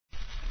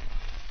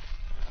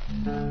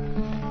If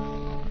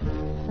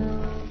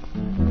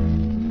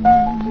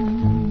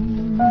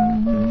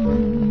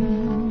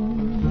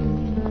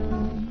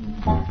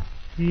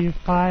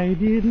I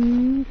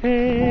didn't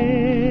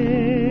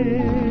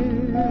care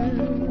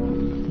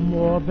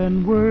more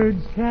than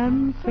words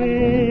can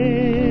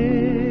say,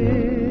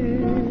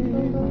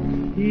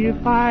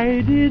 if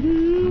I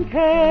didn't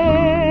care,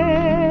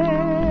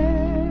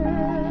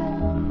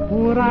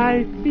 would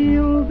I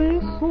feel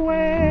this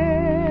way?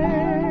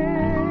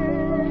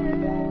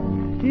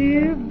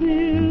 If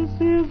this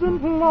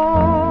isn't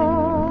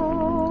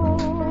love,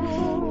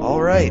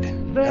 all right.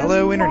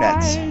 Hello,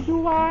 Internets.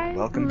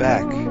 Welcome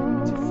back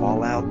to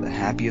Fallout, the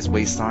happiest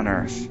waste on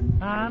Earth.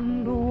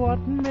 And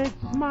what makes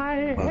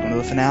my Welcome to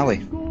the finale.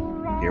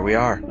 Here we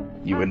are.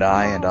 You and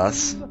I and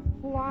us.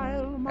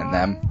 And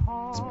them.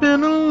 It's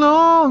been a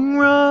long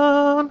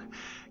run,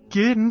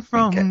 getting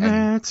from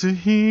there to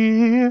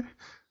here.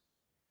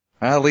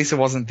 Well, at least it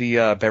wasn't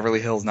the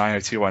Beverly Hills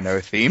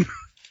 90210 theme.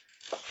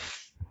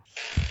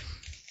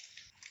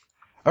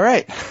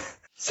 Alright.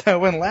 So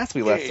when last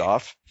we left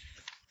off...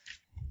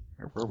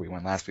 Where were we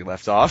when last we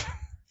left off?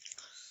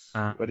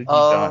 What had you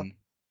done?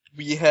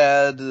 We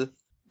had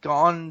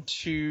gone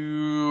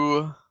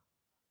to...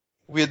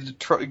 We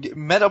had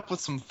met up with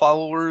some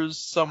followers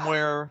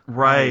somewhere.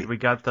 Right, we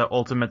got the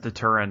ultimate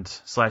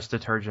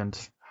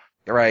deterrent/detergent.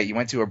 Right, you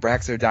went to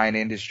Abraxodyne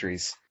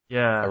Industries.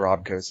 Yeah. A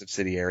Robco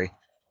subsidiary.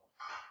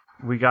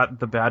 We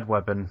got the bad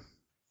weapon.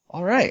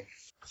 Alright.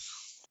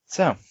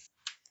 So,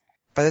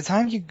 by the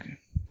time you...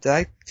 Did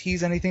I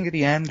tease anything at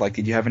the end? Like,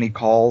 did you have any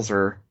calls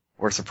or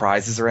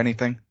surprises or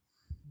anything?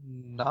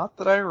 Not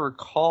that I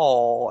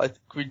recall. I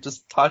think we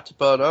just talked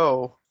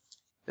about,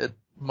 it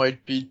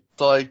might be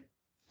like,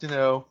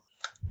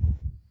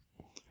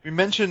 we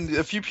mentioned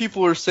a few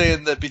people were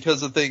saying that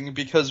because of, I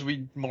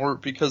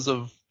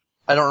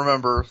don't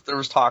remember, there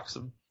was talks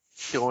of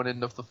going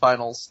into the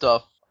final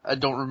stuff. I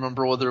don't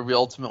remember whether we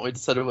ultimately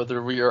decided whether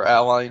we are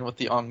allying with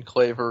the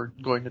Enclave or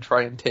going to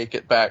try and take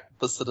it back,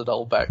 the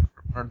Citadel back,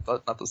 or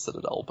not the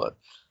Citadel, but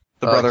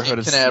the Brotherhood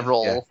of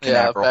Canaveral.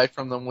 Yeah, back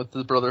from them with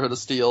the Brotherhood of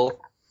Steel.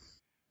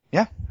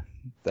 Yeah,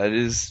 that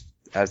is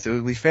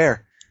absolutely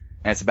fair.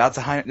 And it's about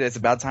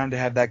time to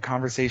have that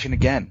conversation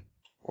again,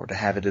 or to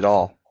have it at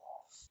all.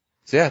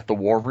 So yeah, the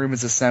war room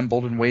is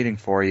assembled and waiting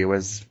for you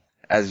as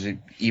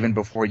even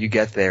before you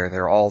get there,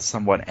 they're all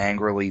somewhat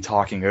angrily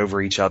talking over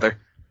each other.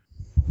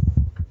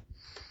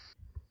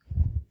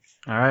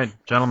 All right,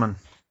 gentlemen.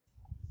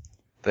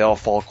 They all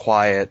fall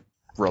quiet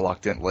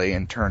reluctantly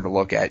and turn to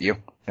look at you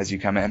as you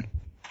come in.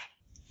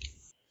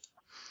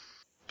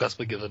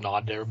 Vespa gives a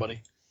nod to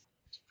everybody.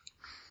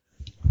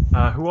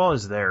 Who all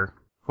is there?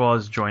 Who all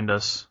has joined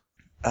us?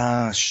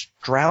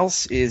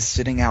 Strauss is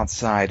sitting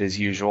outside as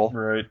usual.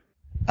 Right.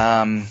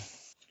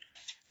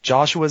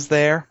 Joshua's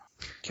there.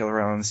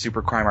 Killer and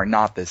Super Crime are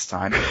not this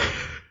time.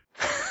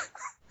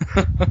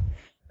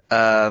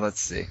 Let's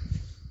see.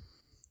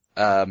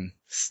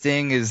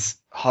 Sting is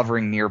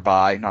hovering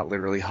nearby, not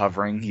literally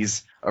hovering.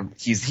 He's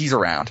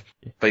around,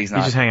 but he's not.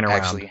 He's just hanging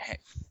around. Actually,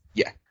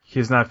 yeah.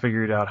 He's not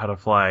figured out how to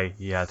fly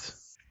yet.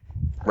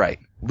 Right.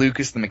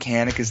 Lucas the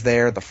mechanic is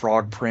there. The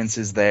Frog Prince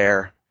is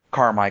there.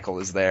 Carmichael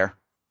is there.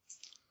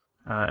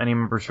 Any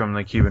members from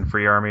the Cuban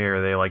Free Army, or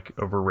are they like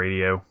over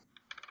radio?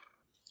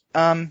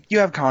 You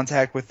have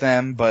contact with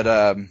them,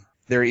 but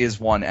there is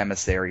one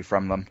emissary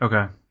from them.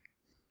 Okay.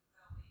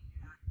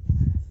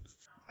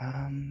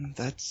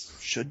 That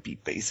should be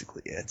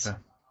basically it. Okay.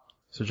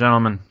 So,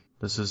 gentlemen,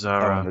 this is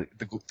our...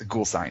 the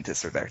ghoul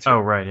scientists are there, too. Oh,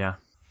 right, yeah.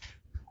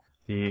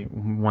 The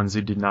ones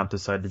who did not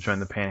decide to join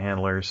the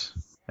Panhandlers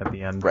at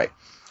the end. Right.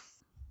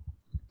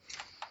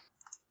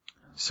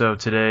 So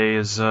today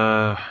is,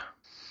 I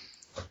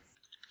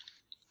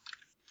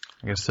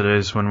guess today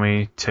is when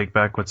we take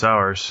back what's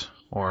ours,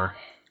 or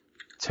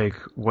take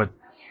what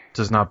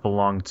does not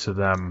belong to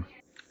them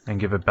and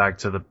give it back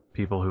to the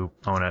people who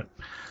own it.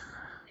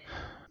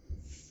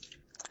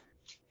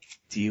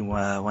 Do you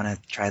want to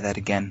try that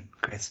again,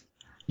 Chris?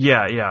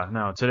 Yeah.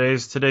 No,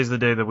 today's the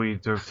day that we're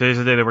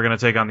going to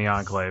take on the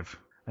Enclave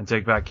and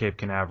take back Cape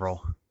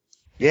Canaveral.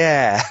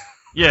 Yeah.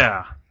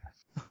 Yeah.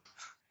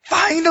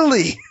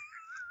 Finally.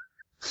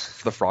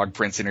 The Frog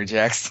Prince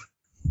interjects.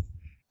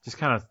 Just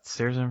kind of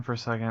stares at him for a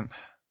second.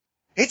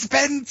 It's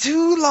been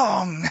too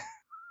long.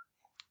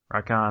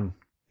 Rock on.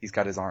 He's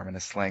got his arm in a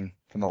sling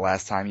from the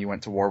last time you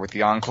went to war with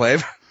the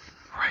Enclave.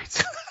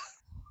 Right.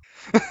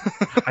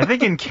 I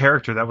think in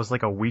character that was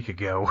like a week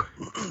ago.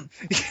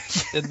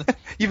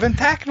 You've been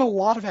packing a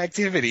lot of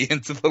activity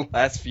into the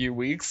last few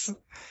weeks.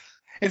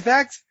 In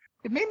fact,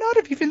 it may not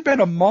have even been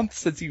a month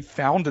since you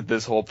founded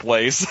this whole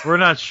place. We're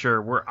not sure.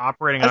 We're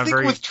operating on a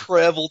very... I think with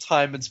travel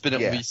time, it's been a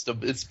few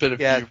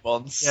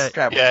months.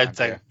 Travel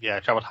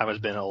time has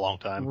been a long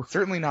time.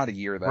 Certainly not a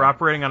year, though. We're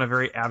operating on a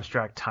very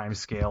abstract time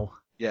scale.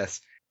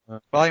 Yes.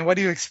 Well, I mean, what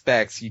do you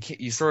expect?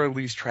 You sort of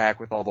lose track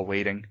with all the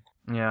waiting.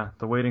 Yeah,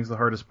 the waiting's the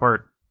hardest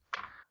part.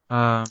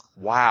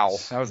 Wow,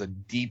 that was a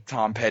deep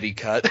Tom Petty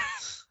cut.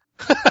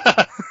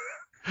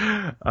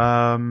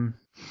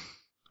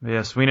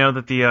 Yes, we know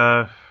that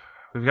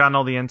we've gotten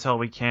all the intel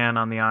we can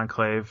on the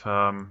Enclave,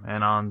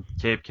 and on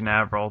Cape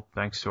Canaveral,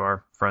 thanks to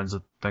our friends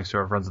at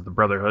the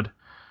Brotherhood.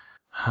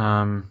 We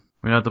know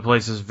that the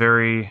place is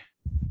very,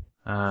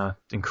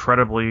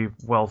 incredibly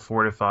well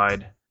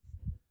fortified,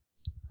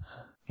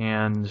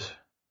 and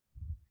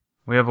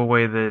we have a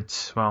way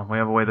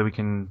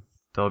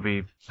that'll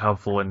be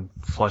helpful in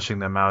fleshing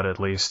them out at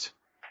least.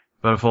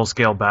 But a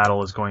full-scale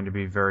battle is going to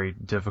be very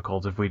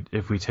difficult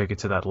if we take it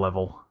to that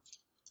level.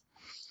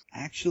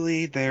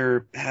 Actually,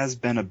 there has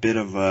been a bit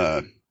of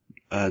a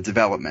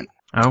development.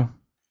 Oh?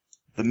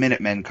 The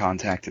Minutemen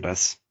contacted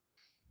us.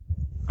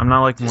 I'm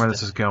not liking where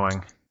this is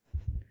going.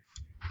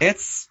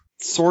 It's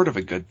sort of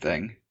a good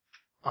thing.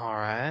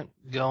 Alright,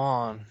 go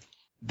on.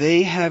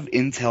 They have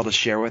intel to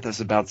share with us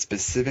about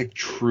specific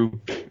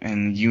troop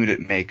and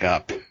unit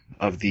makeup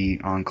of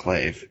the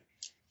Enclave.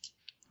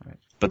 Right.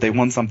 But they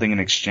want something in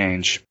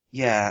exchange.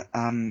 Yeah,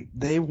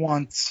 they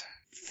want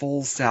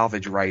full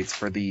salvage rights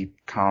for the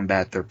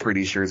combat they're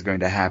pretty sure is going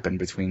to happen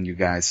between you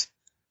guys.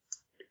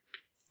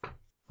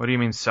 What do you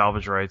mean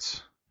salvage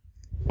rights?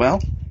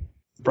 Well,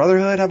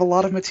 Brotherhood have a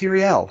lot of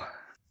materiel.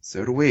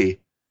 So do we.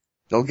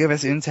 They'll give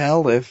us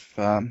intel if,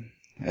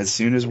 as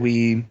soon as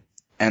we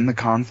end the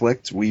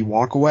conflict, we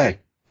walk away.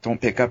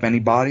 Don't pick up any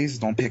bodies,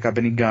 don't pick up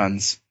any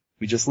guns.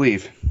 We just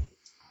leave.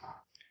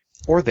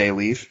 Or they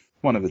leave.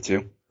 One of the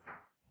two.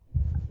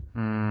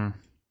 I'm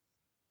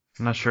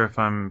not sure if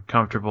I'm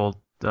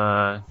comfortable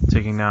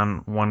taking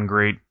down one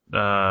great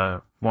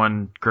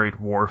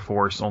war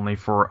force only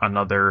for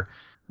another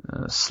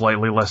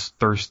slightly less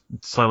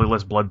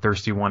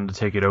bloodthirsty one to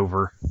take it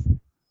over.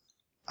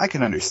 I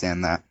can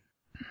understand that.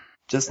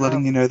 Just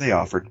letting you know they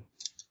offered.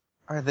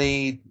 Are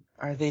they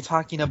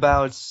talking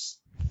about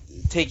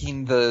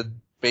taking the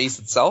base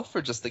itself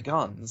or just the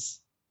guns?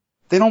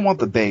 They don't want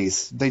the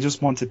base. They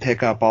just want to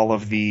pick up all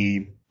of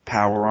the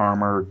power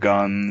armor,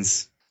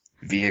 guns,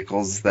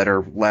 vehicles that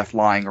are left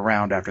lying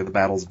around after the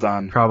battle's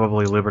done.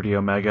 Probably Liberty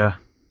Omega,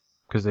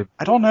 because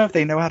I don't know if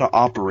they know how to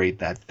operate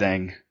that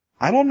thing.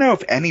 I don't know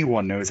if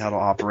anyone knows how to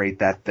operate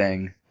that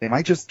thing. They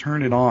might just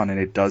turn it on and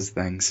it does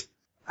things.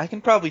 I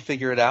can probably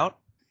figure it out.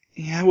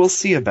 Yeah, we'll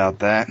see about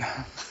that.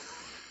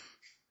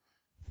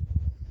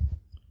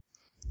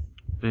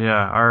 Yeah,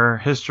 our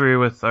history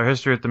with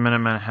the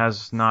Minutemen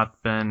has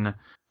not been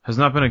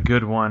a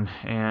good one,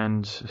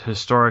 and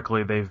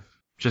historically they've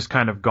just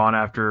kind of gone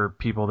after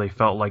people they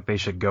felt like they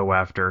should go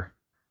after,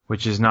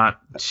 which is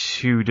not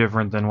too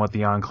different than what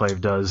the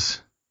Enclave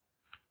does.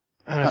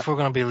 And if we're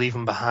going to be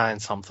leaving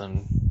behind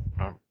something,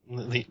 or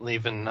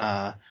leaving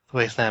the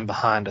wasteland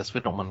behind us, we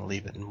don't want to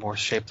leave it in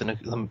worse shape than it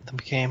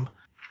became.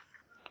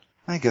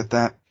 I get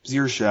that. It's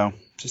your show.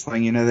 Just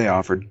letting you know they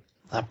offered.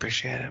 I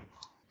appreciate it.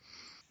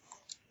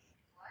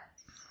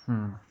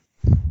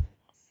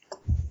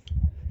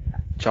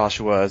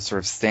 Joshua sort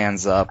of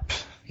stands up.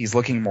 He's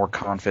looking more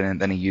confident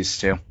than he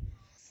used to.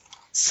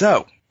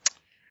 So,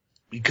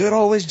 we could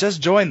always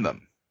just join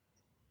them.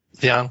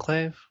 The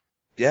Enclave?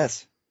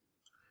 Yes.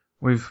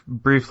 We've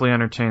briefly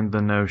entertained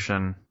the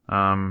notion.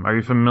 Are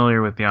you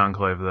familiar with the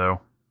Enclave, though?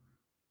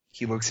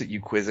 He looks at you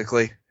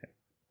quizzically,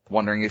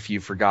 wondering if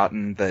you've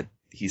forgotten that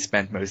he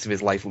spent most of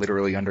his life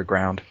literally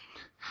underground.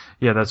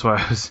 Yeah, that's why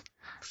I was...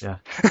 Yeah.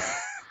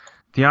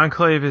 The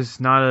Enclave is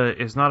not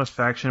a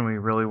faction we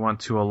really want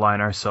to align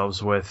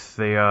ourselves with.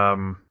 They,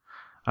 I'm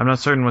not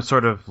certain what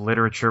sort of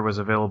literature was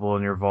available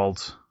in your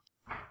vault,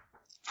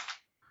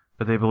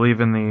 but they believe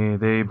in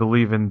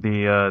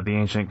the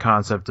ancient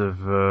concept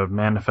of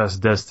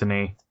manifest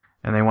destiny,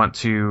 and they want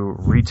to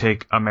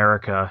retake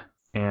America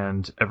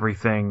and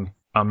everything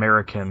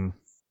American.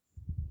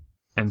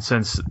 And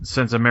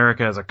since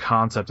America as a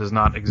concept has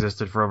not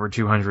existed for over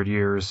 200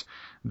 years,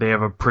 they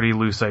have a pretty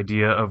loose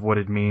idea of what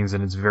it means,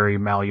 and it's very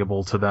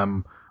malleable to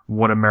them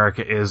what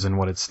America is and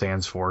what it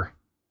stands for.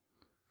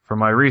 From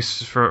my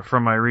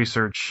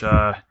research,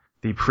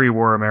 the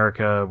pre-war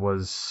America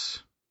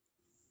was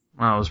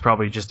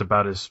probably just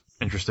about as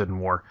interested in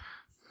war.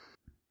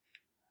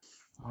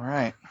 All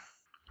right.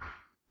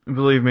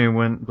 Believe me,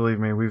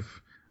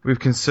 we've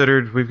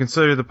considered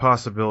the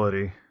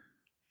possibility.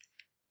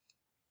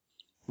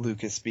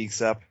 Lucas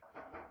speaks up.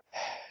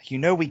 You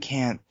know we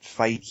can't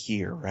fight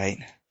here, right?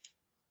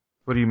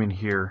 What do you mean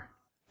here?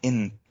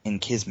 In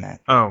Kismet.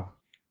 Oh,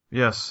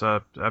 yes,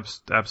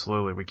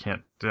 absolutely. We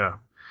can't. Yeah.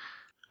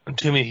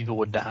 Too many people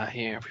would die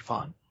here if we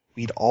fought.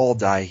 We'd all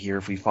die here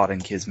if we fought in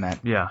Kismet.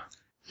 Yeah.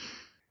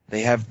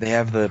 They have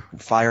the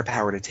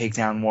firepower to take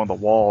down one of the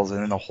walls,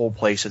 and then the whole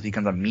place just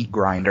becomes a meat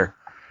grinder.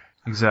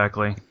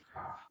 Exactly.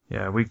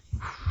 Yeah, we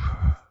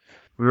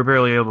were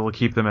barely able to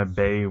keep them at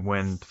bay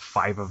when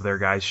 5 of their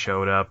guys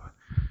showed up.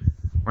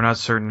 We're not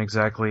certain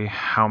exactly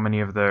how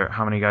many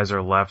guys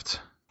are left.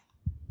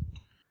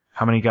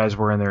 How many guys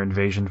were in their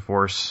invasion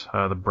force?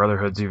 The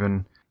Brotherhood's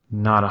even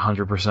not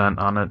 100%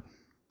 on it.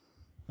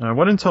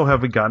 What intel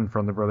have we gotten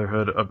from the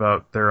Brotherhood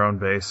about their own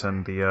base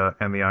and the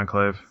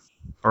Enclave,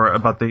 or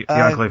about the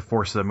Enclave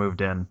force that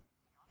moved in?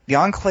 The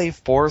Enclave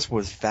force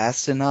was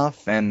fast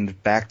enough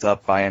and backed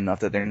up by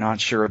enough that they're not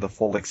sure of the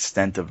full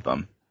extent of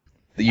them.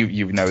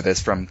 You know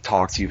this from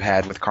talks you've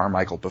had with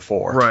Carmichael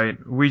before. Right.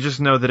 We just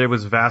know that it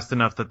was vast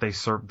enough that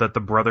that the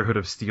Brotherhood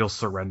of Steel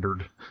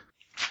surrendered.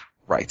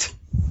 Right.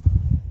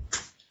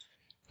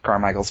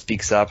 Carmichael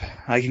speaks up.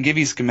 I can give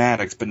you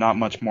schematics, but not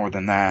much more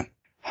than that.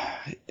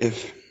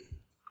 If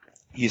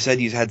you said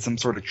you had some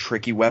sort of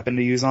tricky weapon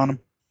to use on him?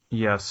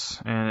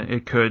 Yes, and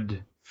it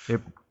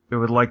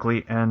would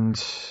likely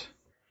end.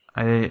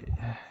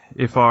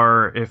 If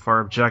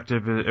our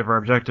objective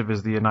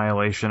is the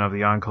annihilation of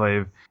the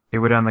Enclave, it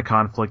would end the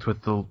conflict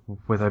with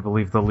I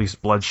believe the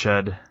least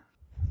bloodshed.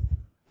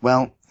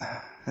 Well,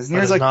 as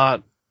near as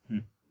I'm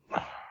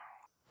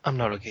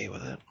not okay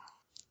with it.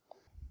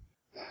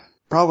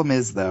 Problem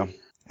is, though,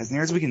 as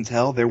near as we can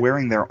tell, they're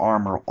wearing their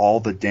armor all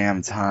the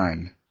damn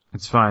time.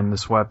 It's fine.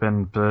 This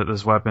weapon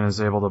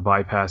is able to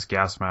bypass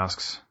gas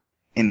masks.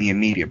 In the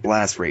immediate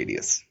blast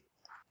radius.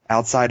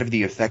 Outside of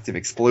the effective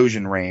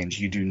explosion range,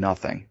 you do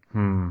nothing.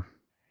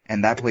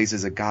 And that place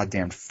is a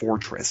goddamn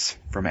fortress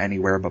from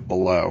anywhere but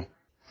below.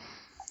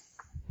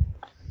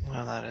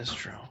 Well, that is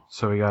true.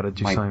 So we gotta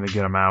do something to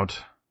get them out.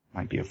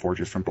 Might be a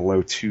fortress from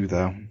below, too,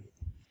 though.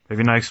 Have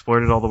you not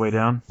explored it all the way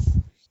down?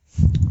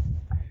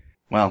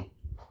 Well,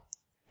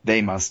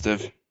 they must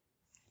have.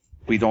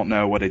 We don't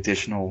know what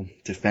additional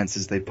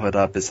defenses they put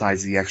up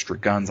besides the extra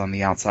guns on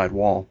the outside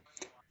wall.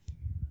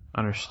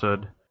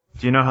 Understood.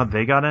 Do you know how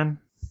they got in?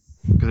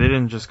 Because they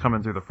didn't just come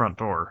in through the front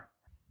door.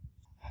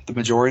 The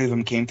majority of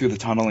them came through the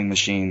tunneling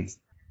machines.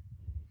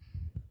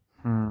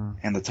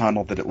 And the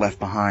tunnel that it left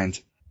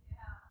behind.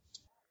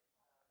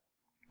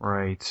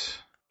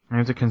 Right. We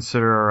have to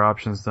consider our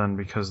options then,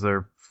 because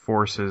their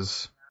force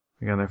is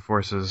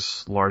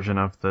large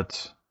enough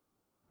that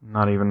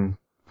not even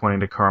pointing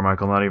to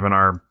Carmichael, not even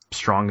our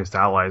strongest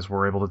allies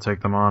were able to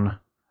take them on,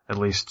 at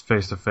least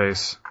face to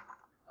face.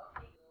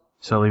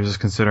 So it leaves us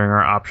considering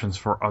our options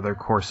for other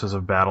courses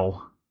of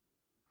battle.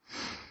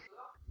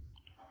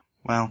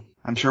 Well,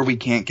 I'm sure we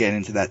can't get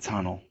into that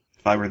tunnel.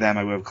 If I were them,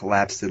 I would have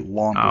collapsed it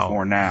long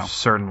before now.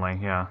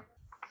 Certainly, yeah.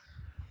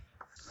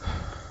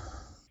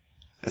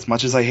 As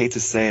much as I hate to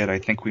say it, I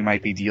think we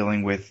might be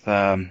dealing with,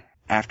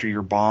 after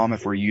your bomb,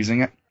 if we're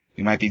using it,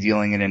 we might be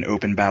dealing in an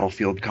open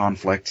battlefield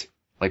conflict,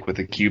 like with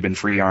the Cuban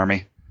Free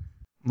Army.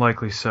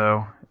 Likely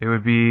so. It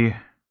would be...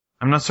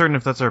 I'm not certain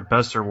if that's our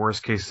best or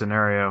worst case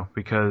scenario,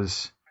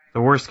 because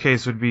the worst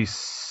case would be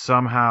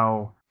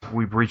somehow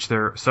we breach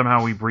their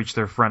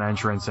front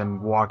entrance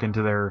and walk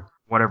into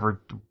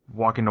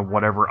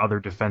whatever other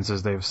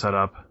defenses they've set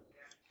up.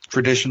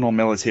 Traditional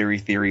military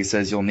theory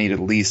says you'll need at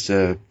least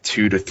 2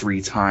 to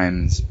 3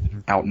 times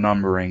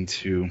outnumbering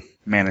to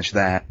manage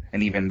that,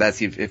 and even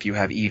that's if you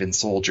have even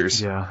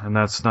soldiers. Yeah, and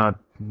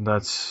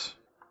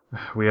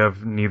we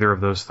have neither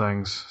of those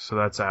things, so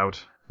that's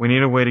out. We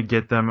need a way to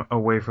get them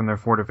away from their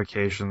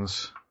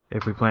fortifications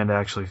if we plan to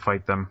actually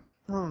fight them.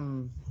 I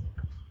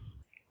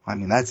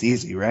mean, that's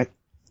easy, right?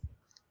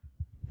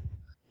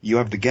 You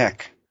have the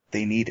Gek.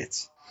 They need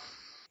it.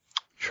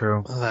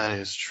 True. That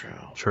is true.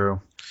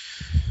 True.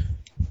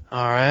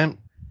 Alright.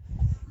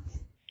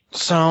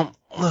 So,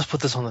 let's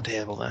put this on the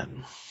table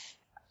then.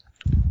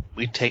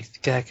 We take the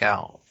Gek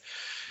out.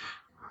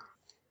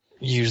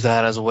 Use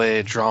that as a way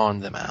of drawing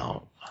them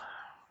out.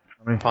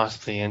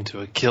 Possibly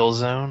into a kill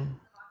zone.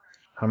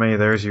 How many of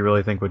theirs you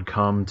really think would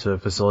come to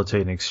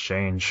facilitate an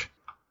exchange?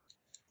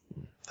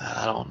 That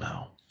I don't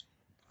know.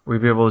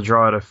 We'd be able to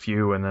draw out a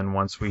few, and then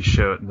once we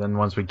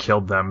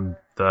killed them,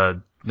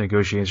 the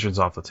negotiations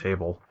off the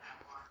table.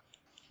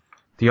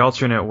 The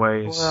alternate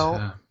ways.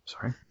 Well,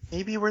 sorry.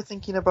 Maybe we're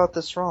thinking about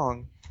this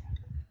wrong.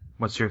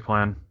 What's your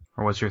plan,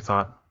 or what's your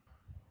thought?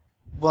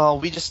 Well,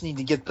 we just need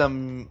to get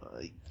them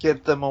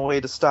a way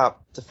to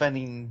stop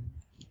defending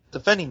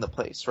the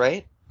place,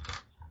 right?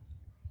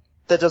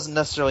 That doesn't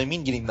necessarily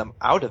mean getting them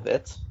out of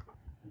it.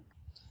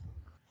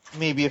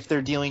 Maybe if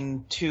they're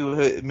if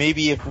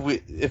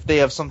they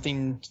have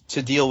something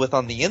to deal with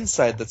on the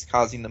inside that's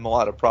causing them a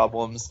lot of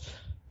problems,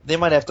 they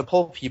might have to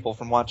pull people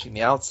from watching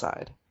the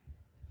outside.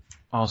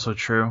 Also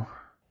true.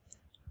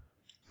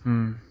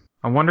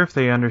 I wonder if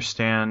they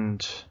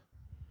understand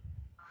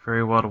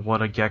very well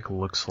what a Gek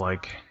looks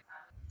like.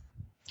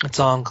 It's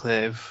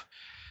Enclave.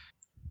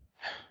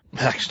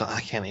 Actually,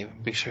 I can't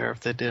even be sure if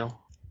they do.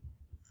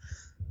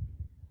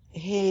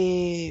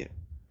 Hey,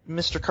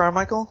 Mr.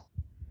 Carmichael?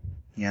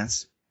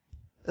 Yes?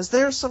 Is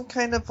there some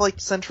kind of,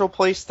 central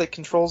place that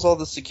controls all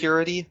the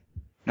security?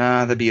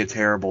 Nah, that'd be a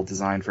terrible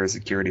design for a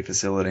security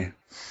facility.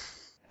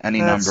 Any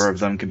number of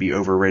them can be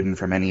overridden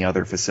from any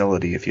other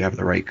facility if you have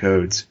the right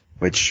codes,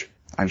 which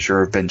I'm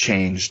sure have been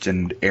changed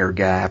and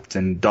air-gapped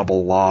and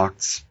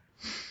double-locked.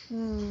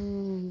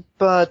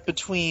 But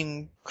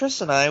between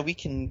Chris and I, we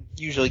can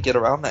usually get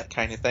around that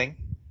kind of thing.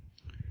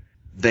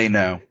 They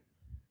know.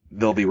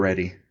 They'll be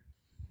ready.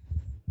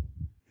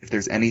 If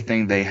there's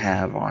anything they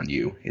have on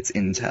you, it's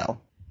intel.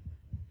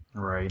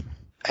 Right.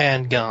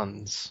 And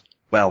guns.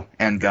 Well,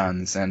 and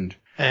guns, and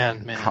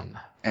men.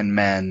 And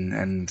men,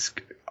 and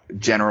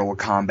general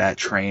combat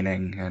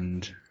training,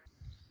 and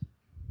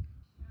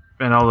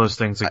all those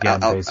things again,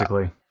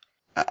 basically.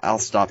 I'll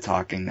stop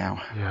talking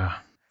now. Yeah.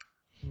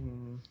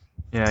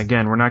 Yeah,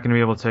 again, we're not going to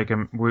be able to take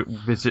them.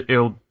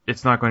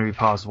 It's not going to be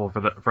possible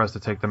for us to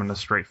take them in a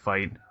straight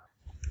fight.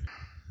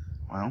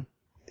 Well,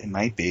 it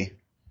might be.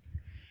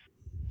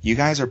 You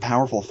guys are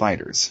powerful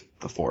fighters,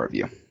 the four of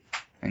you,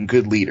 and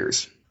good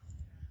leaders.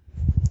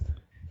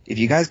 If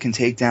you guys can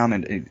take down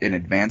an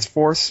advanced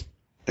force,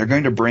 they're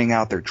going to bring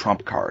out their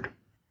trump card.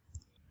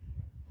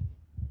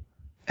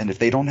 And if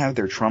they don't have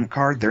their trump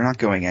card, they're not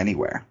going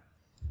anywhere.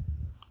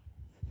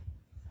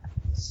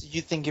 So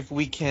you think if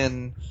we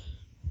can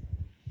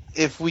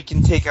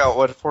take out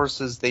what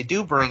forces they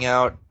do bring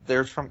out,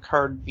 their trump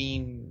card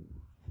being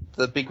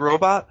the big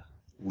robot?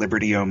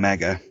 Liberty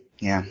Omega,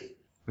 yeah.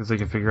 Because they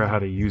can figure out how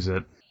to use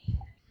it.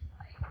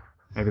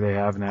 Maybe they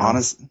have now.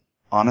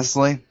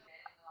 Honestly,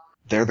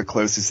 they're the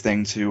closest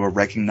thing to a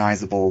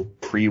recognizable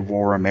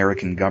pre-war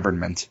American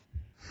government.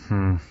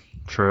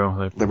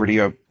 True.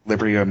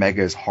 Liberty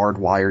Omega is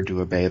hardwired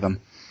to obey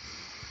them.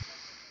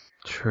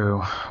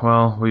 True.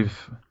 Well,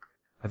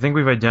 I think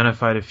we've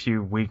identified a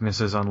few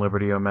weaknesses on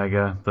Liberty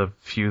Omega, the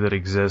few that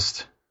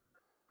exist,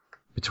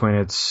 between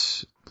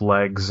its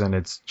legs and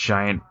its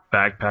giant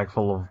backpack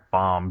full of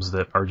bombs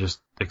that are just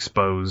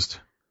exposed.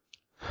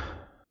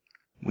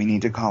 We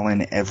need to call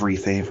in every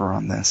favor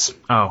on this.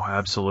 Oh,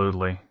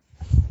 absolutely.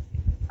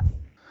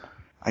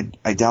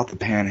 I doubt the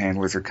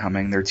panhandlers are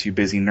coming. They're too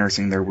busy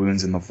nursing their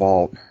wounds in the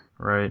vault.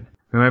 Right.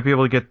 We might be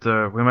able to get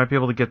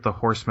the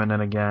horsemen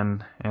in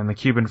again, and the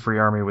Cuban Free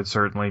Army would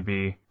certainly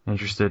be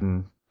interested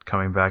in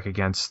coming back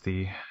against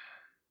It's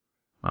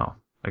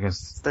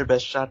their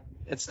best shot.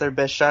 It's their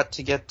best shot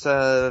to get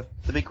the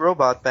big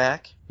robot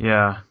back.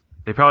 Yeah.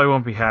 They probably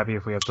won't be happy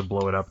if we have to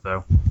blow it up,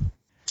 though.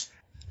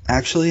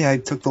 Actually, I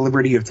took the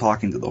liberty of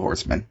talking to the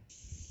horsemen.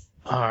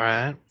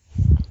 Alright.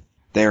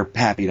 They're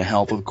happy to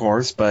help, of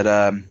course, but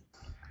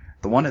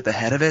the one at the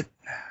head of it,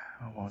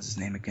 what was his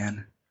name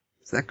again?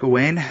 Is that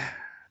Gawain? I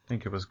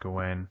think it was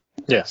Gawain.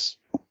 Yes.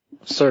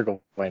 Sir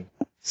Gawain.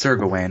 Sir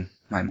Gawain,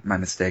 my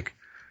mistake.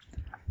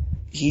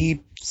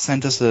 He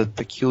sent us a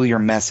peculiar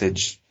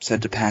message,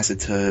 said to pass it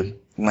to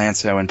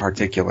Lancelot in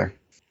particular.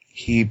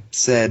 He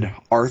said,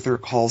 Arthur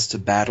calls to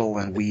battle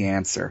and we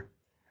answer.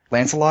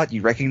 Lancelot,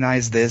 you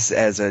recognize this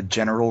as a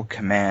general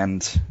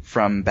command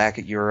from back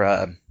at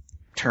your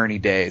tourney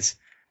days.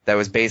 That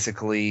was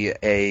basically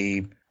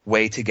a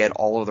way to get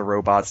all of the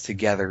robots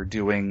together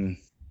doing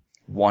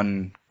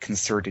one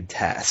concerted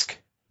task.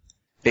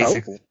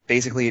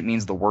 Basically, it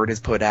means the word is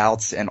put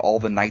out and all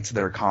the knights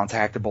that are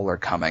contactable are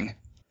coming.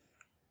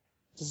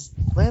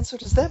 Lancer,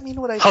 does that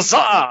mean what I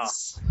Huzzah!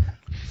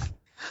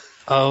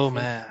 Oh,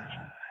 man.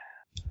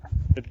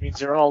 It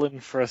means you're all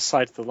in for a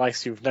sight the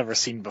likes you've never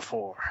seen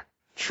before.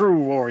 True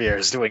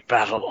warriors doing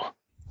battle.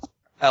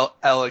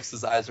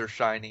 Alex's eyes are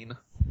shining.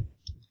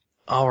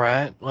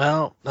 Alright,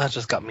 well, that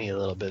just got me a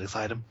little bit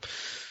excited.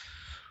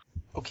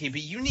 Okay,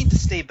 but you need to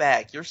stay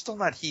back. You're still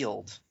not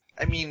healed.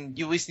 I mean,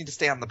 you at least need to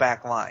stay on the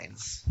back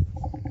lines.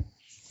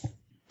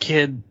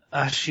 Kid,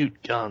 I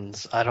shoot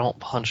guns. I don't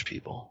punch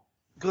people.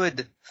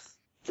 Good.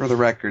 For the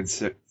record,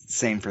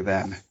 same for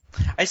them.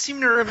 I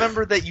seem to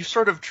remember that you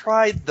sort of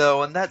tried,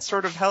 though, and that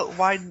sort of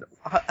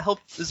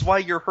is why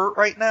you're hurt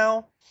right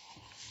now.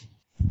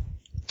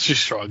 She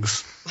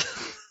shrugs.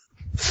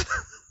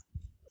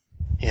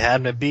 You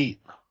had me beat.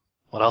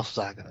 What else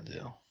was I gonna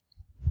do?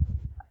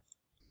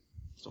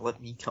 So let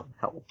me come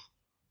help.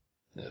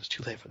 It was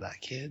too late for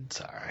that, kid.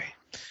 Sorry.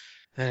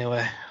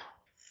 Anyway.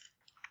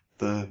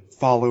 The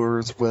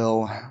followers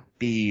will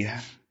be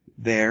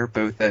there,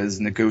 both as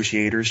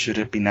negotiators should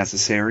it be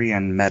necessary,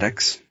 and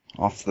medics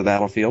off the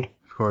battlefield.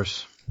 Of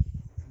course.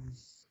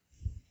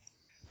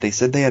 They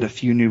said they had a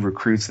few new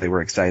recruits they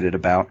were excited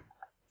about.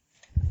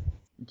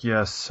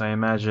 Yes, I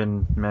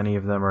imagine many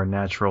of them are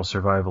natural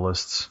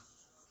survivalists.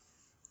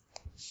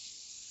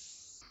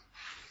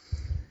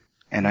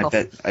 And I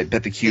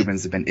bet the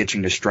Cubans have been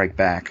itching to strike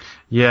back.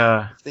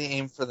 Yeah. If they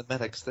aim for the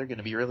medics, they're going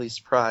to be really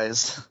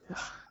surprised.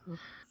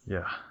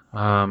 Yeah.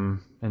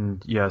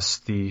 And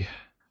yes,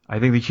 I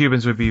think the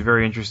Cubans would be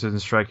very interested in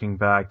striking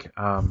back.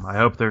 I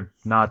hope they're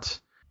not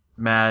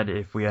mad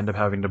if we end up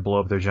having to blow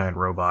up their giant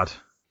robot.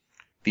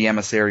 The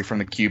emissary from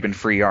the Cuban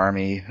Free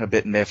Army, a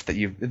bit miffed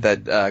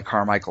that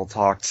Carmichael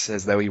talked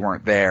as though he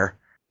weren't there,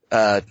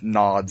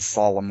 nods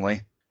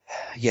solemnly.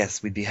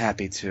 Yes, we'd be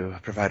happy to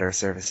provide our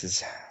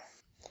services.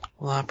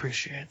 Well, I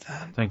appreciate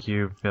that. Thank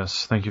you.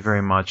 Yes, thank you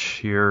very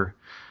much. The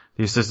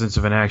assistance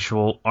of an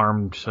actual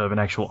armed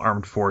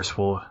force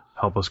will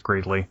help us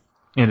greatly,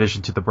 in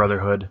addition to the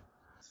Brotherhood.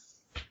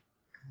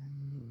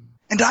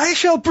 And I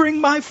shall bring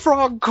my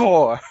frog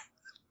core!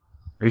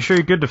 Are you sure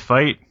you're good to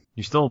fight?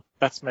 You still...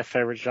 That's my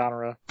favorite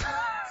genre.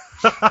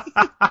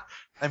 I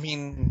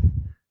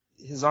mean,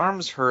 his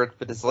arms hurt,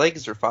 but his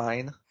legs are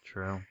fine.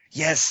 True.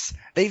 Yes,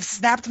 they've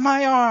snapped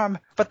my arm,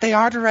 but they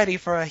aren't ready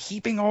for a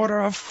heaping order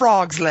of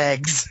frog's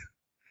legs.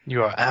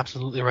 You are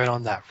absolutely right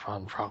on that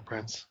front, Frog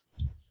Prince.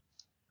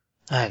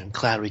 I am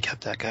glad we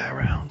kept that guy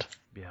around.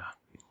 Yeah.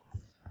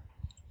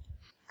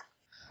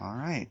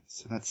 Alright,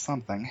 so that's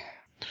something.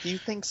 Do you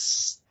think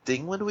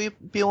Sting would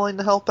be willing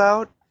to help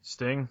out?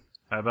 Sting,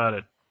 how about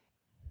it?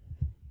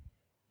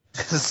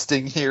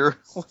 Sting here.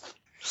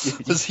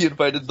 Was he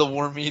invited to the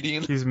war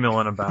meeting? He's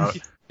milling about.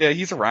 Yeah,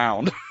 he's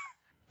around.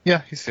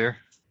 Yeah, he's here.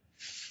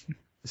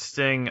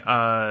 Sting,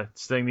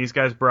 these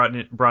guys brought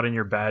in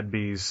your bad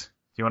bees.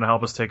 Do you want to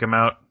help us take them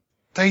out?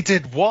 They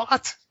did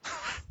what?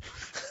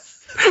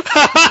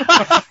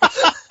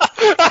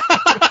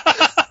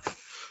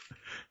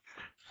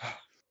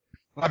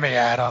 Let me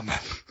at him.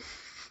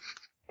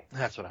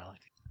 That's what I like.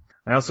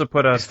 I also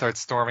put He a starts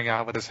storming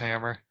out with his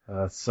hammer.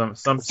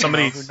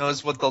 somebody Who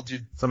knows what they'll do?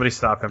 somebody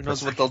stop him. Who For a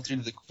knows what second. they'll do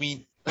to the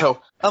queen?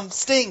 Oh,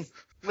 Sting.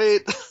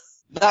 Wait,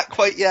 not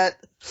quite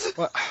yet.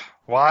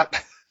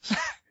 What?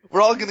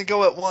 We're all gonna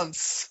go at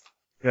once.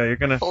 Yeah, you're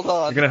gonna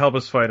help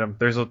us fight him.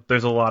 There's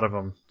a lot of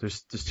them.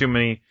 There's too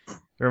many.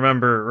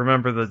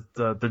 Remember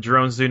the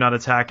drones do not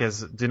attack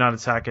as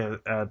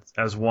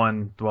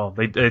one. Well,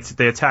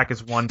 they attack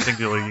as one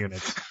singular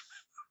unit.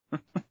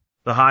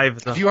 The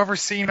hive. Have you ever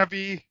seen a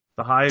bee?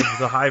 The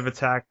hive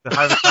attacks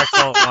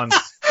all at once.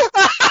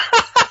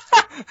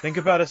 Think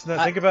about us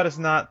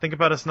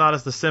not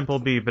as the simple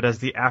bee, but as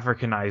the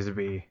Africanized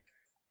bee.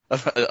 A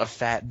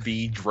fat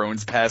bee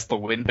drones past the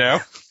window.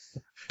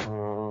 It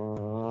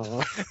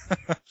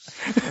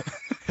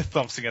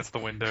thumps against the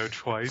window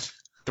twice.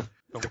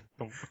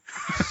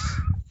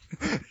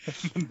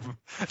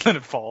 Then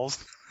it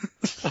falls.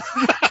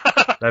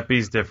 That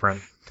bee's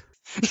different.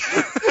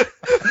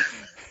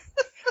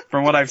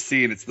 From what I've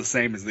seen, it's the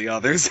same as the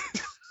others.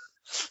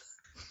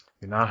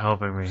 You're not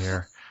helping me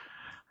here.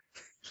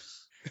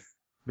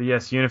 But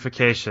yes,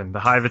 unification. The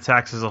hive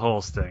attacks as a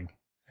whole, Sting.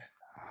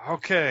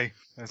 Okay,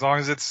 as long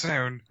as it's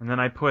soon. And then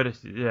I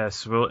put,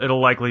 yes, well, it'll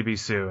likely be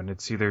soon.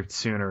 It's either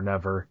soon or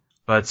never.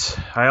 But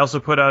I also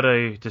put out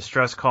a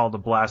distress call to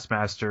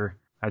Blastmaster.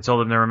 I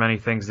told him there were many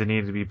things that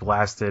needed to be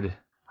blasted.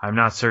 I'm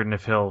not certain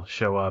if he'll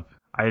show up.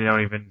 I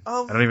don't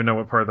even know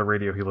what part of the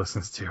radio he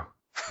listens to.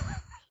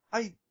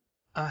 I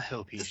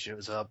hope he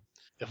shows up.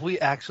 If we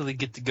actually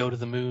get to go to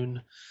the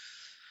moon,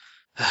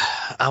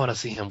 I want to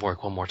see him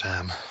work one more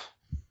time.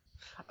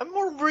 I'm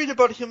more worried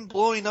about him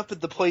blowing up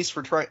the place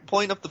we're trying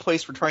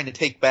to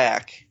take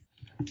back.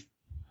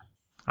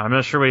 I'm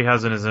not sure what he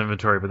has in his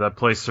inventory, but that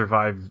place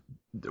survived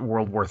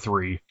World War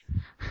III.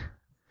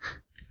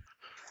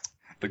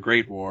 The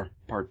Great War,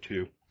 Part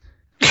 2.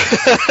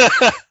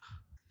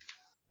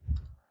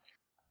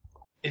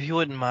 If you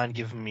wouldn't mind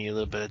giving me a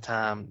little bit of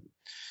time,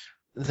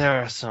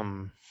 there are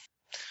some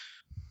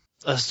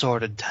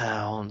assorted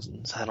towns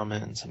and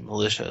settlements and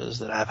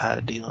militias that I've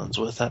had dealings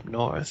with up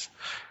north.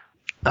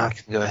 I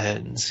can go ahead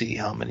and see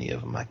how many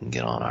of them I can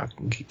get on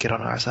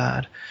our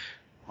side.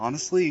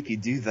 Honestly, if you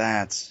do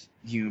that,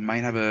 you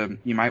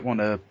might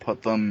want to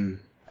put them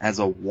as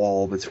a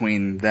wall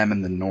between them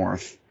and the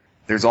north.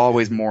 There's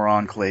always more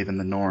enclave in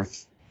the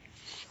north.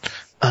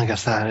 I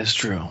guess that is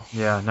true.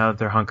 Yeah, now that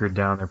they're hunkered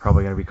down, they're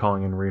probably going to be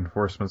calling in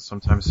reinforcements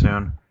sometime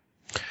soon.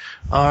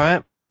 All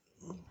right.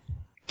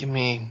 Give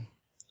me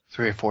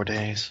 3 or 4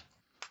 days.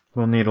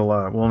 We'll need a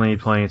lot. We'll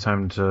need some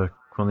time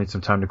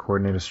to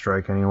coordinate a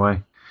strike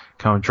anyway.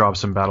 Come and drop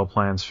some battle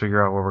plans,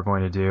 figure out what we're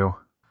going to do.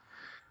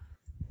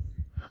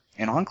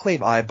 An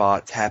Enclave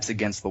Eyebot taps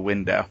against the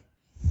window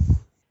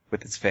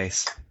with its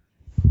face.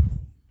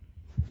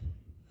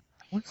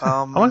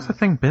 How long's the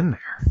thing been there?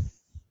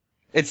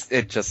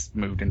 It just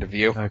moved into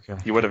view. Okay.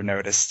 You would have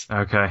noticed.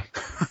 Okay.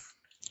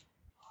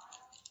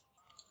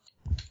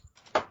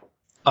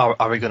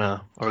 Are we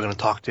gonna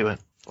talk to it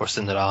or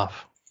send it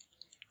off?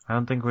 I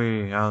don't think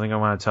I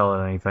want to tell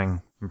it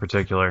anything in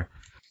particular.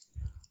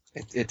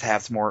 It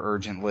taps more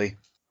urgently.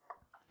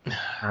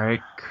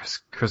 Alright,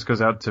 Chris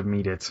goes out to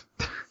meet it.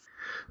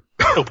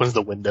 Opens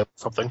the window,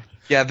 something.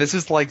 Yeah, this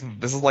is like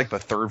the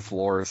third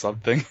floor or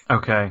something.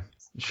 Okay,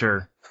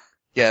 sure.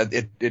 Yeah,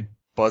 it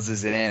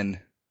buzzes in,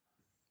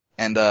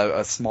 and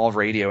a small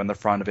radio in the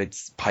front of it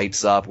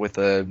pipes up with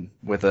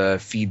a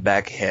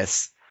feedback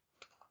hiss.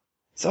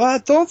 So I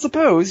don't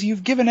suppose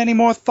you've given any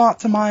more thought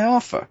to my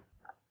offer.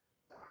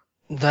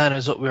 That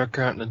is what we are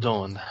currently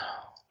doing.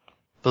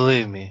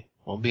 Believe me,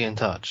 we'll be in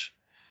touch.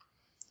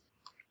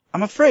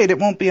 I'm afraid it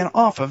won't be an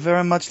offer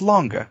very much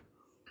longer.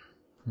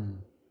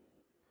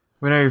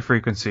 We know your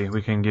frequency.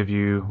 We'll give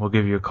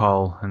you a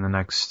call in the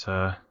next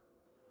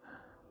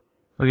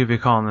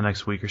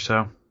week or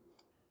so.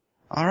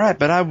 Alright,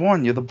 but I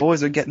warn you, the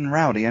boys are getting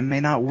rowdy and may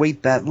not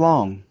wait that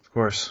long. Of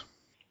course.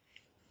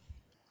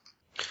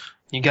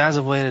 You guys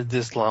have waited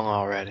this long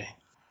already.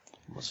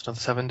 Almost another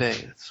 7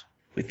 days.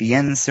 With the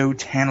end so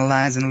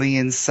tantalizingly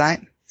in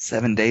sight,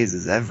 7 days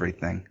is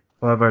everything.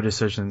 We'll have our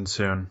decision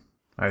soon,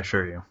 I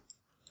assure you.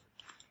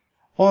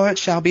 Or it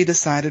shall be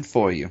decided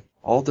for you.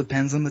 All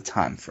depends on the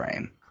time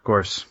frame. Of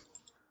course.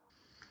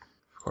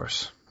 Of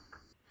course.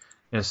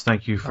 Yes,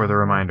 thank you for the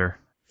reminder.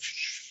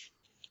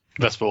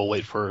 Vespa will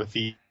wait for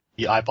the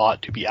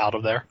iBot to be out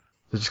of there.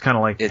 So just kind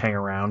of hang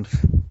around.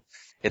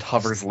 It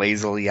hovers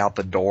lazily out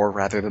the door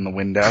rather than the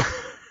window.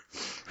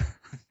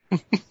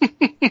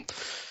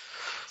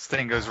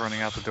 Sting goes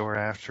running out the door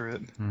after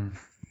it.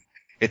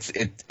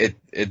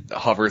 It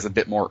hovers a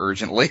bit more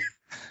urgently.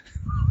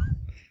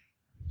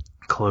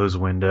 Close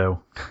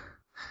window.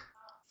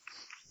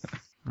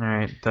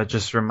 Alright, that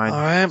just reminded...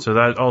 Alright. So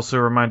that also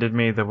reminded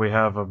me that we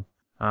have a...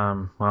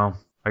 well,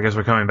 I guess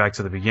we're coming back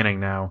to the beginning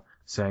now,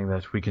 saying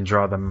that we can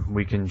draw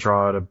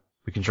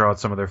out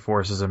some of their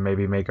forces and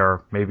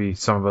maybe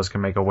some of us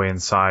can make a way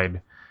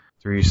inside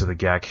through use of the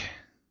Gek.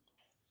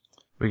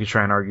 We could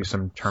try and argue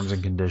some terms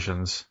and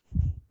conditions.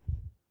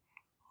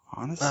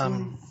 Honestly,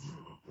 I'm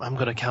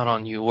gonna count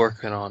on you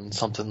working on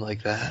something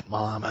like that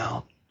while I'm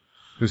out.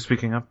 Who's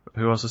speaking up?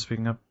 Who else is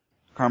speaking up?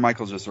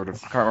 Carmichael's just sort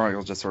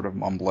of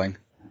mumbling.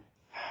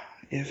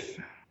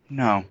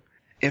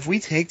 If we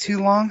take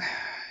too long,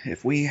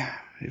 if we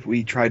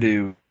try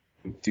to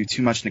do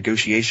too much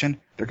negotiation,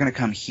 they're going to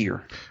come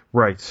here.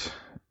 Right.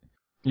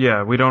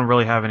 Yeah, we don't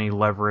really have any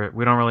leverage.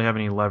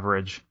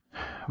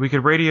 We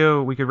could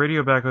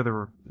radio back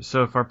over.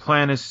 So if our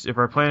plan is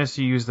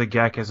to use the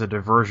Gek as a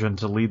diversion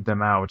to lead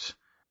them out,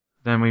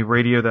 then we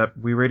radio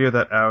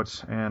that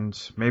out,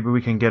 and maybe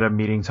we can get a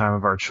meeting time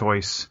of our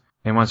choice.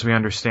 And once we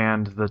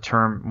understand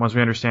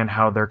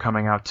how they're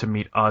coming out to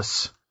meet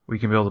us, we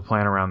can build a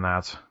plan around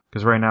that.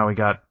 Because right now we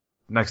got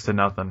next to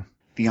nothing.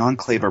 The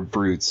Enclave are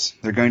brutes.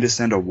 They're going to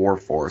send a war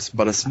force,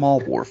 but a small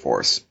war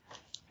force.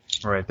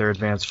 Right, their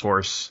advanced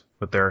force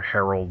with their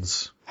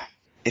heralds.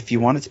 If you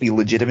want it to be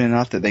legitimate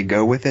enough that they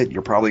go with it,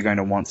 you're probably going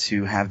to want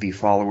to have the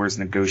followers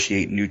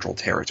negotiate neutral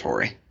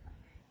territory.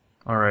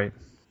 Alright.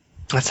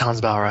 That sounds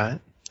about right.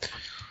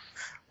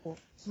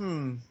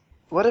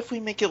 What if we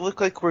make it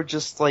look like we're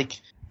just,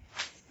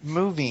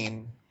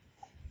 moving?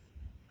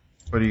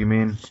 What do you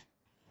mean?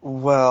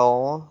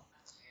 Well,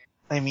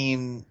 I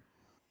mean,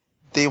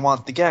 they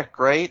want the Gek,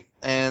 right?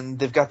 And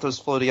they've got those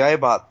floaty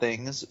iBot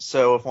things,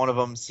 so if one of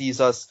them sees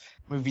us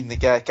moving the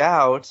Gek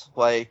out,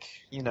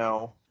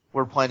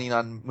 we're planning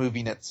on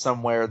moving it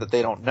somewhere that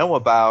they don't know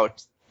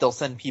about, they'll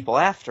send people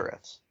after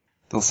it.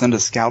 They'll send a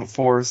scout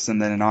force and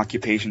then an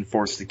occupation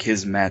force to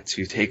Kismet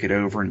to take it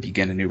over and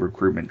begin a new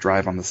recruitment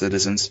drive on the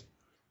citizens.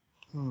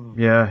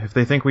 Yeah, if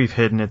they think we've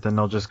hidden it, then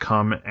they'll just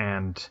come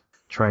and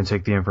try and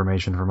take the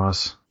information from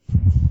us.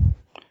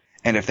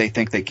 And if they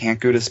think they can't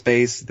go to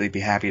space, they'd be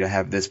happy to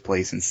have this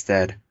place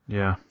instead.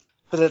 Yeah.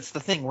 But that's the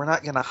thing, we're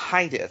not gonna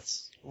hide it.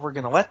 We're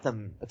gonna let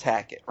them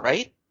attack it,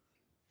 right?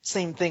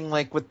 Same thing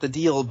like with the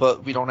deal,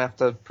 but we don't have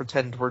to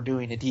pretend we're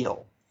doing a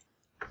deal.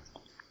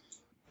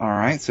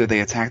 Alright, so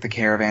they attack the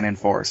caravan in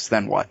force,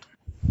 then what?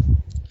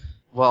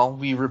 Well,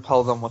 we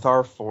repel them with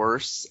our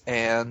force,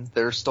 and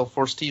they're still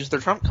forced to use their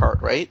trump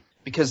card, right?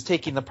 Because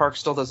taking the park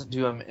still doesn't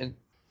do them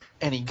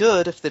any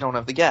good if they don't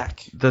have the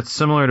Gek. That's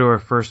similar to our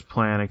first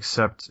plan,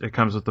 except it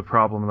comes with the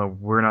problem that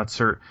we're not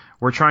certain.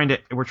 We're trying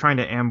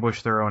to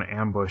ambush their own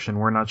ambush, and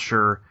we're not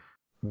sure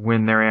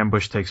when their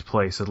ambush takes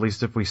place. At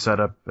least if we set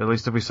up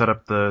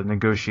the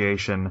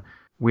negotiation,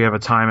 we have a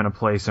time and a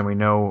place, and we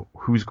know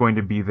who's going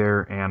to be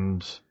there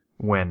and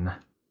when.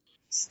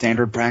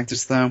 Standard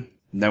practice, though,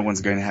 no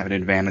one's going to have an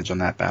advantage on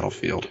that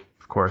battlefield.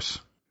 Of course.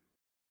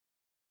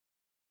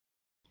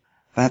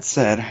 That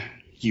said,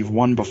 you've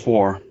won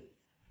before.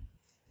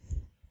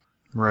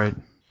 Right.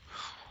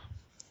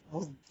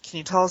 Well, can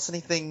you tell us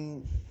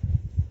anything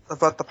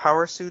about the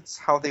power suits,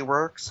 how they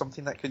work,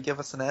 something that could give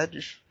us an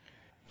edge?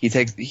 He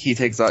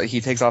takes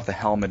off the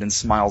helmet and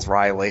smiles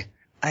wryly.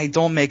 I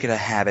don't make it a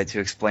habit to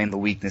explain the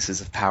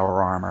weaknesses of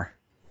power armor.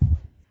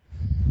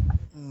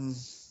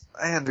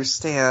 I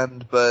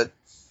understand, but...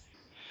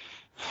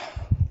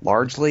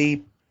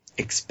 Largely,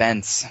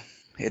 expense.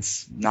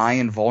 It's nigh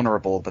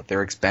invulnerable, but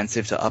they're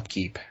expensive to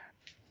upkeep.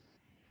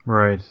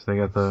 Right, they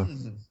got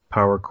the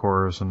power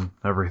cores and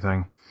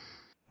everything.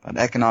 But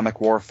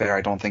economic warfare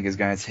I don't think is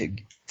going to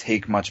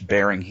take much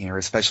bearing here,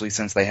 especially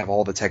since they have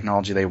all the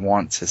technology they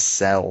want to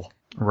sell.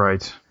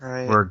 Right.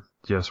 We're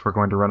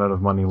going to run out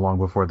of money long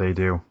before they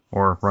do,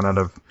 or run out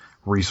of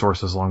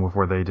resources long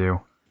before they do.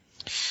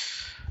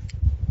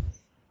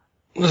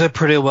 They're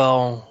pretty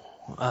well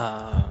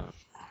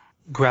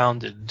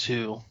grounded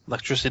too.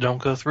 Electricity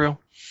don't go through.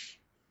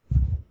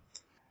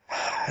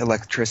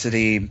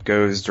 Electricity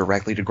goes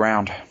directly to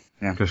ground.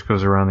 Yeah. Just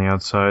goes around the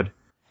outside.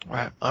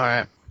 Right. All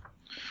right.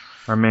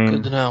 Our main,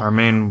 Good to know.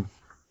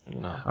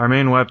 our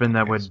main weapon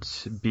that would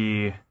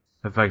be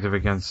effective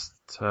against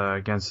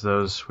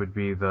those would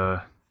be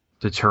the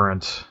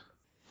deterrent.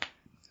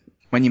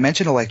 When you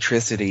mention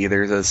electricity,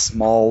 there's a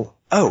small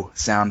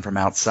sound from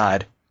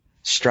outside.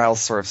 Strauss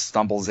sort of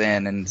stumbles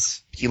in, and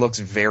he looks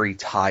very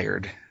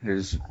tired.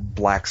 There's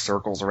black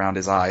circles around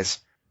his eyes.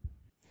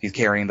 He's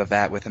carrying the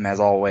vat with him as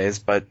always,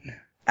 but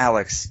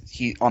Alex,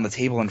 on the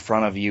table in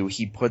front of you,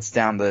 he puts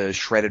down the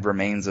shredded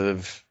remains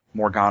of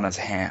Morgana's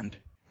hand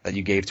that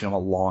you gave to him a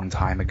long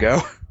time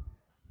ago.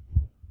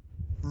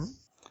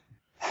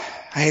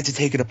 I had to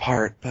take it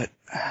apart, but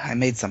I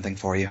made something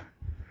for you.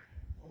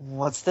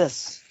 What's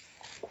this?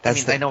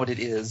 I know what it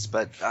is,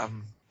 but...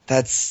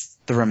 That's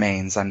the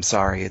remains. I'm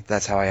sorry.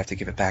 That's how I have to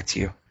give it back to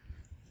you.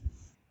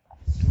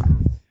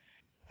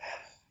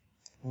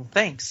 Well,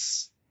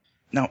 thanks.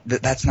 No,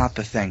 that's not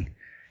the thing.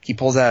 He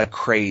pulls out a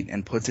crate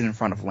and puts it in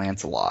front of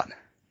Lancelot.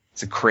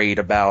 It's a crate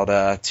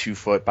about 2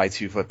 foot by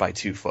 2 foot by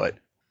 2 foot.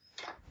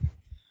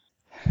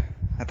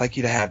 I'd like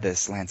you to have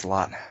this,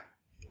 Lancelot.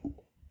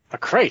 A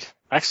crate.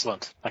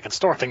 Excellent. I can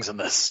store things in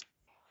this.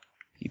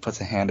 He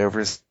puts a hand over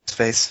his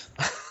face.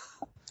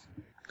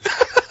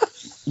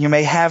 You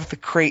may have the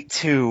crate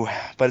too,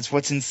 but it's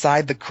what's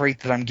inside the crate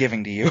that I'm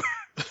giving to you.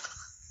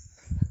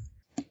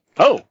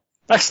 Oh,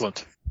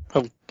 excellent.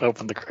 I'll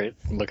open the crate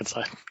and look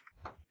inside.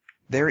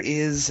 There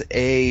is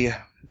a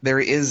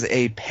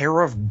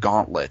pair of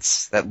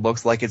gauntlets that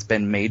looks like it's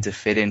been made to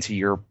fit into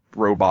your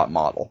robot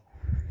model,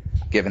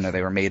 given that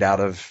they were made out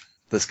of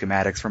the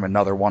schematics from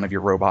another one of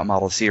your robot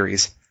model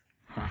series.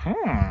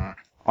 Uh-huh.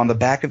 On the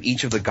back of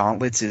each of the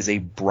gauntlets is a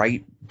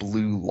bright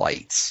blue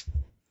light,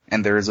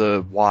 and there's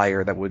a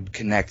wire that would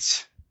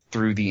connect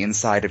through the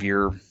inside of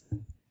your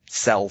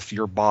self,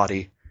 your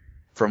body,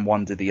 from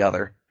one to the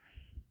other.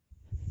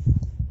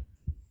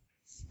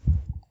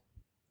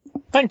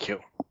 Thank you.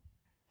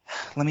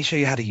 Let me show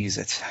you how to use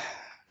it.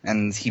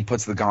 And he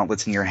puts the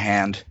gauntlets in your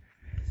hand.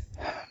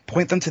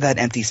 Point them to that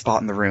empty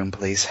spot in the room,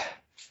 please.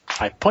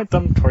 I point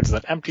them towards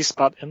that empty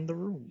spot in the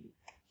room.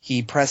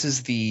 He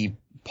presses the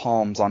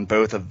palms on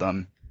both of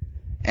them,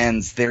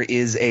 and there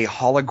is a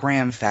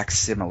hologram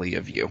facsimile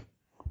of you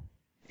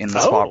in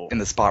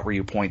the spot where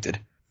you pointed,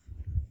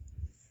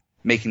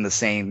 making the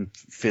same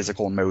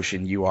physical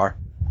motion you are.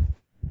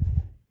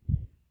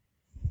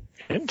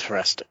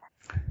 Interesting.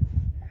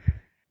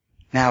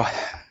 Now,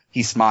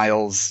 he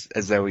smiles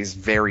as though he's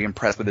very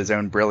impressed with his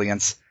own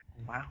brilliance.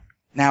 Wow.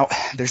 Now,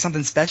 there's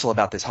something special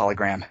about this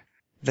hologram.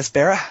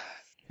 Vespera,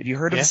 have you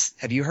heard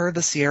of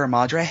the Sierra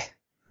Madre?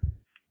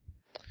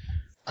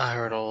 I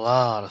heard a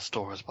lot of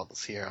stories about the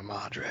Sierra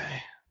Madre.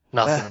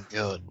 Nothing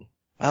good.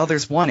 Well,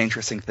 there's one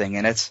interesting thing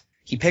in it.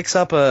 He picks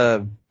up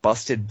a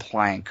busted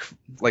plank,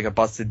 like a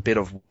busted bit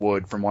of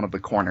wood from one of the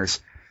corners.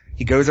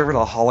 He goes over to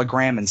the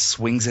hologram and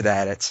swings it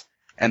at it,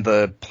 and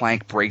the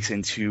plank breaks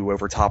in two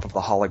over top of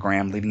the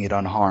hologram, leaving it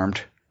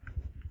unharmed.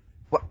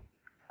 What?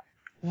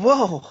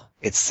 Whoa!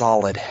 It's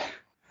solid.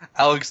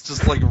 Alex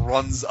just,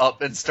 runs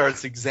up and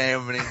starts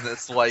examining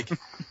this,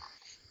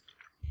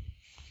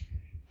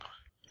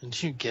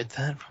 Did you get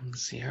that from the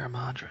Sierra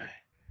Madre?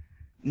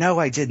 No,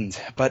 I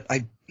didn't, but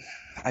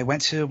I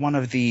went to one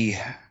of the...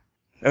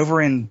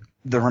 Over in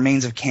the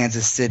remains of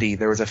Kansas City,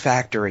 there was a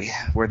factory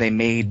where they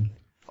made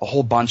a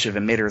whole bunch of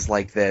emitters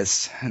like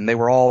this, and they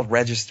were all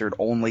registered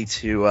only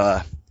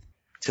to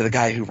the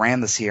guy who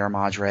ran the Sierra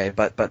Madre,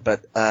 but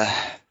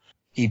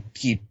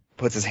he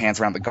puts his hands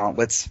around the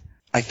gauntlets.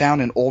 I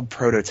found an old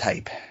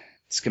prototype,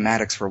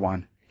 schematics for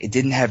one. It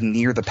didn't have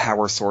near the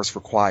power source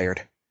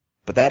required.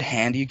 But that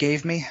hand you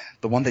gave me,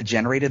 the one that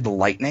generated the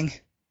lightning,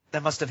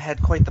 That must have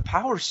had quite the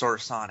power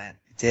source on it.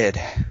 it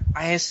did.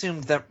 I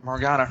assumed that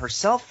Morgana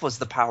herself was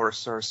the power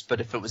source,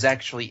 but if it was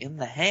actually in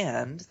the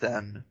hand,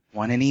 then...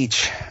 One in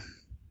each.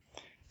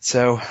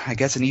 So, I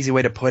guess an easy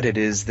way to put it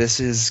is this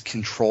is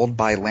controlled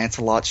by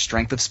Lancelot's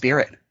strength of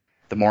spirit.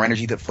 The more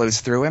energy that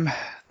flows through him,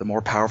 the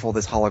more powerful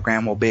this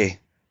hologram will be.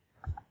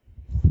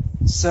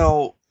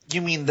 So,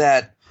 you mean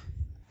that,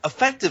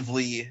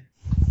 effectively,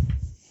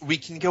 we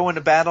can go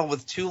into battle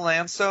with two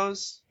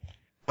Lanceos?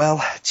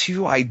 Well,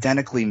 two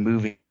identically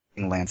moving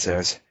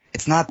Lancers.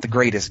 It's not the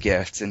greatest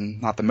gift,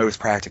 and not the most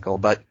practical,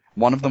 but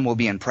one of them will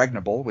be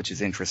impregnable, which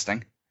is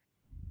interesting.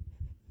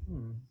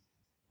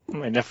 I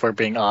mean, if we're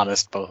being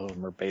honest, both of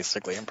them are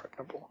basically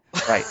impregnable.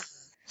 Right.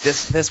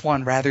 This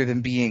one, rather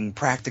than being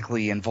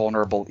practically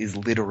invulnerable, is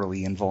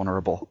literally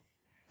invulnerable.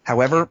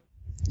 However,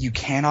 you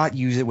cannot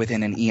use it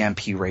within an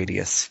EMP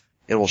radius.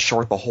 It will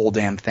short the whole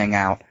damn thing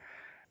out.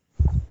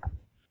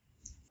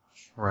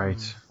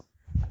 Right.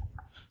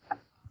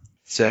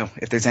 So,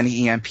 if there's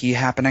any EMP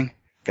happening,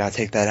 gotta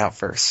take that out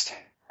first.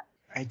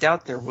 I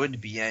doubt there would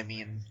be. I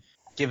mean,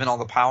 given all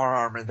the power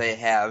armor they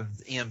have,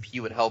 EMP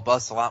would help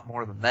us a lot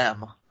more than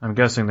them. I'm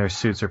guessing their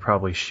suits are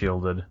probably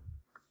shielded.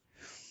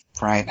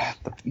 Right.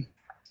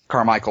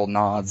 Carmichael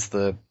nods,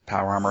 the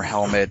power armor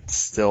helmet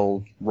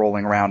still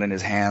rolling around in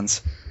his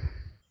hands.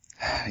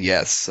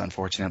 Yes,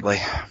 unfortunately.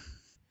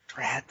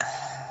 Drat.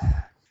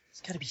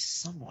 There's gotta be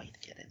some way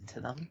to get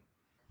into them.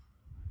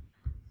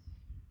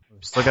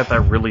 Still got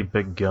that really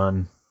big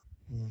gun.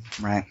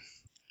 Right.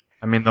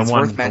 I mean, the It's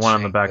one worth on the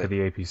mentioning back that- of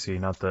the APC,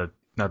 not the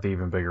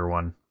even bigger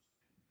one.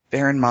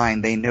 Bear in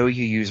mind, they know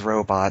you use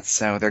robots,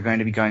 so they're going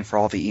to be going for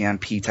all the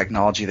EMP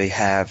technology they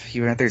have.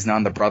 Even if there's none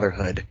in the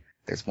Brotherhood,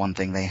 there's one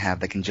thing they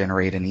have that can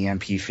generate an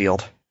EMP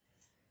field.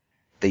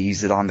 They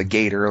used it on the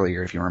gate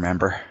earlier, if you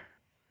remember.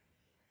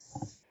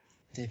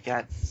 They've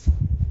got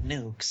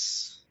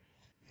nukes.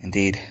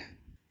 Indeed.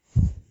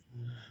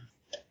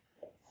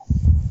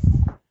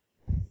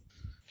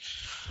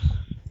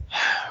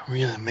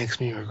 Really makes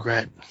me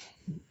regret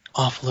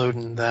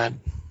offloading that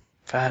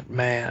fat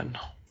man.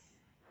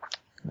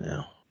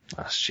 Yeah,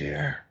 last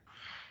year.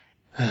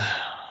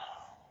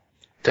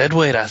 Dead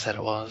weight, I said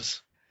it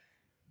was.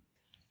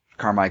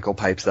 Carmichael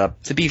pipes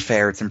up. To be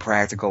fair, it's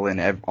impractical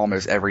in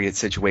almost every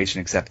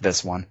situation except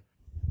this one.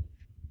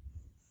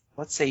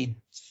 What's a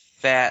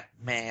fat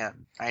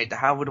man?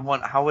 How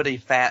would a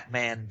fat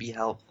man be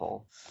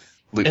helpful?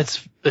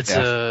 It's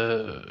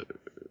a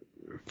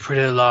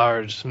pretty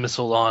large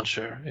missile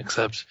launcher,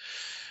 except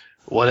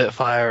What it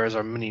fires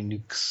are mini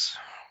nukes.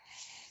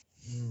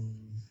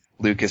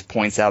 Lucas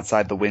points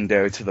outside the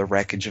window to the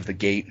wreckage of the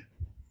gate.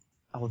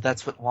 Oh,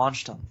 that's what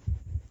launched them.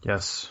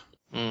 Yes.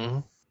 Mm-hmm.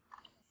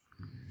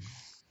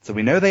 So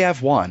we know they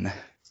have one.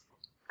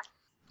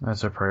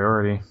 That's a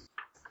priority.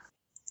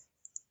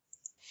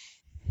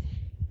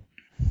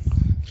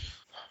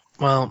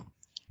 Well,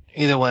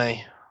 either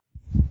way,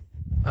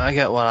 I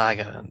got what I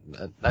got.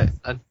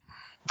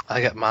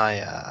 I got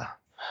my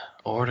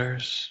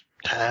orders,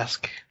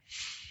 task.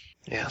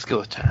 Yeah, let's go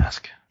with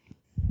task.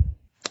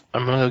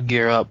 I'm gonna go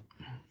gear up,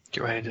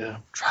 get ready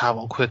to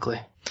travel quickly.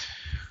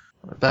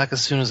 I'll be back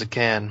as soon as I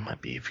can.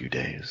 Might be a few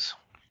days.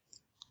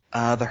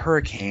 The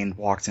Hurricane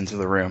walks into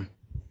the room.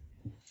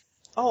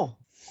 Oh,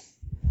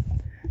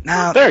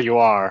 Now, There you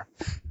are.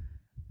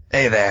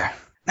 hey there.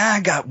 Now I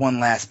got one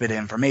last bit of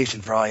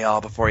information for all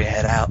y'all before you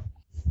head out.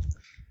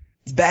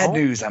 It's bad Oh?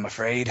 news, I'm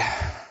afraid.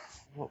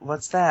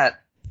 what's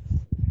that?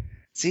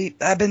 See,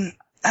 I've been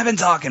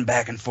talking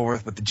back and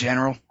forth with the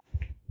general.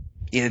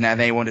 He didn't have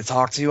anyone to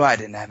talk to, I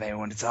didn't have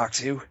anyone to talk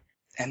to.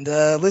 And,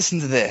 listen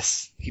to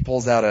this. He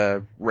pulls out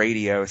a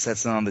radio,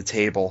 sets it on the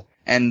table,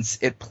 and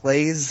it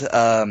plays,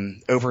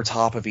 over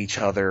top of each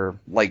other,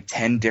 like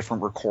 10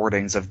 different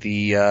recordings of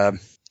the,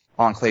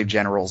 Enclave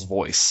General's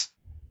voice.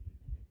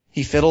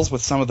 He fiddles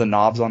with some of the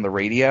knobs on the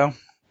radio,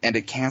 and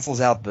it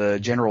cancels out the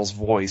General's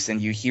voice, and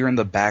you hear in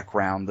the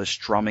background the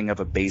strumming of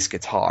a bass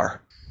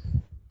guitar.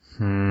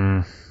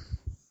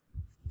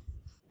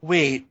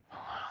 Wait,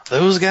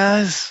 Those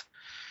guys?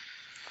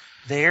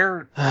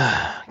 they're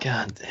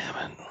God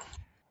damn it.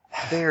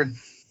 they're.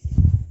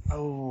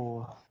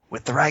 Oh,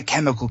 With the right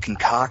chemical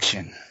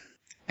concoction,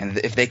 and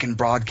if they can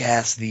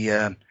broadcast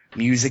the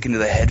music into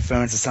the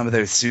headphones of some of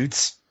those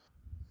suits,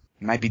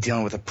 you might be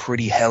dealing with a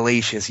pretty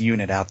hellacious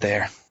unit out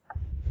there.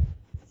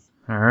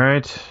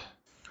 Alright.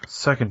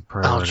 Second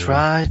priority.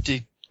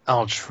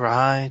 I'll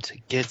try to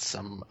get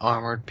some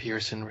armored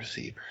Pearson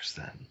receivers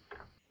then,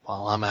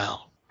 while I'm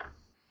out.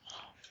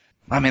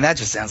 I mean, that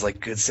just sounds like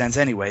good sense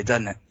anyway,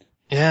 doesn't it?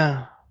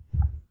 Yeah.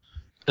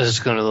 There's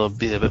going to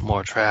be a bit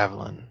more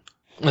traveling.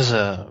 There's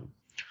a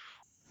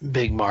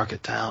big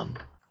market town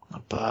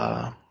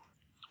up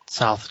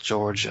south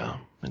Georgia.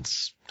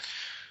 It's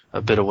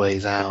a bit of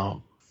ways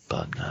out,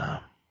 but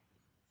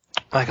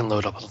I can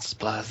load up on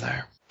supplies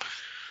there.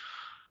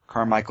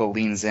 Carmichael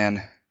leans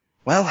in.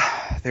 Well,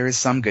 there is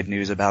some good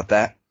news about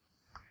that.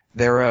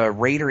 They're a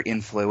raider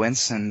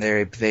influence, and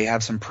they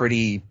have some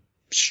pretty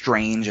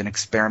strange and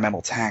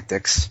experimental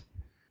tactics.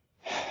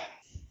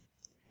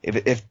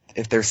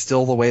 If they're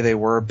still the way they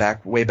were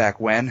way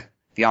back when,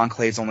 the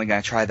Enclave's only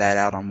going to try that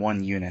out on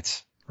one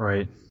unit.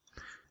 Right.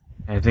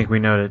 And I think we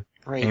know to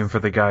right. aim for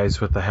the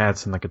guys with the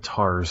hats and the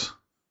guitars.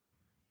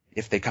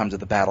 If they come to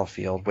the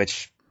battlefield,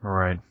 which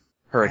Right.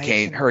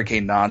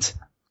 Hurricane nods.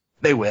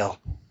 They will.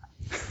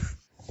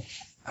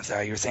 I'm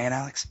sorry, you were saying,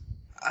 Alex?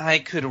 I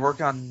could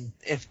work on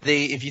if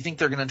you think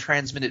they're going to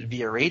transmit it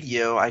via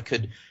radio, I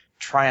could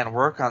try and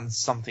work on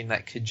something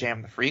that could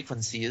jam the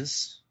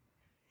frequencies.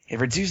 It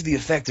reduced the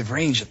effective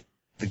range of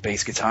the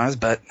bass guitars,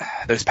 but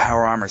those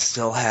power armors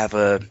still have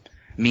a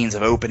means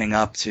of opening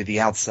up to the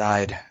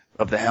outside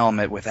of the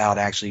helmet without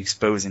actually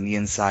exposing the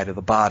inside of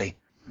the body.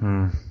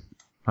 Well,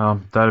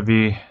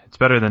 it's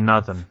better than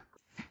nothing.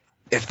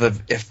 If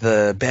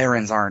the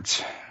barons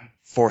aren't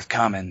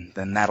forthcoming,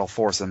 then that'll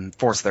force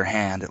their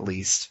hand at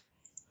least.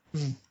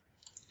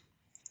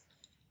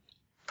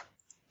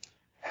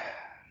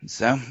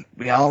 So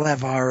we all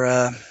have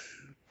our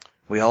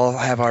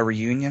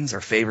reunions,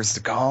 our favors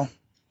to call.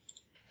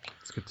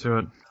 Let's get to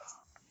it.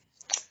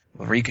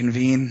 We'll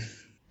reconvene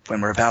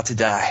when we're about to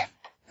die.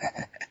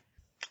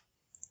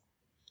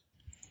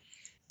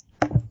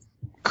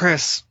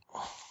 Chris,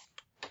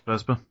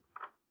 Vespa?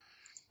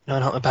 you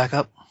want to help me pack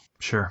up?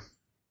 Sure.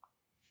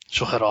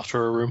 She'll head off to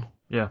her room.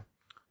 Yeah.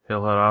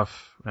 He'll head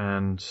off,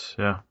 and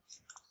yeah.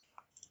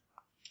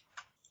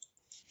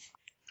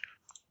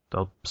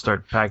 They'll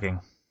start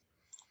packing.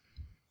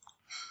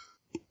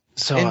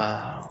 So,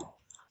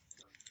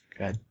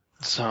 Good.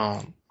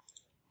 So,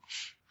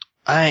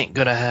 I ain't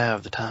gonna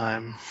have the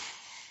time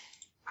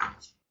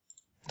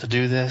to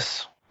do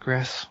this,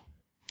 Chris,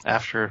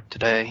 after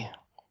today,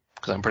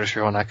 because I'm pretty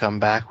sure when I come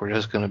back, we're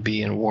just gonna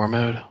be in war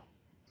mode.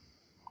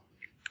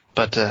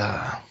 But,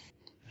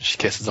 she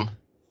kisses him.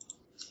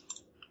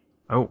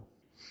 Oh.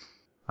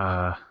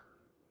 Can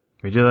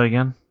we do that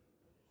again?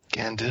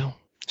 Can do.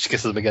 She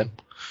kisses him again.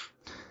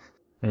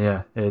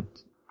 Yeah, it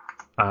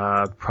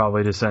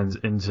probably descends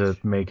into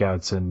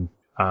makeouts, and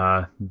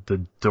the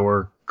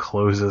door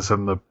closes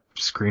and the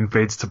screen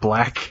fades to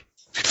black.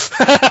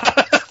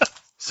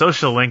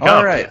 Social link up.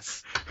 All right.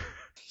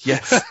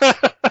 Yes.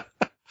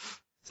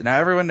 So now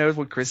everyone knows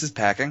what Chris is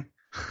packing.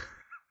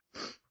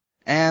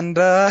 And,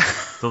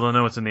 Still don't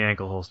know what's in the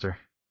ankle holster.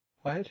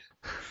 What?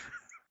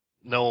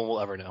 No one will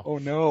ever know. Oh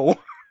no.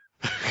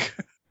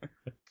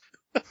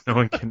 No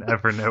one can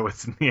ever know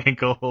what's in the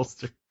ankle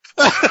holster.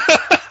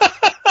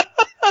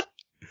 The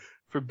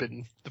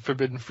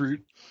forbidden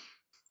fruit.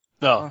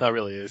 No, not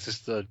really. It's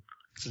just a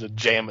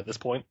jam at this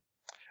point.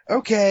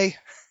 okay.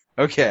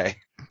 Okay.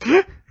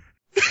 It's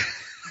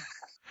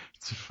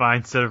a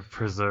fine set of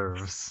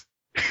preserves.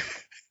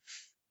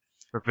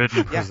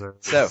 Forbidden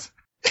preserves. So,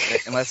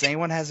 unless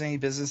anyone has any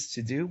business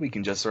to do, we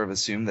can just sort of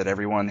assume that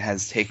everyone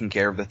has taken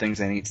care of the things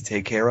they need to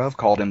take care of,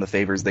 called in the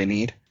favors they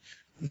need.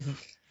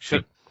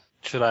 Should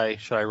I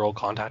roll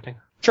contacting?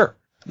 Sure.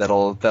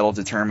 That'll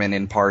determine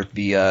in part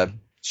the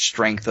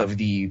strength of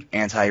the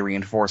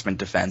anti-reinforcement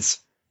defense.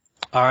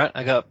 All right,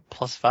 I got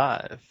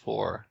 +5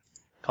 for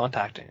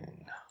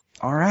contacting.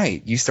 All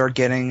right, you start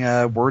getting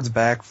words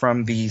back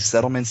from the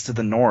settlements to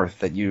the north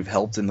that you've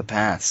helped in the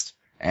past,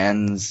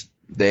 and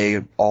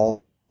they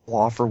all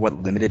offer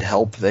what limited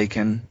help they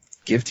can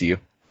give to you.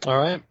 All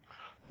right,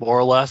 more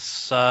or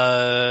less,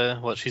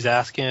 what she's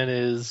asking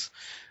is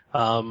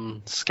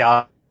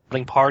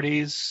scouting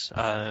parties,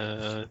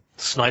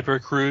 sniper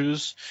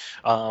crews,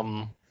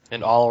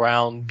 and all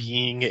around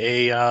being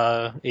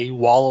a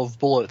wall of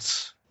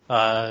bullets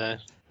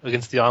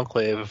against the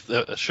Enclave.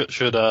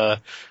 Should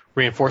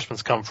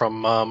reinforcements come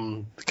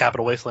from the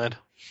Capital Wasteland.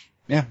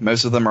 Yeah,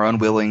 most of them are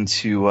unwilling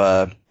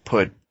to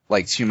put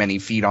like too many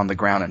feet on the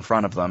ground in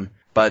front of them,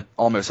 but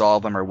almost all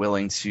of them are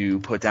willing to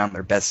put down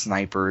their best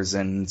snipers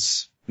and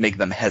make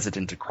them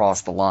hesitant to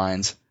cross the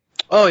lines.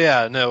 Oh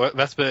yeah, no, it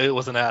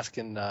wasn't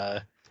asking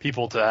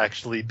people to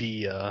actually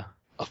be a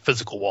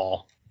physical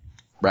wall.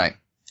 Right.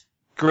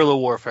 Guerrilla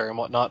warfare and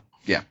whatnot.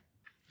 Yeah.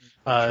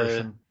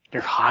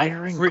 You're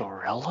hiring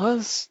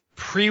guerrillas?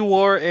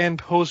 Pre-war and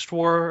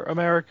post-war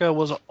America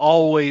was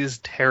always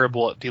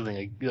terrible at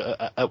dealing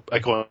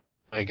at going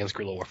against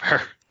guerrilla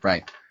warfare.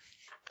 Right.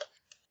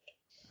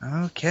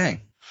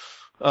 Okay.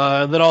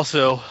 Then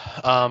also,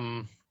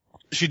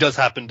 she does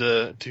happen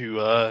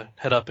to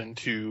head up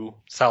into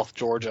South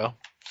Georgia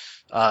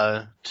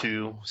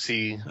to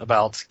see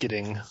about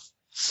getting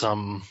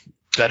some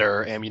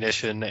better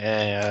ammunition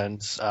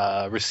and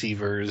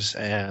receivers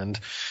and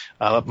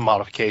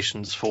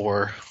modifications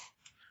for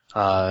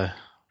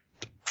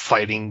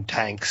fighting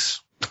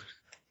tanks.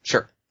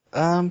 Sure.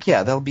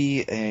 Yeah, there'll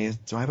be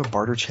do I have a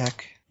barter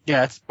check?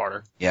 Yeah, it's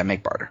barter. Yeah,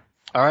 make barter.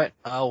 All right,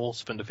 I will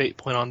spend a fate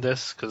point on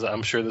this because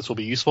I'm sure this will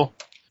be useful.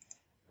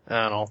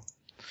 And I'll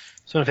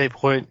spend a fate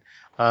point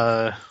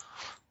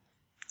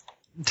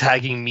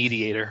tagging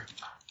mediator.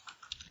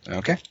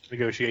 Okay.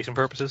 Negotiation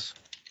purposes.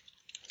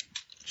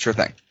 Sure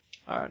thing.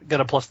 All right,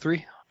 got a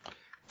 +3.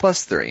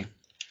 +3.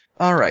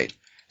 All right.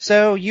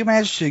 So you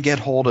managed to get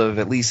hold of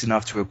at least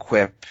enough to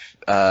equip,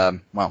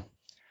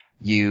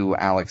 you,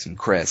 Alex, and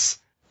Chris.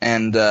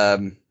 And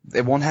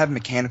it won't have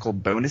mechanical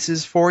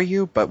bonuses for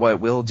you, but what it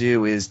will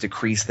do is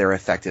decrease their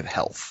effective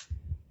health.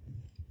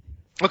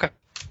 Okay.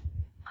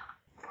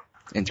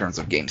 In terms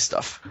of game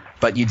stuff.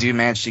 But you do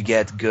manage to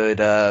get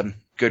good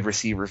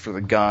receivers for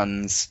the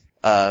guns,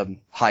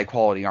 high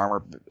quality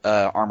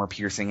armor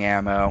piercing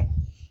ammo.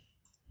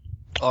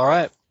 All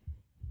right.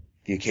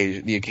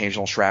 The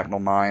occasional shrapnel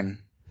mine.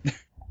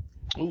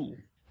 Ooh,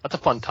 that's a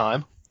fun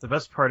time. The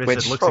best part is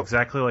Which- it looks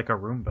exactly like a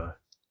Roomba.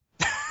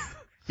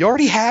 You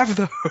already have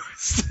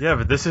those. Yeah,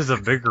 but this is a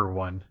bigger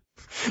one.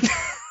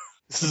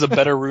 This is a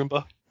better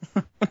Roomba.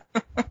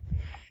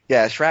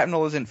 Yeah,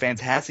 shrapnel isn't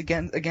fantastic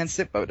against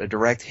it, but a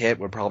direct hit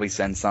would probably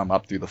send some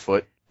up through the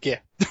foot. Yeah.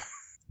 But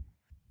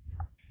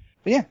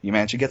yeah, you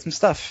managed to get some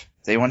stuff.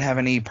 Does anyone have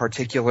any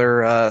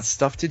particular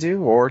stuff to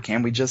do, or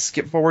can we just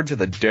skip forward to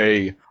the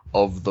day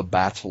of the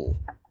battle?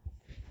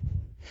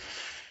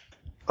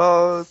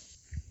 I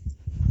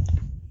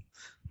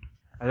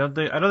don't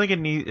think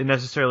it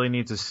necessarily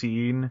needs a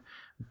scene,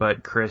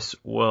 but Chris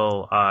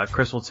will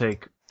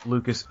take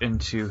Lucas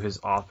into his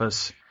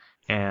office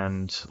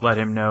and let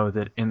him know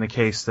that in the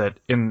case that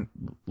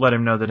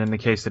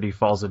he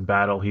falls in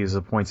battle, he's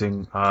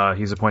appointing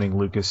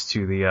Lucas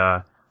to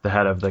the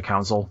head of the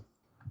council.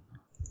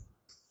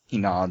 He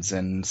nods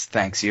and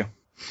thanks you.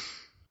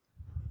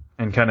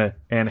 And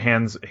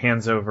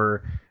hands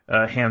over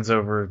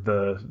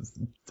the,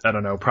 I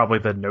don't know, probably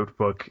the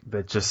notebook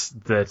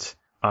that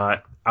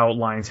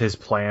outlines his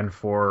plan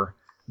for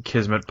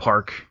Kismet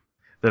Park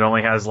that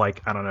only has,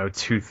 like, I don't know,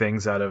 2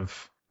 things out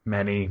of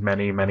many,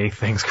 many, many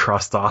things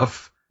crossed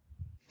off.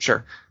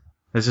 Sure.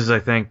 This is what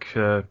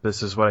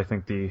I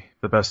think the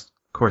best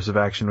course of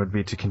action would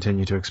be, to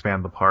continue to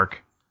expand the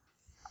park.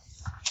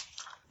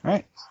 All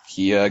right.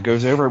 He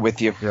goes over it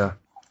with you. Yeah.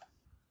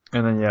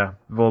 And then,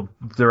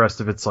 the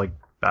rest of it's like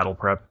battle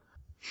prep.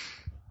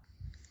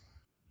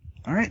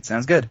 All right,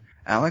 sounds good.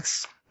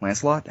 Alex,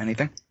 Lancelot,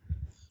 anything?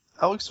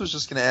 Alex was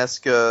just going to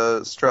ask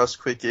Strauss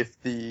quick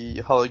if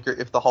the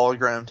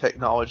hologram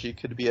technology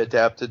could be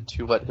adapted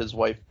to let his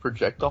wife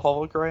project a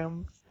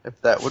hologram,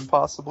 if that would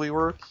possibly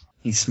work.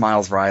 He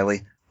smiles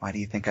wryly. Why do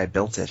you think I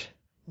built it?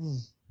 Hmm.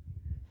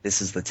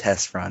 This is the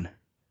test run.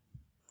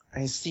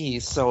 I see.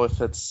 So if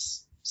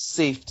it's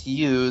safe to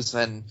use,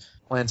 then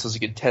Lance is a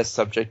good test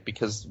subject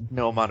because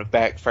no amount of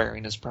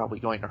backfiring is probably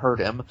going to hurt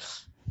him.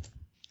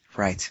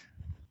 Right.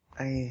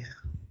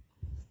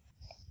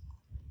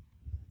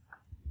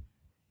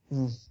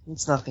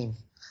 It's nothing.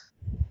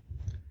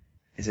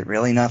 Is it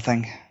really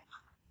nothing?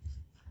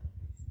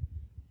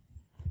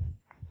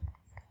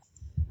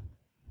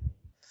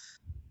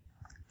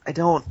 I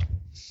don't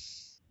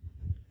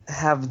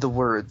have the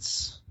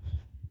words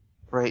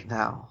right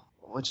now,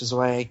 which is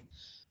why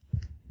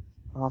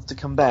I'll have to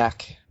come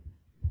back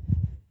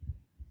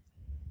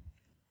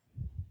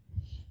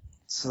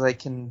so that I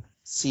can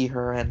see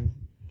her and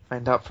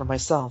find out for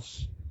myself.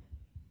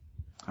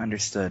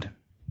 Understood.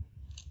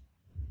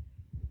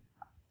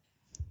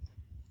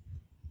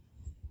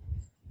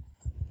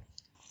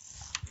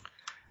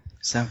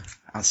 So,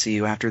 I'll see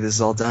you after this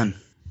is all done.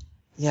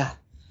 Yeah.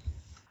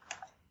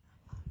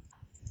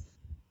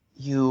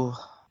 You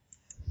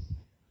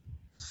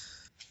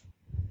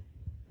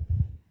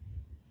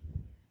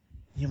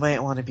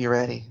might want to be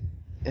ready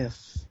if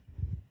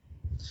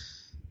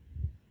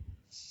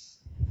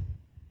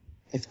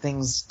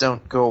things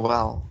don't go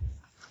well.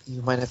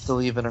 You might have to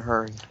leave in a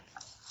hurry.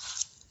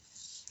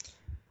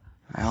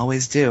 I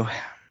always do.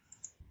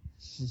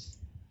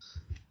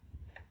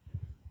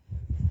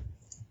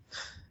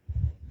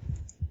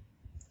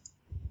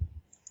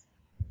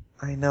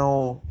 I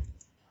know.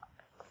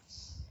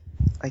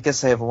 I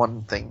guess I have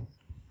one thing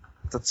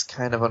that's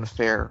kind of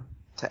unfair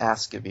to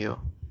ask of you.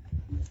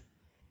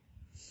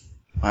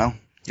 Well,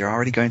 you're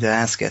already going to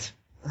ask it.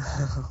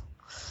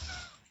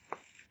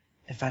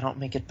 If I don't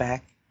make it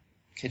back,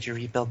 could you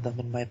rebuild them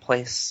in my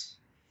place?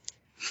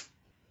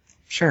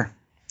 Sure.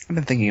 I've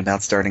been thinking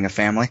about starting a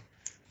family.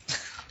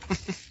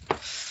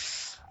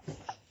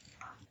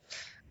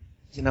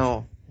 You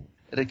know,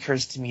 it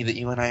occurs to me that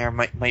you and I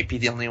might be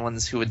the only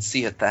ones who would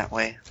see it that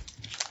way.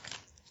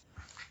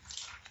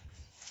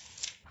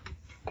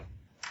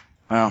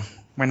 Well,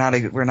 we're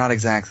not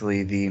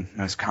exactly the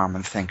most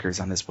common thinkers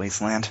on this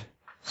wasteland.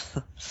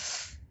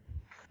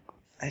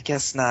 I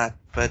guess not,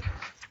 but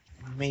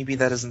maybe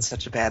that isn't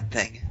such a bad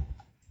thing.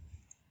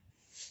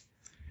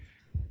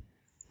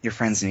 Your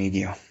friends need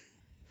you.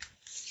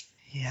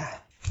 Yeah.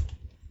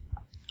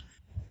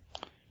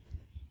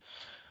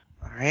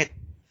 Alright.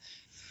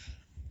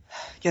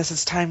 Guess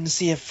it's time to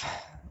see if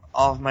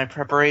all of my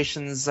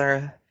preparations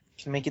can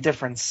make a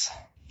difference.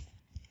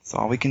 That's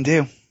all we can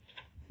do.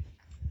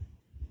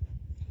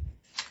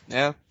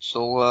 Yeah,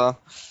 she'll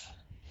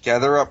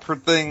gather up her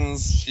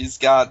things. She's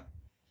got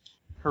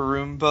her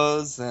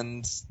Roombas,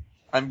 and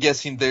I'm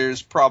guessing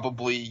there's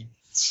probably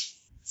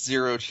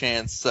zero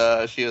chance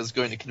she was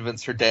going to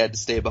convince her dad to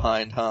stay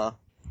behind, huh?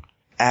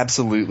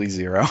 Absolutely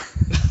zero.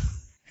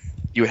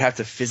 You would have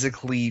to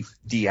physically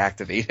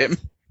deactivate him.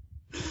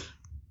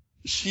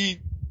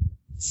 She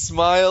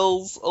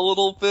smiles a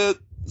little bit,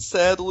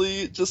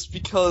 sadly, just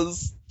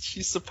because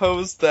she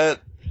supposed that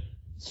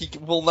he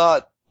will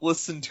not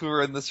listen to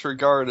her in this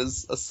regard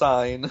as a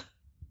sign.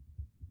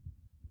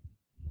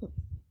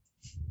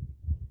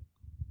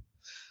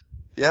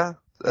 Yeah,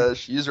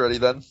 she is ready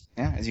then.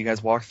 Yeah, as you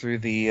guys walk through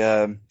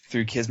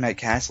through Kismet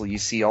Castle, you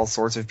see all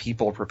sorts of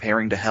people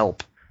preparing to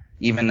help.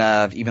 Even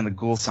the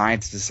ghoul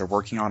scientists are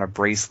working on a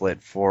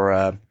bracelet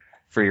for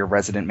your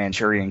resident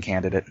Manchurian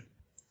candidate.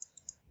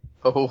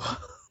 Oh.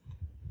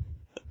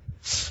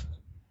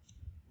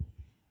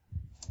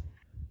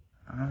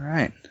 All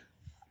right,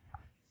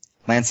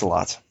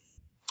 Lancelot.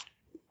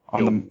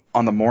 On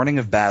the morning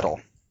of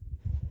battle,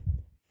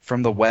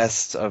 from the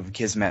west of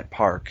Kismet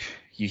Park,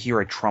 you hear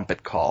a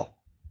trumpet call.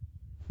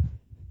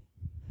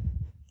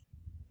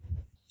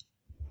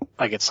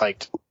 I get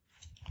psyched.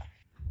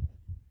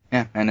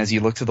 Yeah, and as you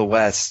look to the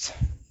west,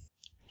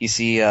 you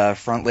see,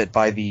 frontlit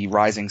by the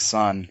rising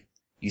sun,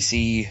 you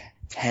see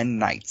 10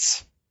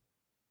 knights,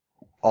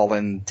 all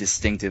in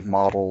distinctive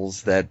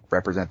models that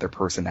represent their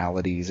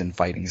personalities and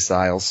fighting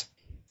styles.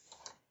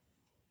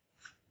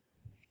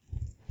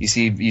 You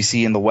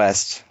see in the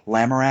west,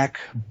 Lamorak,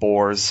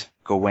 Bors,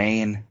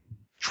 Gawain,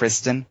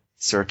 Tristan,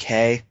 Sir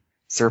Kay,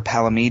 Sir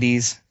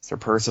Palamedes, Sir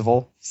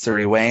Percival, Sir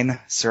Ewain,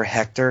 Sir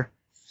Hector,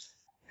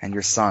 and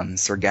your son,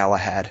 Sir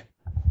Galahad.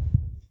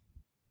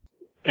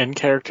 In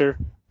character,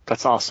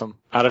 that's awesome.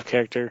 Out of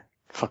character,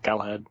 fuck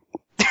Galahad.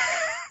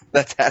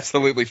 That's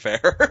absolutely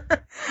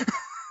fair.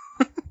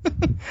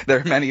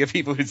 There are many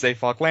people who say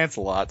fuck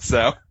Lancelot,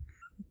 so.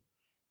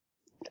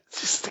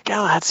 Just the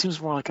Galahad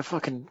seems more like a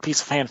fucking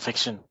piece of fan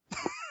fiction.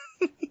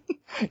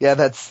 Yeah,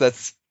 that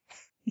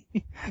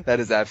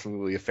is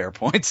absolutely a fair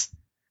point.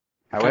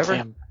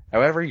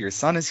 However, your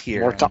son is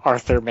here. More to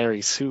Arthur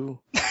marry Sue.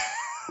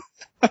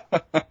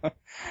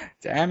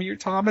 Damn you,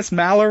 Thomas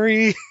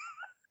Mallory!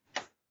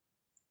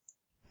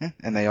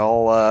 And they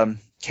all,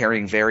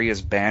 carrying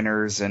various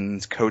banners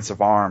and coats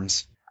of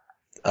arms,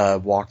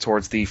 walk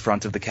towards the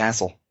front of the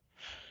castle,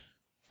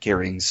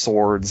 carrying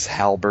swords,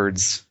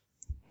 halberds.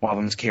 One of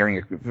them's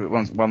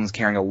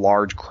carrying a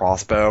large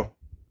crossbow.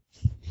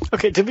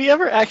 Okay, did we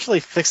ever actually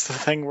fix the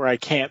thing where I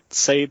can't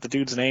say the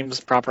dude's names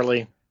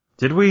properly?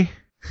 Did we?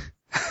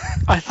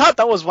 I thought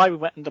that was why we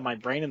went into my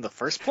brain in the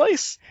first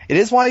place. It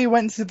is why you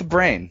went into the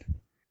brain.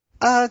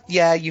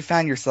 Yeah, you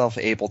found yourself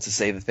able to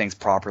say the things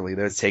properly,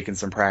 though it's taken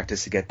some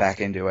practice to get back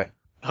into it.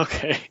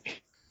 Okay.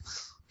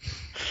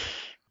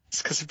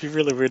 It's because it'd be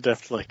really weird to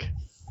have to,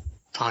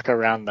 talk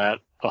around that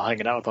while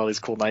hanging out with all these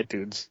cool knight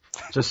dudes.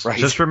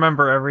 Just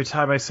remember, every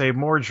time I say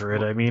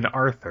Mordred, I mean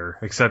Arthur.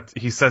 Except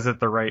he says it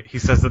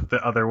the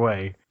other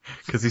way.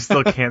 Because he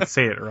still can't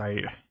say it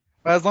right.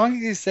 Well, as long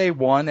as you say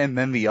one and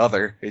then the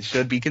other, it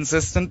should be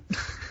consistent.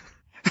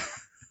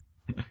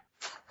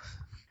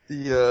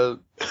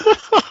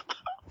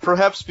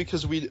 Perhaps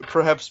because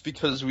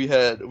we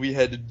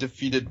had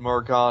defeated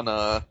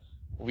Morgana,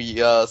 we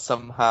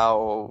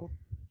somehow,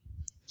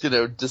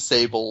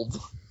 disabled.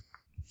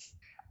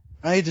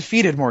 I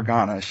defeated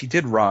Morgana. She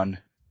did run.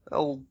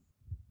 Well,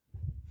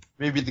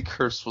 maybe the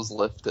curse was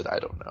lifted. I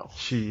don't know.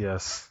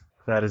 Yes,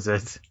 that is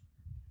it.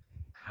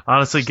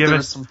 Honestly, given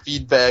There's some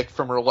feedback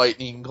from her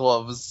lightning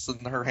gloves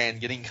and her hand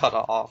getting cut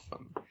off.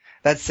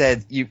 That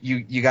said,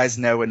 you guys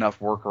know enough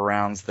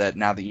workarounds that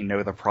now that you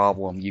know the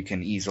problem, you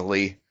can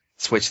easily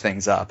switch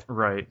things up.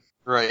 right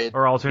Right.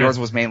 or alternate. Yours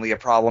was mainly a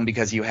problem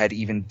because you had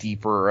even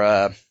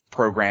deeper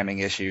programming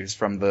issues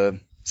from the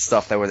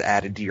stuff that was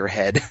added to your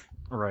head.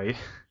 Right.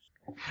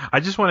 I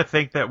just want to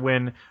think that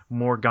when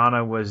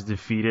Morgana was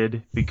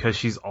defeated, because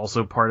she's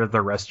also part of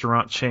the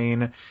restaurant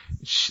chain,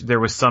 there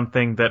was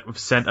something that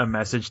sent a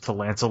message to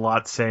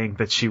Lancelot saying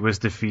that she was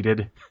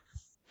defeated.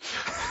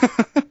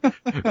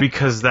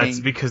 because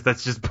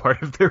that's just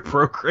part of their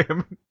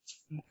program.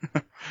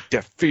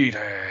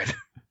 Defeated.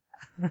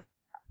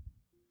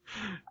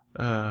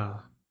 The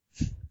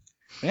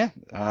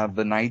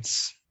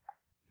knights,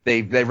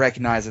 they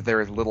recognize that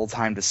there is little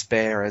time to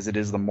spare as it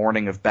is the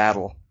morning of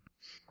battle.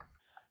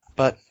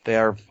 But they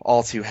are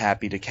all too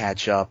happy to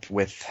catch up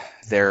with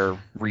their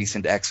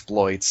recent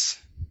exploits,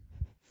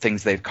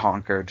 things they've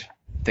conquered,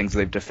 things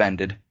they've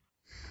defended.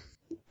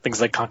 Things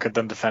they conquered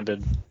then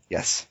defended.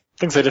 Yes.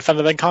 Things they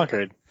defended then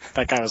conquered.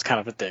 That guy was kind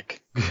of a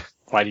dick.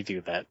 Why'd he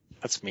do that?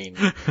 That's mean.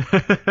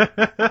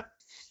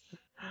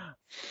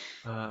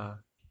 I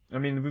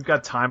mean, we've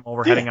got time while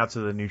we're heading out to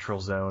the neutral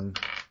zone.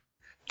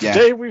 Yeah.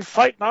 Today we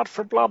fight not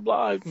for blah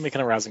blah. I'm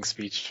making a rousing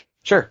speech.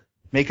 Sure.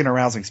 Make an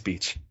arousing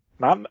speech.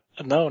 Not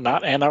a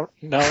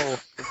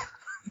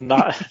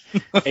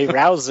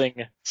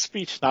rousing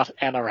speech, not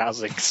an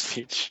arousing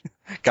speech.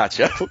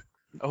 Gotcha.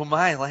 Oh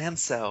my,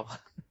 Lanso.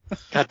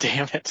 God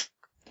damn it.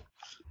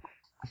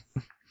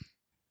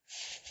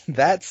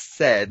 That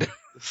said,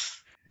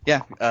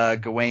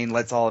 Gawain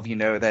lets all of you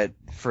know that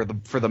for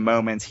the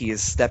moment he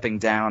is stepping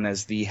down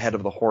as the head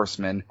of the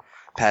horsemen,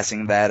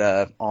 passing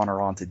that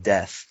honor on to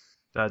Death.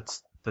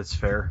 That's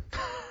fair.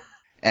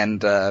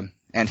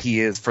 And he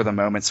is, for the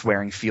moment,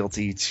 swearing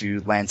fealty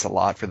to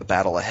Lancelot for the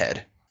battle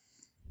ahead.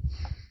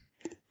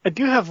 I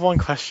do have one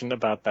question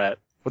about that,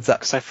 What's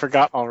up? because I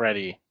forgot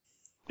already.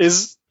 Did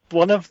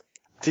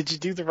you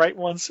do the right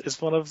ones?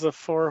 Is one of the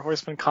 4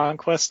 horsemen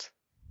conquest?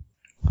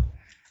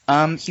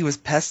 He was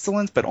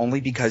pestilence, but only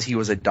because he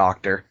was a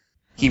doctor.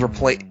 He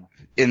replaced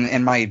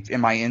in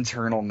my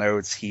internal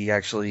notes. He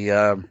actually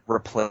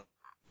replaced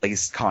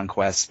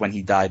conquest when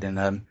he died in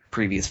a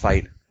previous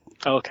fight.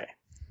 Okay.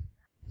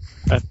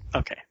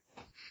 Okay.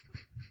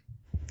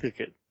 Pretty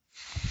good.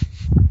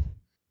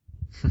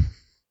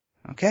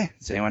 Okay.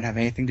 Does anyone have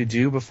anything to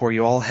do before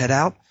you all head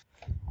out?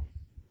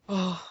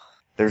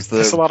 There's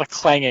Just a lot of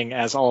clanging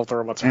as all of the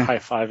robots are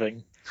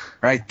high-fiving.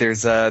 right.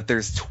 There's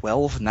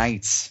 12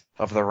 knights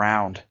of the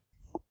round.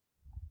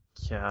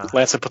 Yeah.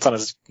 Lancet puts on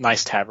his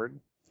nice tabard.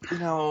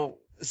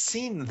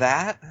 Seeing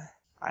that,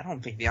 I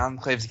don't think the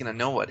Enclave's gonna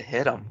know what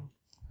hit him.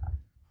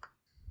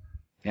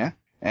 Yeah.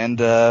 And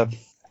the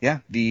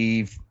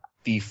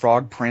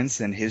Frog Prince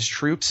and his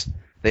troops,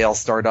 they all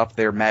start up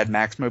their Mad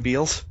Max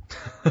mobiles.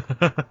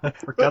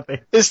 Forgot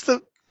they. Was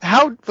the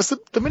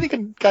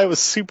minigun guy was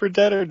super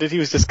dead, or did he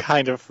was just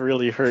kind of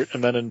really hurt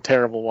and then in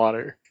terrible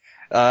water?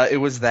 It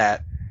was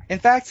that. In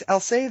fact, I'll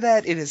say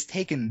that it has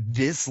taken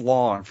this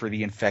long for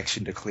the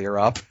infection to clear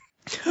up.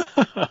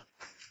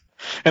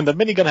 And the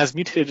minigun has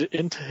mutated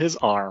into his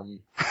arm.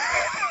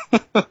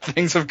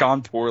 Things have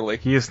gone poorly.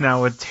 He is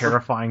now a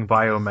terrifying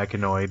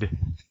biomechanoid.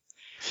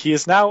 He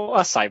is now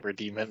a cyber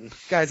demon.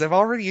 Guys, I've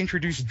already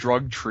introduced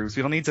drug troops.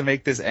 We don't need to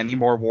make this any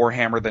more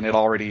Warhammer than it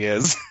already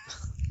is.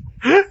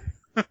 I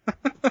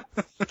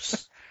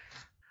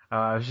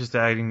was just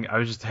adding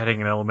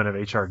an element of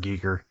HR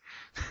Geeker.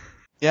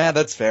 Yeah,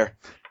 that's fair.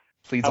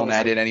 Please don't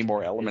add in any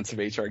more elements of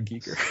HR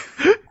Geeker.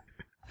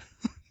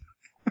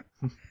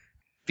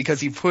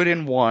 Because you put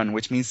in one,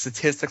 which means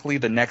statistically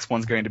the next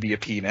one's going to be a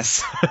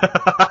penis.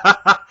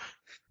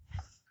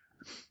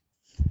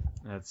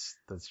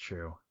 That's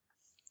true.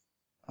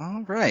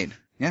 All right.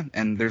 Yeah,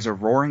 and there's a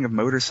roaring of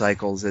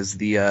motorcycles as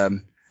the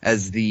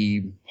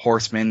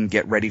horsemen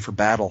get ready for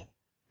battle.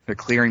 They're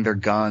clearing their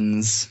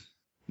guns,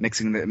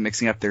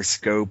 mixing up their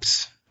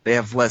scopes. They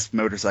have less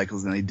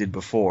motorcycles than they did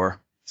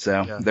before,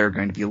 so they're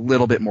going to be a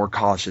little bit more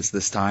cautious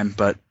this time,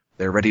 but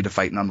they're ready to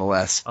fight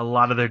nonetheless. A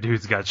lot of their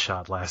dudes got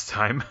shot last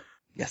time.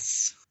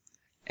 Yes.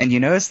 And you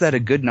notice that a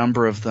good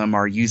number of them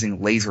are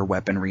using laser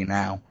weaponry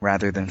now,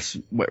 rather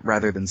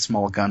than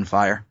small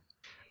gunfire.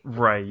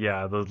 Right,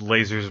 yeah, the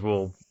lasers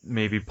will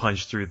maybe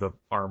punch through the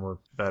armor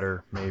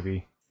better,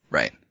 maybe.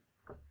 Right.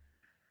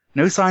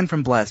 No sign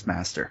from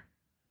Blastmaster.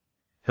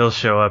 He'll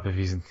show up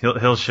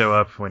he'll show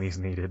up when he's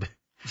needed.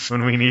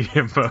 When we need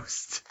him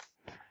most.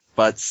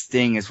 But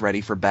Sting is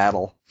ready for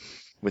battle.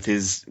 with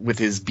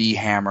his bee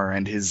hammer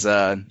and his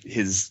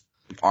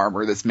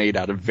armor that's made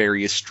out of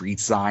various street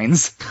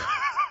signs.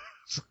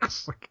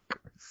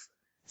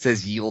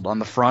 Says yield on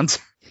the front,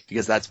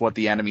 because that's what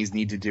the enemies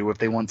need to do if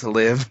they want to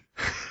live.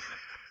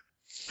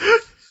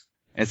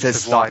 And it says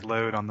His stop. wide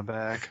load on the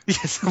back.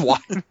 Yes,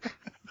 wide.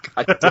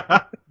 God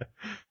damn.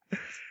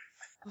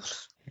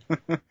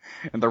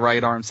 And the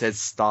right arm says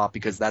stop,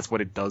 because that's what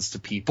it does to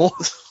people.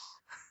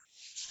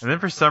 And then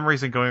for some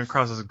reason, going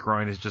across his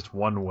groin is just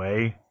one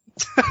way.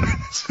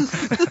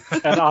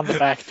 And on the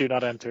back, do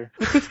not enter.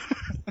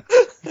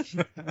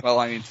 Well,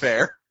 I mean,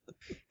 fair.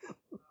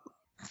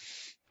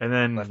 And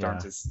then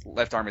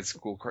Left arm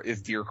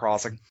is deer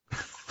crossing.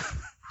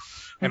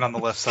 And on the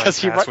left side, 'Cause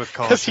he pass ru- with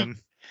 'cause caution.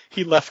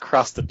 He left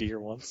crossed the deer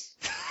once.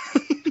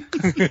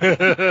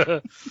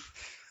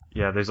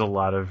 Yeah, there's a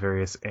lot of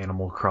various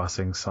Animal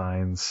Crossing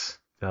signs.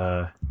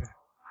 I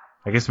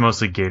guess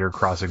mostly Gator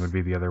Crossing would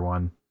be the other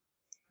one.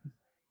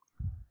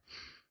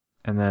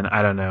 And then,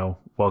 I don't know,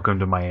 Welcome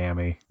to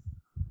Miami.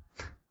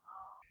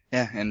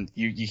 Yeah, and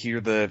you hear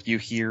a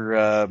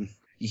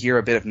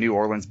bit of New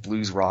Orleans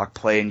blues rock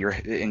play in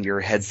your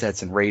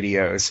headsets and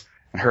radios,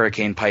 and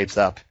Hurricane pipes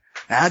up.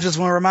 I just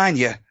want to remind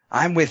you,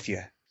 I'm with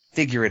you,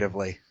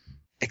 figuratively,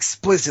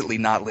 explicitly,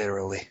 not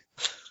literally.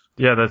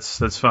 Yeah,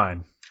 that's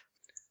fine.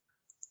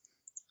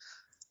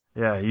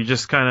 Yeah, you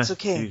just kind of It's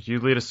okay. you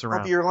lead us I'll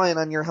around. be relying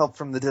on your help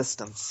from the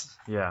distance.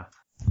 Yeah,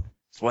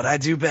 It's what I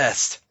do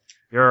best.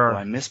 you're Oh,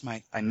 I miss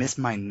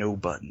my no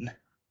button.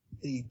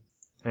 He-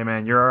 hey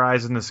man, you're our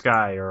eyes in the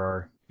sky or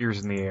our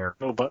ears in the air.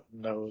 No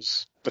button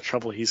knows the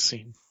trouble he's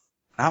seen.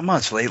 Not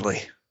much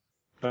lately.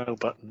 No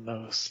button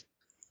knows.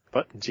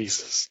 Button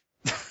Jesus.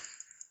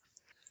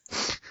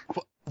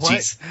 What?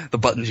 Jeez, the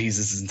button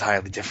Jesus is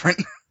entirely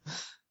different.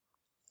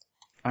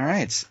 All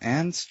right,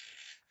 and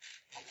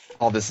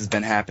all this has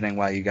been happening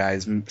while you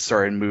guys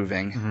started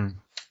moving. Mm-hmm.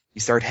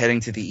 You start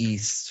heading to the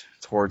east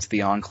towards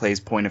the Enclave's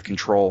point of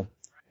control,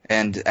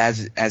 and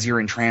as you're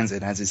in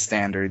transit, as is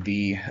standard,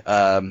 the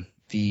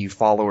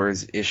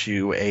followers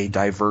issue a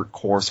divert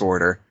course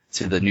order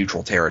to the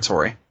neutral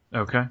territory,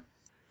 Okay.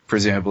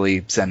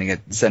 presumably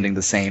sending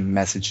the same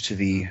message to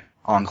the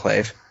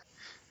Enclave.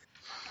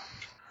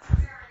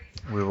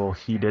 We will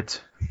heed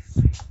it.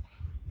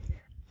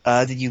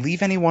 Did you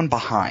leave anyone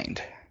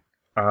behind?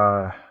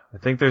 I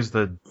think there's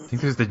the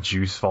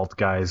Juice Vault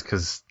guys,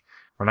 because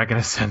we're not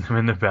gonna send them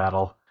into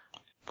battle.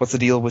 What's the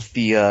deal with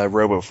the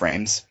robo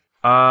frames?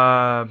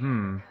 I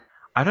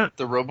don't.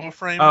 The robo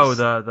frames? Oh,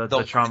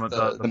 the trauma,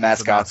 the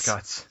mascots. The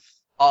mascots.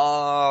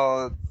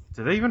 Uh,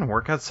 Do they even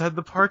work outside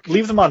the park?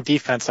 Leave them on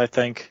defense, I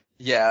think.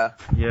 yeah.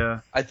 Yeah.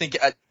 I think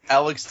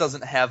Alex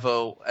doesn't have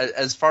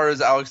as far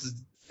as Alex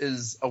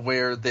is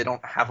aware, they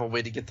don't have a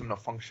way to get them to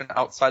function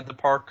outside the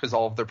park because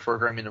all of their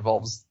programming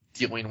involves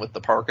dealing with the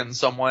park in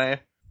some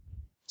way.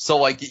 So,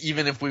 like,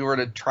 even if we were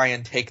to try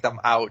and take them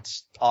out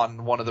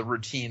on one of the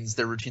routines,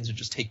 their routines would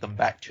just take them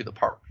back to the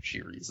park for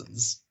sheer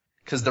reasons.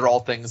 Because they're all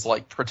things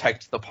like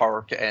protect the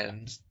park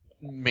and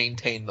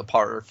maintain the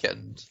park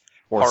and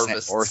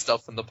harvest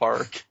stuff in the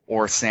park.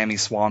 Or Sammy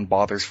Swan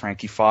bothers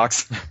Frankie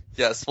Fox.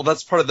 Yes, well,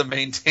 that's part of the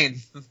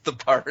maintain the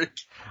park.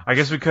 I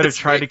guess we could have It's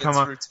tried to come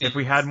up maintenance if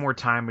we had more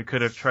time. We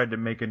could have tried to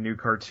make a new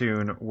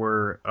cartoon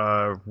where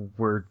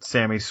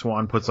Sammy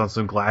Swan puts on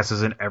some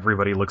glasses and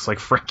everybody looks like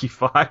Frankie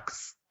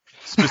Fox,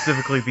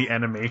 specifically the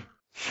enemy.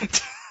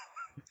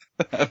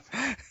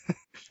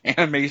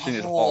 Animation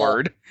is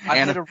hard. I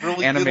had a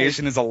really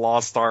Animation is a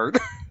lost art.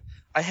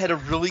 I had a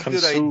really good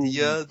Consume.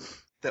 idea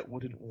that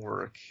wouldn't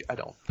work, I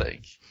don't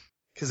think.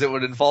 Because it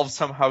would involve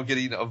somehow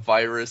getting a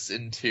virus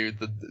into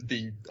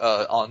the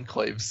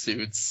Enclave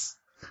suits.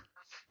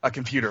 A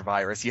computer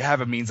virus. You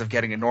have a means of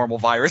getting a normal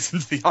virus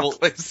into the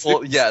Enclave suits.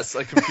 Well, yes,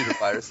 a computer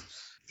virus.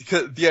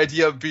 Because the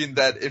idea being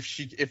that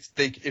if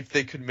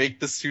they could make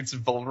the suits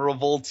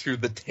vulnerable to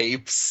the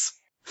tapes,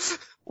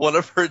 one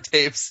of her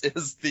tapes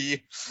is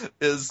the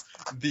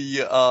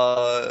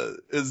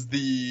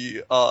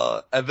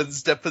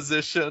Evans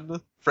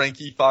deposition,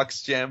 Frankie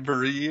Fox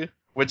Jamboree,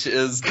 which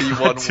is the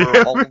one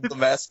where all of the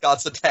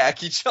mascots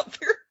attack each other.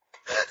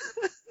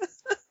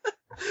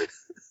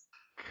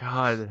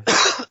 God,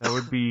 that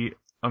would be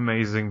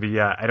amazing. But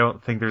yeah, I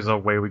don't think there's a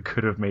way we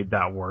could have made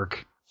that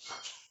work.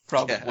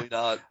 Probably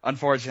not.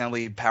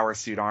 Unfortunately, power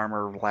suit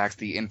armor lacks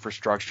the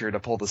infrastructure to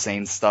pull the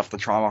same stuff the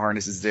trauma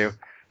harnesses do.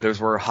 Those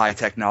were high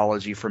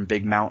technology from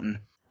Big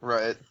Mountain.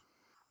 Right.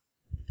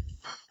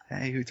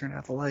 Hey, who turned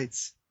out the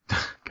lights?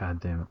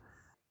 God damn it.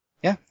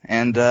 Yeah,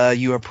 and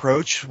you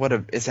approach what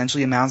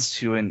essentially amounts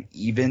to an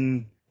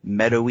even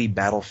meadowy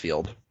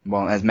battlefield.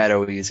 Well, as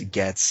meadowy as it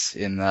gets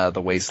in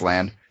the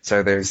wasteland.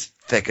 So there's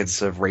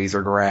thickets of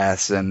razor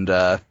grass and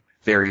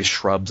various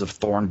shrubs of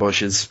thorn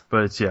bushes.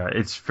 But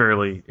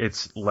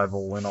it's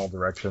level in all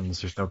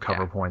directions. There's no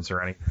cover points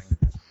or anything.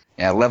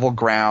 Yeah, level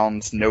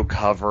ground, no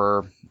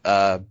cover,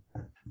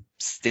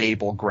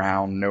 stable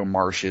ground, no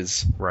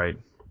marshes. Right.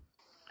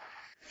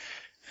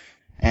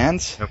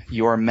 And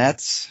you are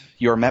met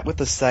with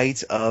the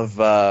sight of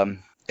a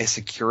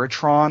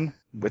Securitron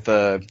with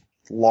a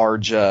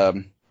large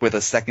with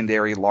a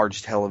secondary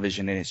large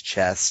television in his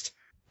chest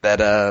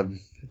that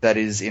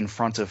is in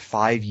front of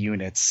 5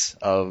 units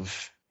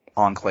of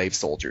Enclave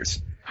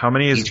soldiers. How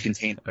many is Each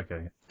contain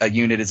Okay. a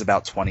unit is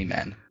about 20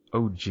 men.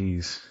 Oh,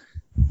 jeez.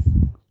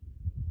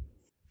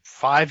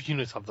 5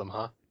 units of them,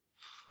 huh?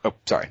 Oh,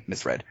 sorry,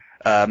 misread.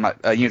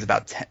 Unit's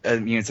about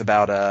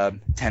 10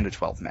 to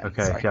 12 men.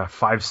 Okay, sorry. yeah,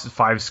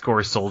 five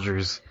score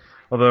soldiers.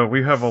 Although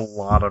we have a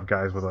lot of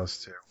guys with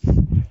us too.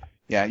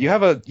 Yeah, you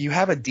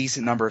have a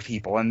decent number of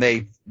people, and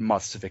they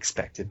must have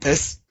expected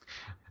this.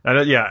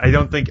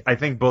 I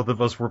think both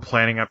of us were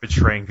planning on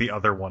betraying the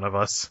other one of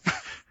us.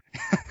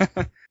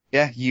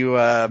 Yeah, you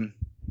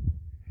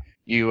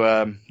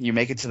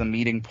make it to the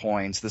meeting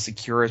point. The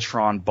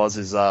Securitron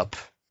buzzes up,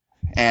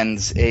 and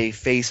a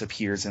face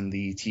appears in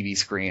the TV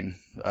screen.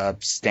 A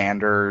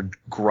standard,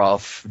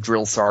 gruff,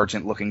 drill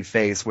sergeant-looking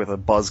face with a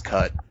buzz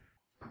cut.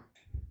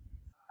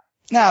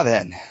 Now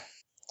then,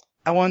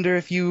 I wonder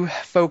if you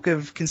folk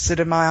have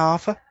considered my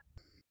offer?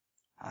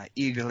 I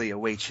eagerly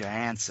await your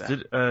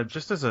answer.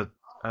 Just as a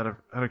out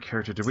of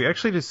character, did we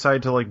actually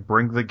decide to like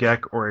bring the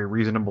Gek or a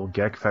reasonable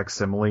Gek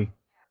facsimile?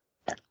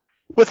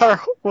 With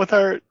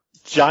our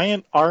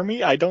giant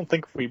army, I don't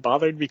think we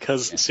bothered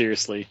because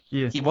seriously.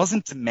 Yeah. He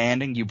wasn't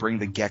demanding you bring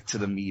the Gek to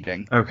the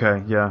meeting,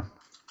 Okay, yeah.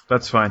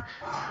 That's fine.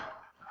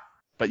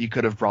 but you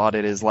could have brought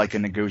it as like a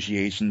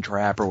negotiation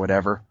trap or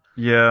whatever.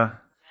 Yeah.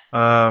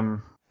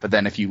 But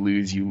then if you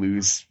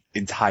lose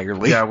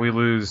entirely. Yeah, we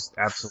lose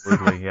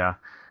absolutely, yeah.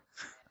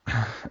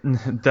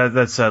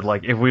 That said,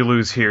 like, if we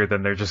lose here,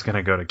 then they're just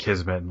gonna go to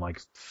Kismet and,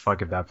 like,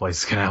 fuck if that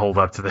place is gonna hold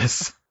up to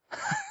this.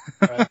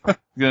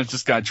 You're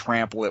just gonna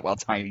trample it while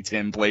Tiny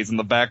Tim plays in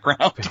the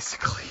background.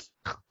 Basically.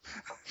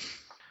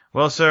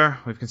 Well, sir,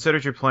 we've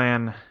considered your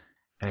plan,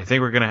 and I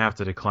think we're gonna have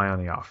to decline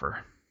on the offer.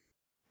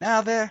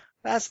 Now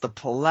that's the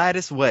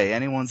politest way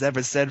anyone's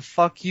ever said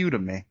fuck you to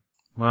me.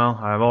 Well,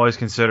 I've always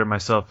considered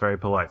myself very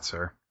polite,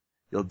 sir.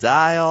 You'll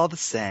die all the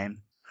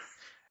same.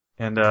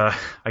 And, I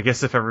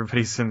guess if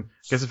everybody's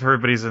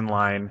in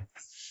line,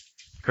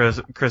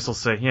 Chris will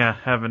say, yeah,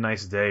 have a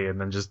nice day, and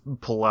then just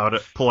pull out a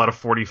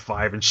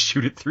 45 and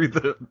shoot through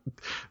the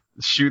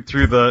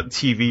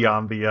TV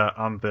on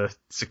the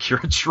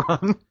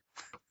Securitron.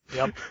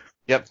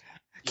 Yep.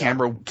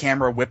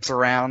 Camera whips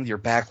around, you're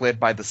backlit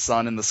by the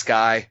sun in the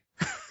sky.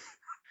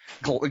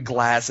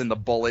 Glass in the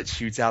bullet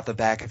shoots out the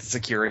back of the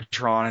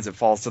Securitron as it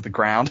falls to the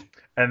ground.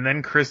 And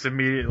then Chris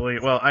immediately,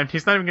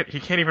 he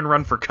can't even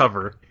run for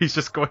cover. He's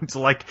just going to,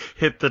 like,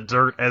 hit the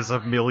dirt as a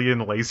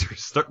million lasers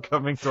start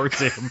coming towards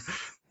him.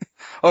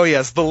 Oh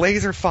yes, the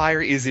laser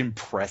fire is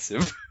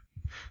impressive.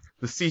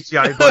 The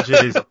CGI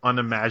budget is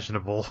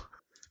unimaginable.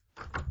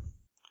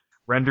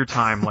 Render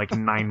time, like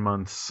 9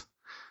 months.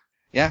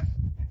 Yeah.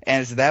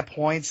 And it's at that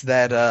point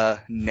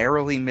that,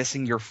 narrowly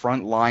missing your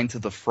front line to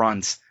the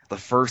front, the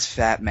first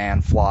fat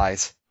man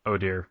flies. Oh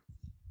dear.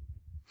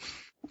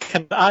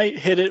 Can I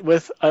hit it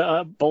with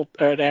a bolt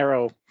or an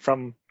arrow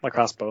from my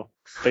crossbow?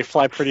 They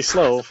fly pretty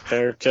slow.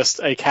 They're just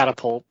a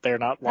catapult. They're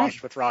not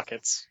launched with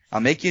rockets.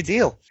 I'll make you a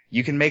deal.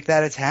 You can make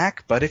that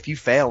attack, but if you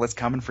fail, it's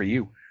coming for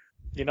you.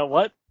 You know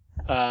what?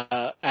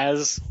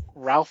 As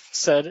Ralph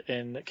said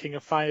in King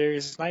of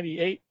Fighters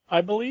 98,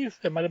 I believe,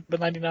 it might have been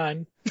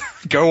 99,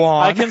 Go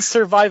on. I can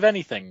survive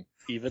anything,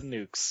 even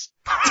nukes.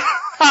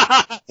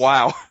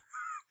 Wow.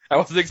 I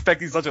wasn't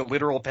expecting such a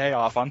literal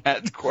payoff on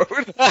that quote.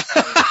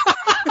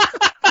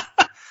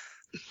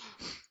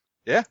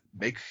 Yeah,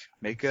 make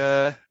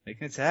an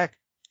attack.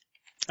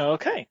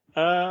 Okay.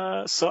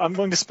 So I'm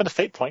going to spend a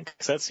fate point,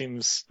 because that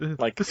seems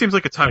like This seems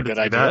like a time a to good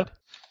do idea.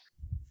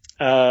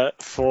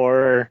 that.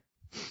 For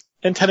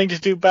intending to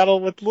do battle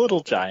with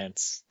little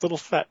giants. Little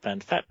fat men.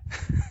 Fat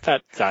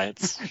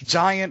giants.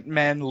 Giant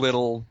men,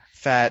 little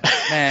fat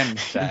men.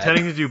 Fat.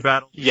 Intending to do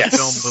battle with Yes.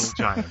 film Little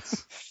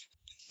Giants.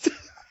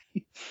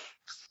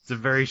 It's a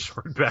very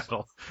short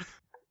battle.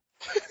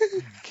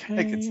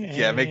 Make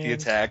the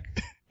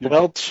attack.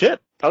 Well,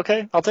 shit.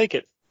 Okay, I'll take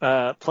it.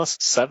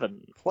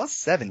 +7.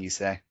 +7, you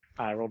say?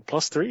 I rolled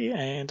 +3,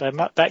 and I'm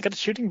not that good at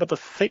shooting, but the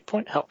fate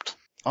point helped.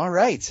 All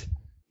right.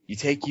 You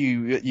take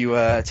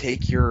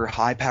your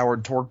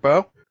high-powered torque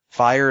bow,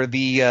 fire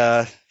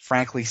the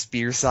frankly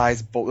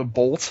spear-sized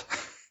bolt,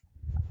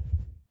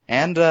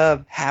 and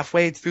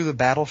halfway through the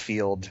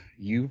battlefield,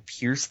 you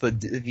pierce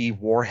the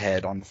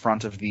warhead on the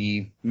front of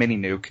the mini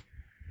nuke.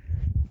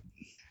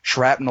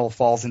 Shrapnel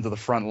falls into the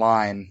front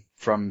line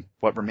from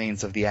what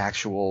remains of the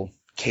actual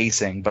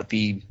casing, but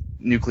the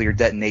nuclear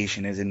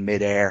detonation is in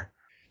midair.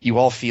 You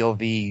all feel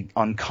the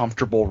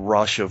uncomfortable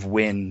rush of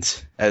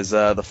wind as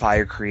the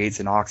fire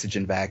creates an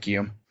oxygen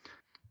vacuum.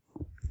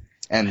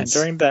 And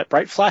during that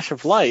bright flash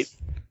of light,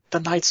 the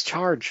knights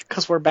charge,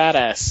 because we're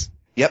badass.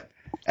 Yep.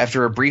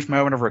 After a brief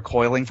moment of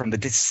recoiling from the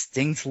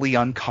distinctly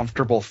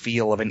uncomfortable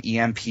feel of an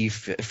EMP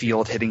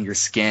field hitting your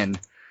skin,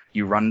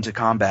 you run into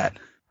combat.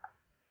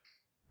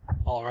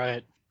 All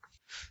right.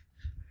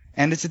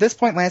 And it's at this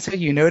point, Lancer,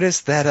 you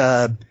notice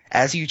that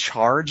as you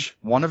charge,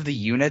 one of the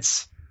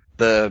units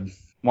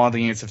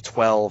of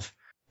 12,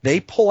 they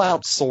pull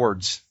out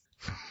swords.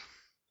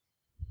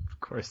 Of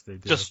course they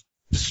do. Just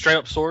Just straight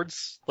up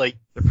swords, like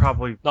They're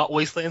probably not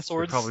wasteland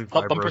swords, probably not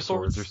bumper vibro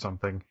swords swords. or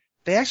something.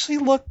 They actually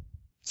look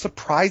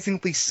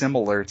surprisingly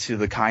similar to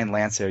the kind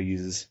Lancio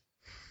uses.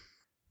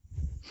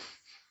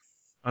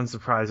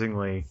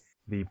 Unsurprisingly,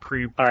 the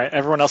pre. All right,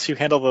 everyone else, you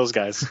handle those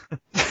guys.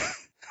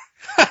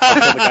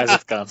 I'll kill the guys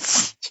with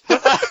guns.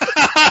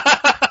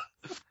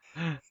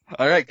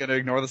 All right, gonna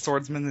ignore the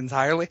swordsman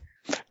entirely.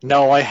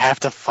 No, I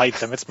have to fight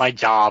them. It's my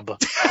job.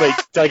 Wait,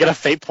 do I get a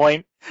fate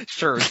point?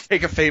 Sure,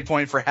 take a fate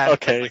point for having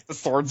Okay. like the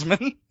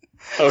swordsman.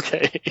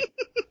 Okay.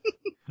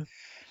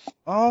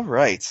 All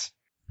right.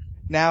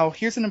 Now,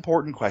 here's an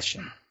important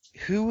question: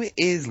 who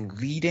is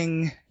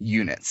leading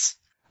units?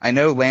 I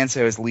know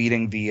Lancio is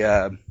leading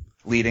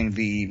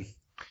the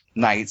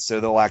knights, so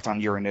they'll act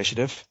on your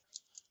initiative.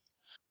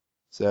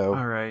 So,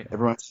 All right.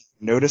 everyone,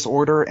 notice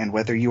order and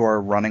whether you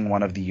are running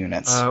one of the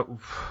units.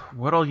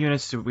 What all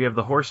units do we have?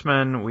 The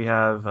horsemen. We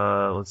have.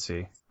 Let's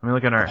see. Let me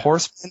look at our.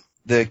 Horsemen.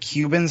 The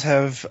Cubans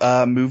have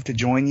moved to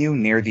join you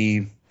near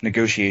the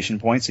negotiation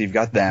point, so you've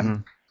got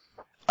them.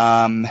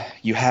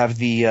 You have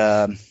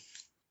the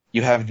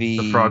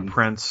Frog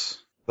Prince.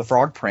 the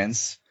Frog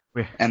Prince,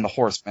 We- and the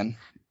Horsemen,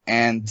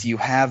 and you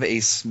have a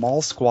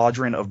small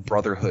squadron of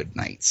Brotherhood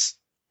Knights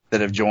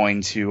that have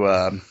joined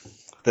to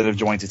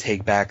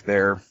take back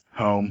their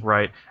home.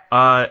 Right.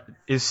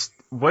 Is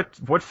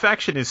what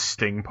faction is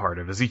Sting part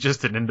of? Is he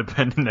just an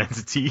independent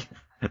entity?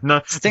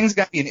 No, Sting's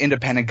got to be an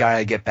independent guy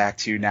I get back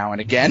to now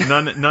and again.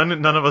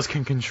 none of us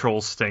can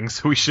control Sting,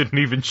 so we shouldn't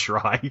even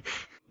try.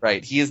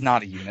 Right, he is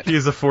not a unit. He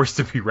is a force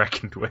to be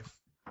reckoned with.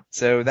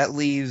 So that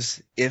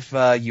leaves, if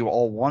you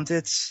all want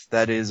it,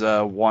 that is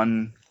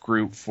one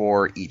group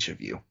for each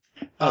of you.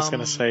 I was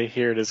gonna say,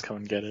 here it is, come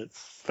and get it.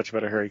 But you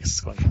better hurry because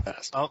it's going too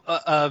fast.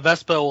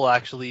 Vespa will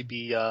actually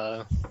be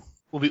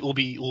will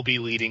be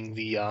leading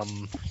the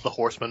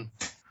horsemen.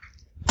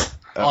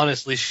 Oh.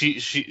 Honestly,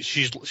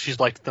 she's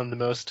liked them the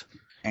most.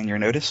 And your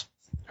notice?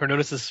 Her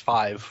notice is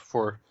 5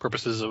 for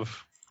purposes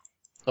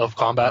of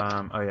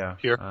combat. Oh yeah.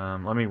 Here.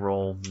 Let me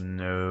roll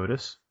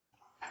notice.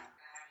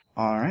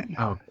 All right.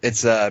 Oh.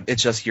 It's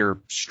just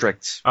your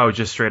strict Oh,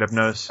 just straight up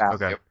notice. Wow.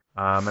 Okay. Yep.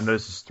 My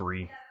notice is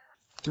 3,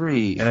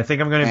 3. and I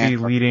think I'm going to be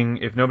And- leading.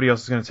 If nobody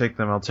else is going to take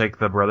them, I'll take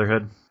the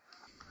Brotherhood.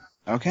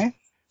 Okay.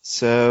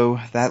 So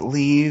that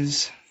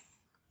leaves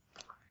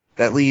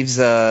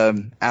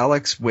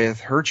Alex with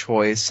her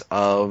choice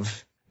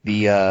of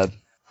the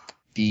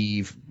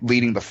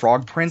leading the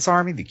Frog Prince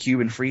army, the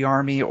Cuban Free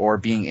Army, or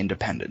being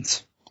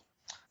independent.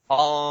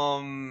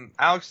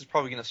 Alex is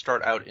probably going to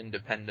start out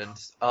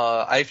independent.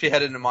 I actually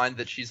had it in mind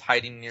that she's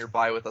hiding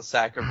nearby with a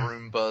sack of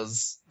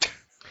Roombas.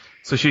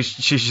 So she's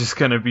just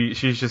gonna be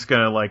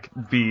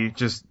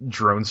just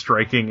drone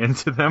striking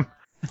into them.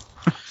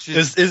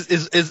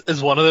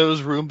 Is one of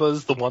those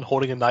Roombas the one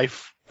holding a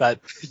knife that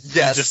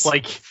Yes. just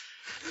like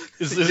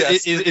is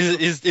Yes.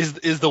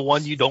 is the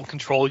one you don't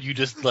control? You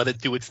just let it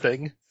do its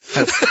thing.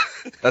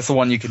 That's the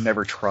one you can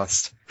never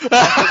trust.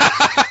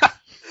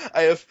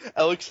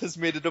 Alex has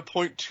made it a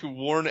point to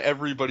warn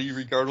everybody,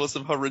 regardless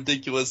of how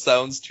ridiculous it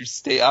sounds, to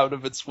stay out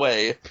of its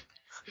way.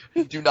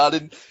 If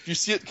you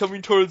see it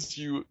coming towards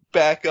you,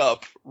 back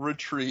up,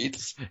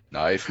 retreat.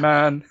 Knife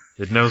man.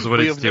 It knows what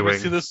We it's have never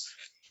doing. seen this.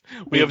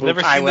 We have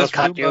never I seen will this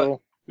cut Roomba.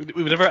 you.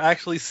 We've never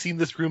actually seen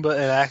this Roomba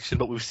in action,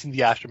 but we've seen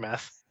the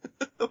aftermath.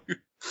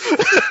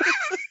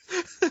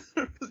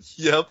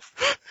 Yep.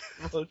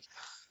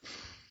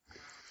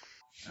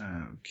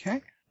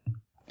 Okay.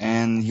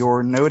 And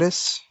your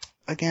notice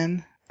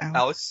again,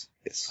 Alex?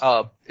 Yes.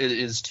 It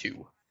is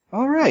 2.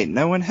 All right.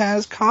 No one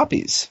has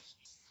copies.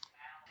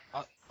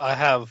 I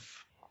have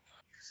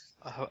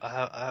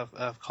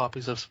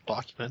copies of some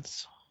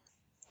documents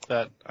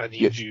that I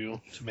need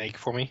you to make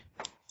for me.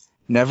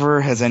 Never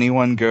has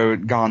anyone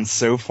gone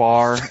so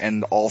far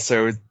and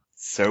also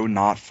so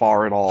not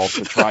far at all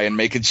to try and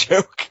make a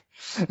joke.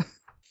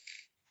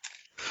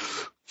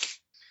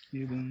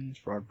 Cuban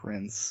Frog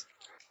Prince.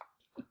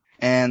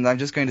 And I'm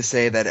just going to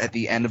say that at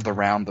the end of the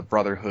round, the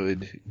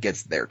Brotherhood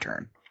gets their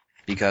turn.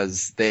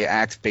 Because they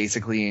act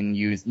basically in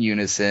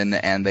unison,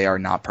 and they are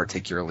not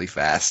particularly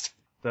fast.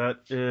 That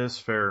is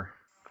fair.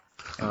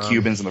 And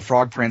Cubans and the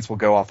Frog Prince will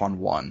go off on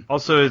one.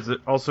 Also,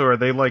 are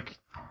they like?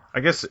 I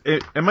guess.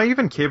 Am I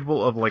even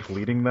capable of like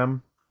leading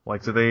them?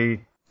 Like, do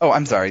they? Oh,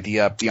 I'm sorry, the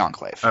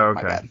Enclave. Oh,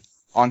 okay. My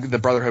bad. The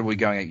Brotherhood will be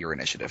going at your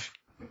initiative.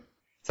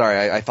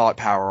 Sorry, I thought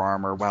Power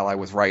Armor while I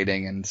was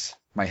writing, and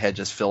my head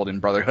just filled in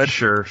Brotherhood.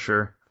 Sure.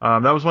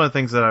 That was one of the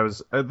things that I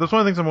was. That's one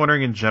of the things I'm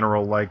wondering in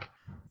general. Like,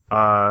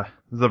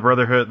 the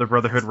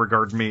Brotherhood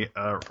regard me,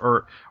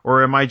 or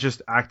am I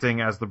just acting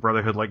as the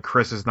Brotherhood? Like,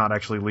 Chris is not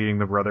actually leading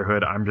the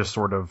Brotherhood. I'm just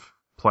sort of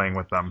playing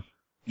with them.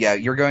 Yeah,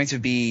 you're going to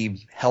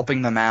be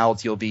helping them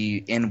out. You'll be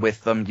in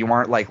with them. You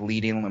aren't like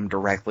leading them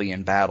directly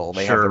in battle.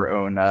 They have Sure. their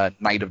own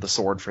Knight of the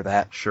Sword for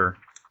that. Sure.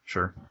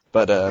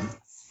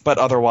 But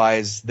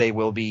otherwise, they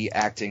will be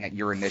acting at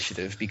your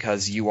initiative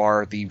because you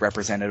are the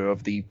representative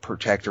of the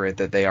protectorate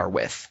that they are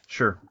with.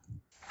 Sure.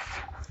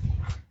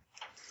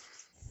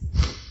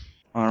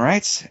 All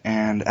right,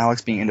 and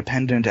Alex being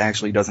independent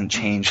actually doesn't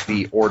change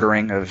the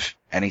ordering of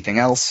anything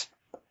else.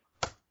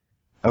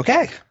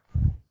 Okay.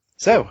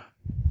 So,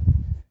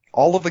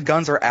 all of the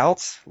guns are out.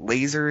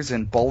 Lasers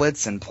and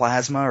bullets and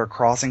plasma are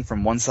crossing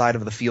from one side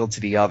of the field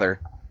to the other.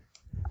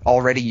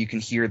 Already you can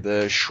hear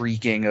the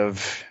shrieking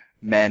of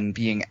men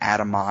being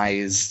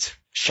atomized,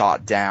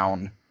 shot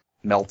down,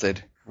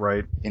 melted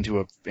Right.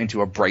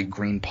 into a bright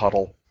green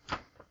puddle.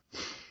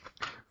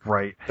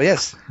 Right. But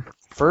yes,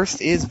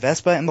 first is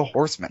Vespa and the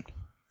Horsemen.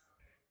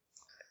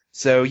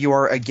 So you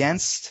are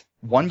against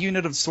 1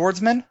 unit of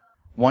swordsmen,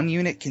 1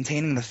 unit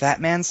containing the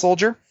Fat Man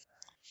soldier,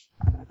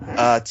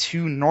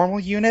 2 normal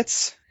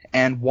units,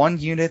 and 1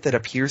 unit that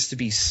appears to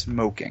be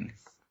smoking.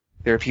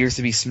 There appears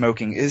to be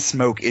smoke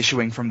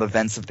issuing from the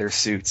vents of their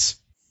suits.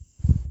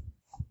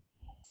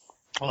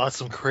 Well, that's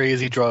some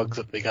crazy drugs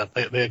that they got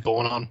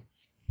going on.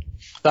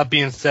 That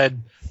being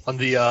said, on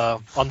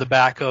the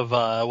back of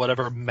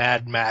whatever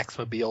Mad Max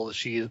mobile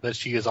that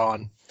she is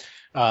on,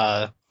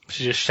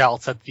 she just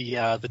shouts at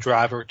the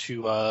driver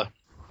to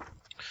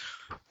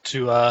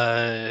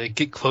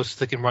get close so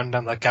they can run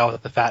down that guy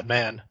with the fat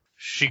man.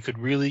 She could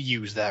really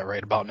use that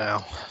right about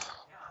now.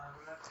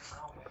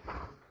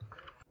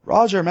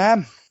 Roger,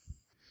 ma'am.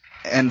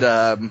 And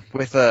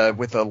with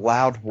a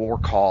loud war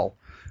call,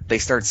 they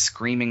start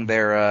screaming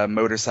their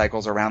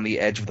motorcycles around the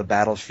edge of the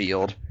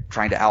battlefield,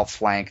 trying to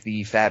outflank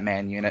the Fat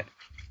Man unit.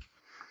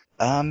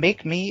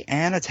 Make me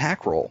an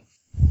attack roll.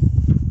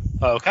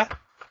 Okay.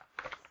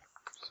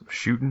 Some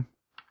shooting.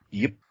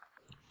 Yep.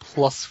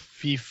 Plus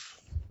fief.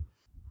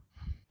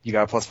 You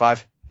got a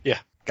 +5? Yeah.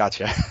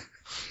 Gotcha.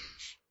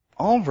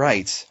 All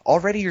right.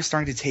 Already you're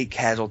starting to take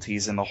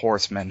casualties in the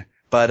Horsemen,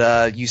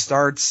 but you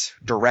start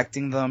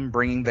directing them,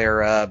 bringing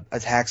their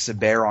attacks to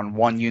bear on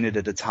 1 unit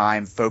at a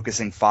time,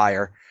 focusing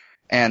fire.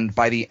 And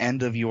by the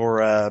end of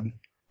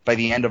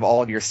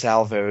all of your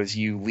salvos,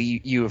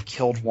 you have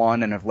killed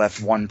 1 and have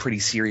left 1 pretty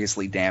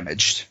seriously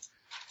damaged.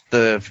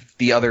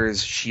 The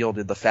others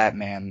shielded the Fat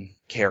Man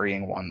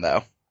carrying 1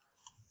 though.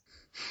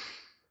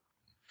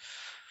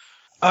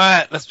 All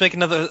right, let's make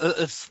another.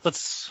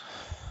 Let's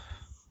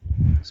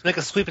make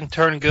a sweeping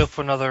turn and go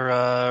for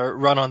another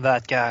run on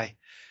that guy.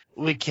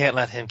 We can't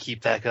let him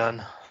keep that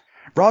gun.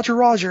 Roger,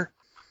 Roger.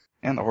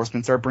 And the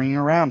Horsemen start bringing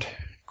around.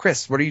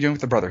 Chris, what are you doing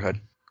with the Brotherhood?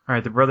 All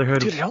right, the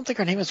Brotherhood. Dude, I don't think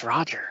her name is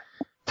Roger.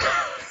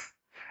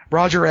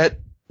 Rogerette.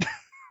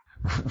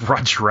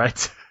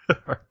 Rogerette.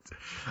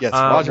 Yes,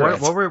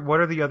 Rogerette. What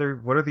are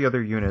the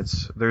other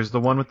units? There's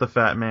the one with the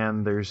Fat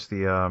Man. There's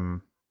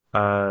the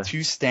 2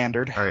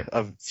 standard all right.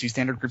 of 2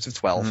 standard groups of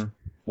 12. Mm-hmm.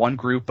 One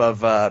group of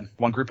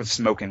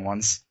smoking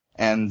ones,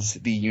 and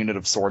the unit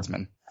of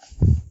swordsmen.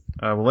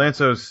 Well,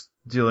 Lanzo's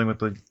dealing with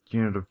the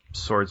unit of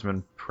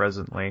swordsmen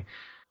presently.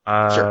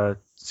 Sure.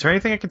 Is there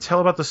anything I can tell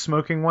about the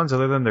smoking ones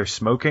other than they're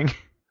smoking?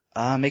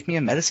 Make me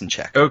a medicine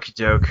check. Okie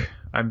doke.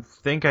 I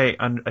think I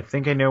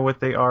know what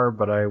they are,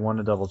 but I want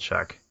to double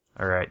check.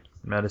 All right,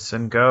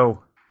 medicine,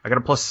 go. I got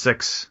a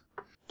 +6.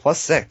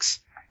 +6.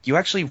 You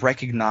actually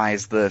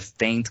recognize the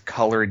faint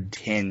colored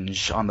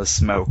tinge on the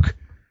smoke.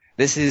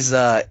 This is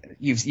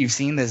you've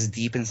seen this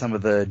deep in some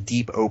of the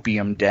deep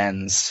opium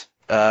dens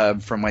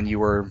from when you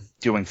were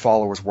doing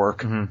followers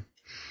work. Mm-hmm.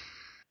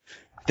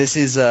 This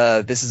is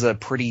a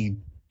pretty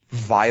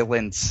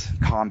violent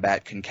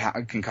combat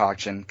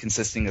concoction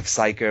consisting of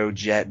Psycho,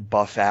 Jet,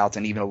 Buff Out,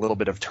 and even a little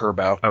bit of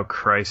Turbo. Oh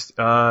Christ.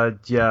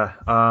 Yeah.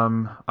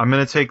 I'm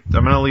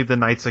gonna lead the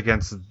Knights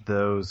against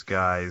those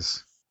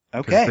guys.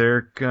 'Cause Okay.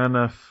 they're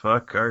gonna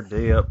fuck our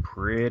day up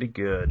pretty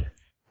good.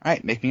 All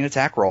right, make me an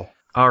attack roll.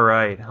 All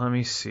right, let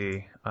me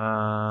see.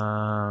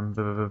 Boop, boop,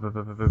 boop,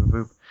 boop, boop, boop,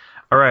 boop.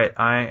 All right,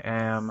 I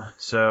am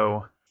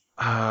so.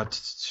 All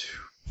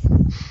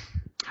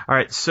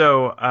right,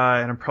 so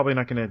and I'm probably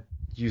not gonna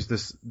use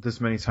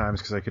this many times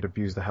because I could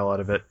abuse the hell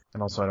out of it,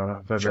 and also I don't know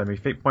if I have any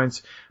fate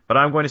points. But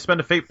I'm going to spend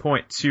a fate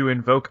point to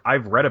invoke.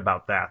 I've read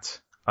about that.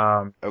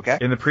 Okay.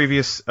 In the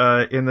previous,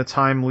 in the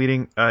time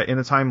leading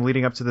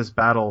up to this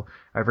battle,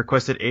 I've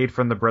requested aid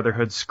from the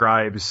Brotherhood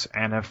scribes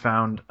and have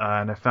found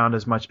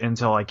as much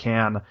intel I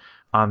can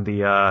on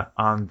the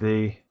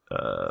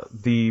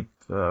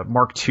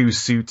Mark II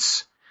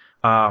suits,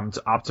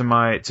 to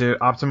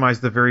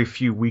optimize the very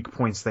few weak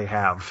points they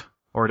have,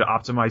 or to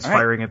optimize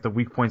firing at the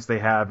weak points they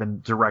have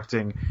and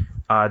directing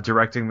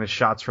the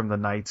shots from the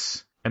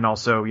knights, and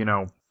also,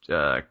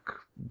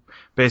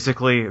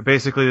 basically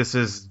this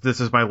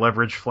is my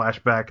leverage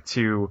flashback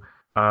to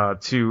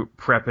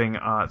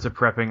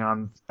prepping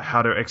on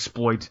how to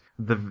exploit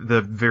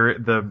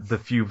the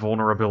few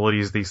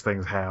vulnerabilities these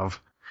things have.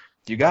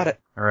 You got it.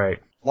 All right.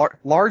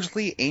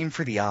 Largely aim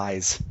for the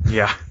eyes.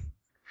 Yeah.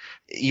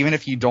 Even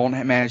if you don't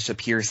manage to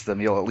pierce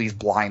them, you'll at least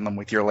blind them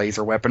with your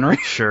laser weaponry.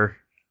 Sure.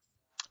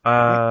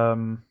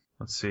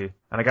 Let's see.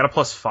 And I got a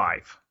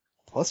 +5.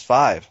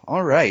 +5.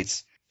 All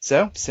right.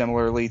 So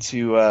similar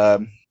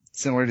to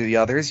the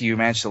others, you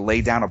managed to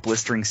lay down a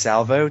blistering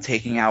salvo,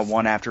 taking out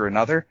one after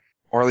another,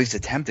 or at least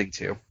attempting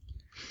to.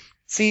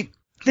 See,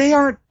 they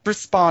aren't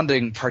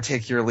responding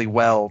particularly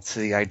well to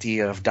the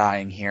idea of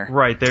dying here.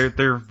 Right,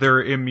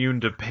 they're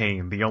immune to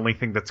pain. The only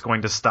thing that's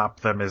going to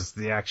stop them is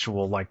the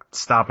actual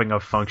stopping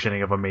of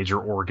functioning of a major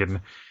organ.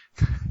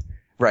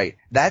 Right.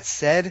 That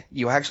said,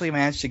 you actually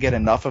managed to get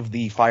enough of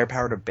the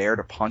firepower to bear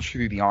to punch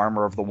through the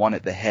armor of the one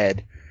at the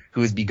head,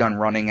 who has begun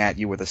running at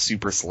you with a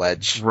super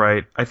sledge.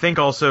 Right. I think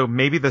also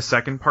maybe the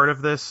second part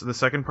of this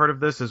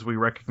is we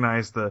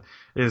recognize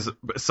is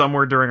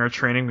somewhere during our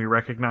training we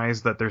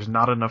recognize that there's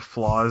not enough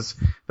flaws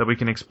that we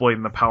can exploit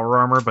in the power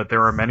armor, but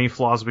there are many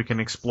flaws we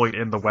can exploit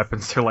in the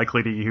weapons they're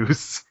likely to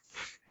use.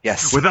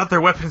 Yes. Without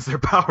their weapons, they're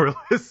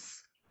powerless.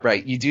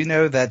 Right. You do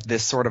know that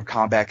this sort of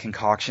combat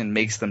concoction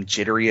makes them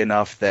jittery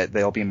enough that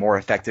they'll be more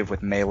effective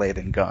with melee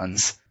than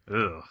guns.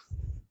 Ugh.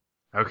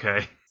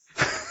 Okay.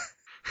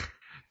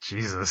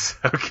 Jesus.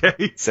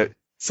 Okay. So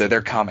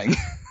they're coming.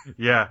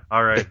 Yeah.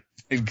 All right.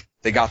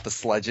 They got the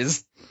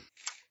sledges.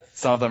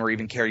 Some of them are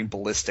even carrying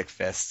ballistic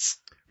fists.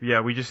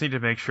 Yeah, we just need to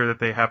make sure that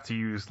they have to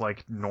use,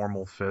 like,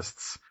 normal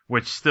fists,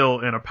 which still,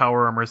 in a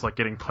power armor, is like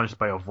getting punched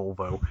by a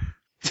Volvo.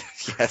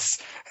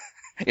 Yes.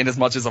 In as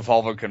much as a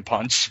Volvo can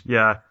punch.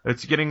 Yeah,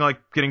 it's getting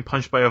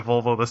punched by a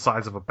Volvo the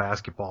size of a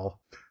basketball.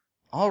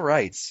 All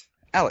right.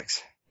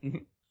 Alex,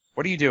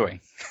 what are you doing?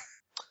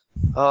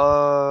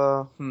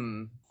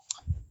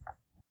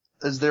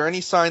 Is there any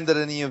sign that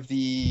any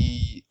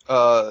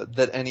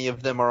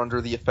of them are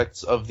under the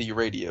effects of the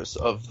radios,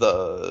 of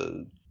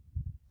the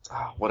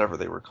whatever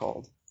they were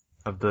called?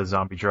 Of the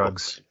zombie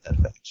drugs.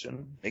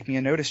 Infection. Make me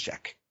a notice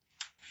check.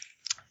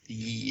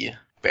 The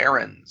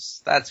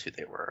Barons. That's who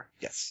they were.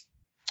 Yes.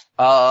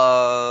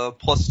 +2.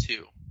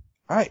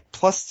 Alright,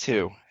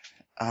 +2.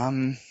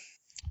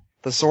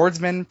 The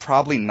swordsman,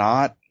 probably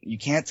not. You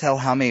can't tell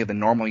how many of the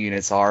normal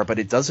units are, but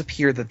it does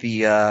appear that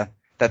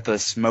the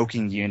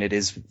smoking unit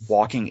is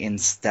walking in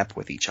step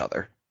with each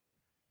other.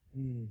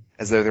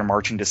 As though they're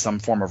marching to some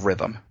form of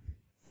rhythm.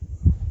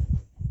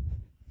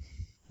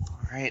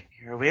 Alright,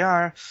 here we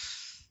are.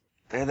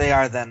 There they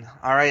are then.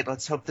 Alright,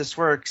 let's hope this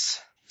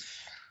works.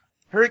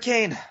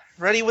 Hurricane,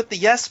 ready with the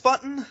yes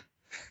button?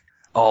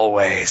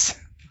 Always.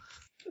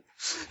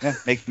 Yeah,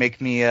 make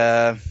me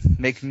a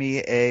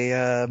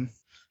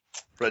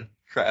Red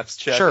crafts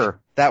check.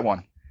 Sure, that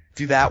one.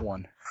 Do that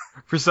one.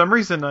 For some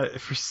reason,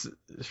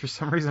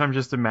 I'm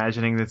just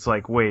imagining it's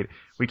like, wait,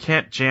 we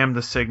can't jam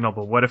the signal,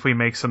 but what if we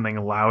make something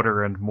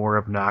louder and more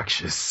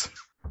obnoxious?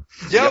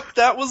 Yep,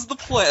 that was the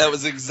plan. That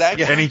was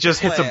exactly. And he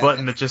just the hits a plan.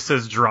 button that just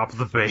says "drop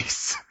the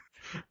bass."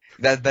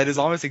 That is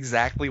almost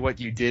exactly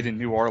what you did in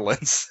New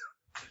Orleans.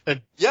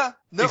 Yeah,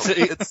 no,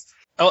 it's.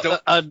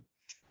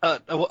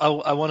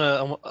 I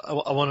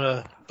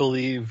wanna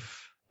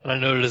believe, and I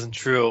know it isn't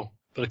true,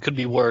 but it could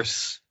be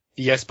worse.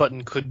 The yes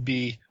button could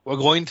be, we're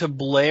going to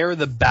blare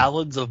the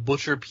ballads of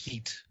Butcher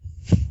Pete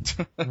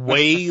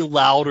way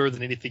louder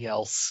than anything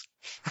else.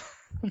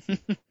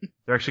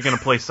 They're actually going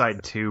to play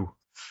side 2.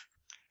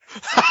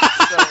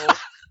 So,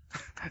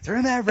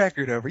 Turn that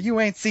record over. You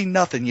ain't seen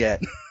nothing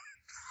yet.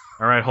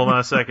 All right, hold on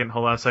a second.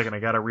 I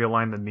got to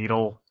realign the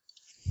needle.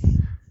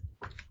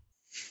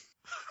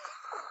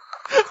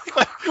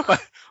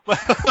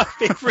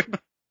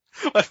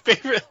 my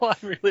favorite line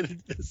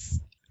related to this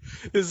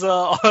is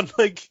on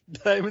like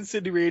Diamond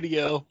City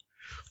Radio.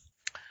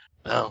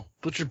 Oh,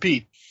 Butcher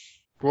Pete,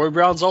 Roy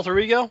Brown's alter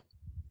ego.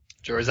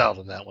 Jury's out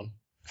on that one.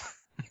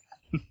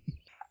 All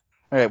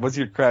right, what's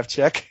your craft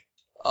check?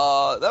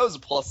 that was a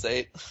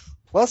 +8.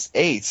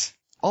 +8.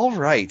 All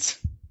right.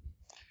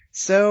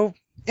 So,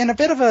 in a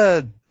bit of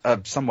a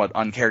somewhat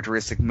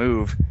uncharacteristic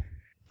move,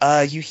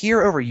 you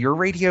hear over your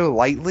radio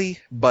lightly,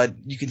 but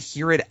you can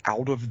hear it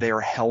out of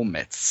their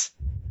helmets,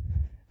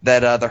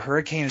 that the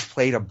Hurricane has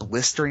played a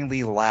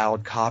blisteringly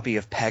loud copy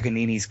of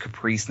Paganini's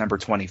Caprice No.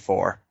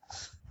 24.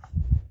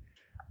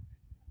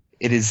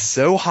 It is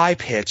so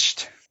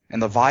high-pitched,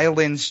 and the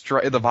violin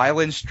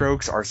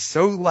strokes are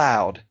so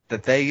loud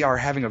that they are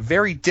having a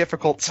very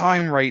difficult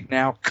time right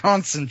now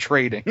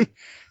concentrating.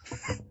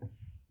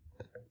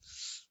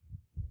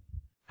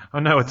 Oh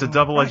no, it's a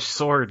double-edged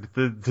sword.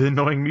 The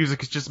annoying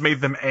music has just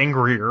made them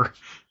angrier.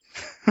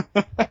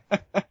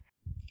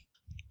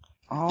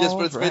 Yes,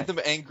 but it's made them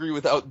angry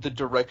without the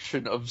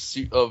direction of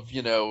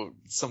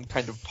some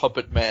kind of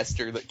puppet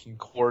master that can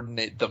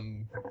coordinate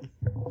them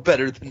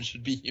better than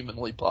should be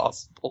humanly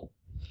possible.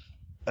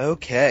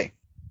 Okay.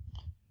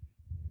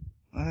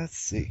 Let's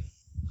see.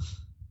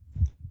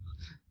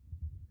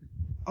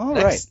 All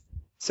right.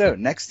 So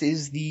next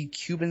is the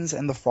Cubans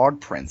and the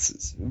Frog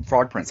Prince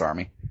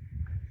army.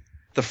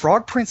 The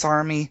Frog Prince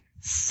army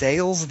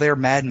sails their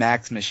Mad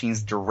Max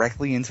machines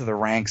directly into the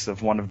ranks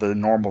of one of the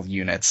normal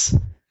units.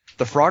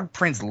 The Frog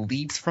Prince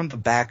leaps from the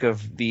back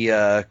of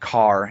the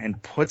car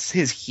and puts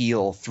his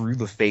heel through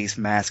the face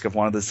mask of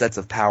one of the sets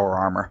of power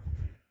armor,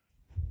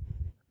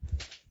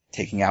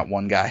 taking out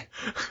one guy.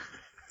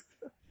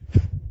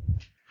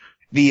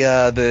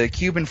 The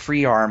Cuban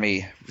Free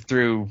Army,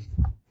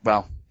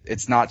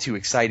 it's not too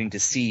exciting to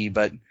see,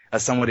 but a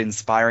somewhat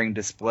inspiring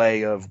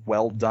display of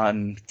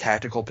well-done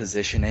tactical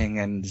positioning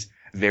and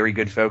very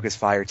good focus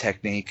fire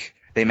technique.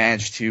 They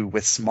managed to,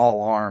 with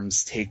small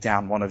arms, take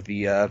down one of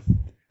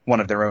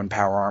their own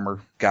power armor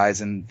guys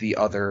in the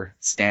other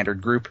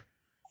standard group.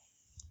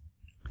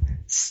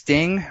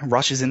 Sting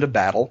rushes into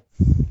battle,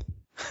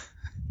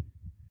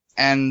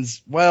 And,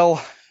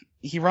 well,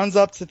 he runs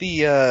up to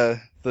the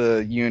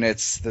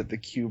units that the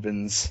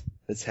Cubans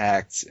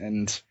attacked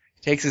and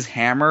takes his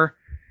hammer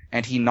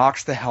and he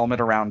knocks the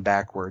helmet around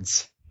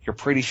backwards. You're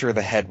pretty sure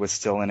the head was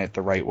still in it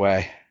the right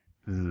way.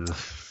 Ugh.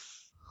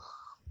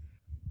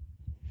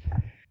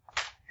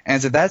 And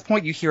it's at that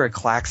point you hear a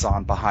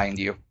klaxon behind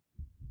you.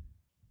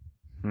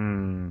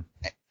 Hmm.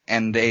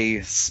 And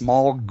a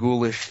small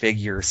ghoulish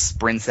figure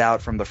sprints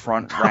out from the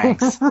front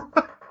ranks.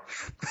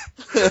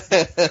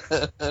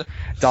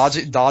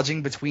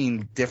 Dodging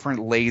between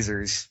different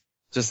lasers,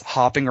 just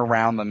hopping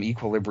around them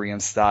Equilibrium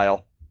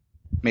style.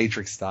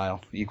 Matrix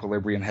style.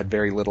 Equilibrium had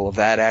very little of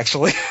that,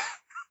 actually.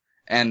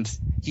 And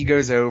he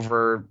goes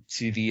over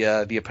to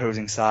the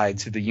opposing side,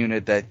 to the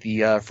unit that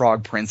the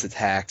Frog Prince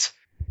attacked.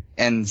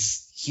 And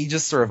he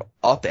just sort of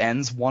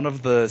upends one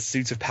of the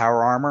suits of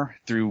power armor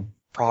through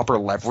proper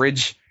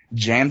leverage,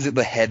 jams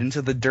the head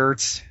into the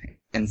dirt,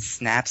 and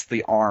snaps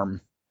the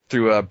arm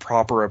through a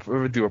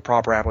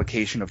proper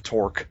application of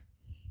torque.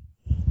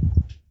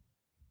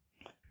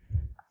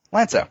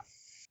 Lanzo.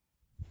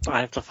 I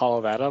have to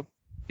follow that up.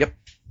 Yep.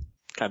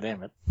 God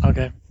damn it.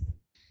 Okay.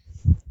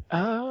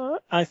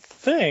 I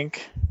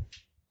think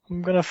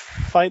I'm gonna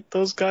fight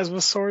those guys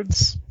with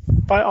swords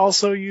by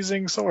also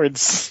using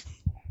swords.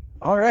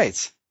 All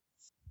right.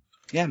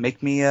 Yeah,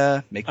 make me.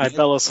 I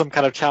bellow some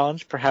kind of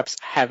challenge, perhaps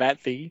have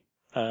at thee.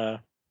 Then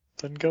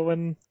go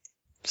and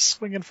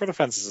swing in for the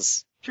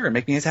fences. Sure,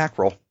 make me an attack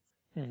roll.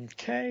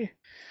 Okay.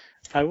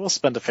 I will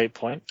spend a fate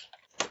point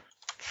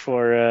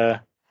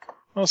for,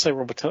 I'll say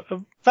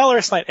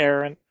Valorous Knight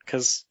Errant,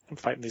 because I'm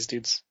fighting these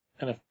dudes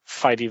in a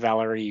fighty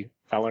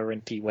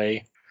Valorant-y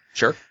way.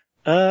 Sure.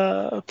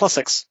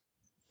 +6.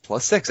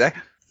 +6, eh?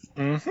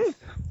 Mm-hmm.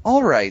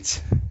 All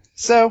right.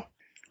 So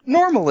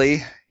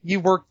normally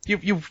you've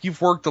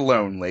worked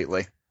alone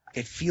lately.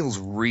 It feels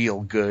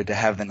real good to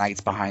have the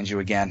knights behind you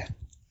again.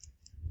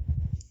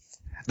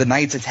 The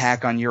knights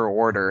attack on your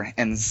order,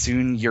 and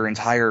soon your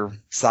entire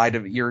side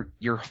of your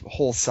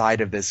whole side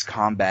of this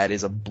combat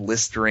is a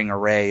blistering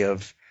array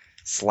of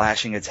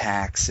slashing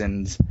attacks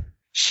and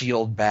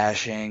shield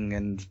bashing,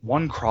 and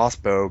one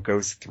crossbow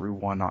goes through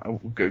one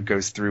of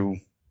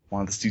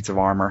the suits of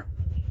armor.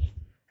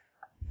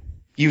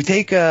 You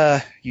take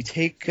 2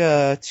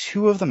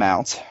 of them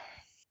out,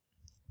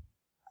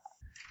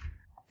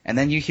 and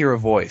then you hear a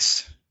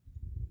voice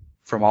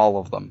from all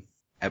of them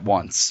at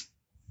once.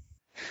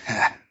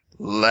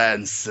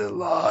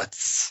 Lancelot,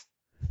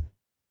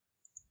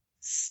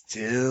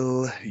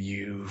 still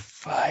you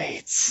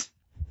fight.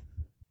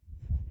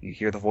 You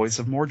hear the voice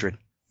of Mordred.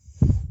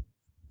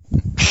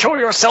 Show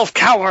yourself,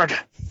 coward!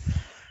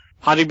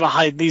 Hiding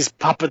behind these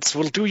puppets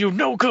will do you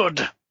no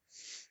good.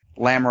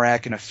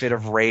 Lamorak, in a fit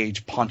of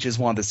rage, punches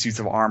one of the suits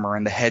of armor,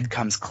 and the head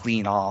comes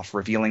clean off,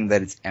 revealing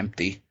that it's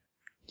empty.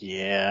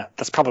 Yeah,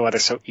 that's probably why they're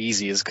so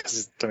easy, is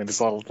because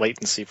there's a lot of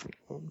latency from.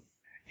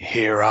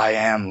 Here I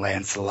am,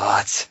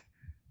 Lancelot.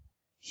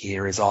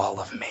 Here is all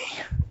of me.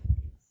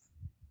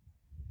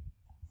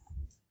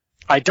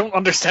 I don't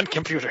understand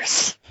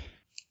computers.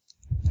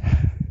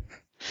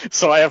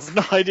 So I have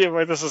no idea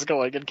where this is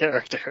going in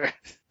character.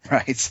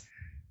 Right.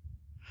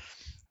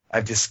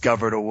 I've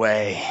discovered a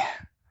way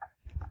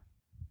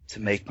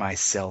to make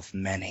myself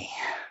many.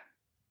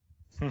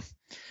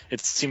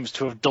 It seems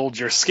to have dulled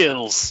your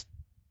skills.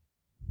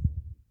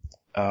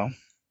 Oh? I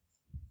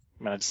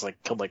mean, I just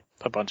killed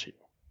a bunch of you.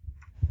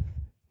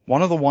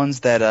 One of the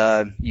ones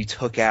that you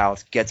took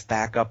out gets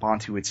back up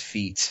onto its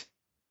feet.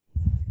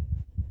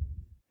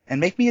 And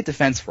make me a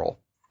defense roll.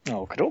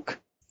 Okey-doke.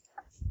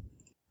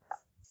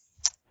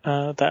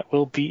 That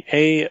will be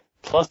a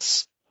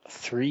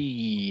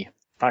 +3.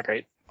 Not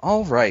great.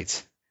 All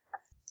right.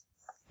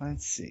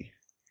 Let's see.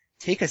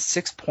 Take a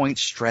 6-point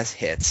stress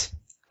hit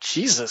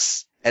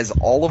Jesus. as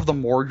all of the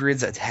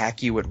Mordreds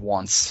attack you at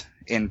once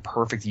in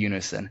perfect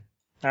unison.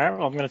 Alright,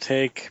 well, I'm going to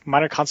take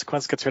minor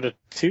consequence gets rid of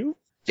 2.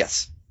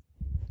 Yes.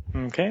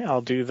 Okay,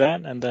 I'll do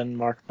that and then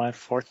mark my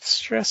 4th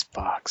stress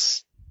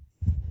box.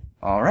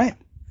 All right.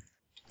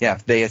 Yeah,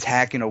 they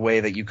attack in a way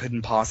that you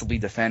couldn't possibly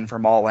defend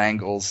from all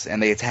angles,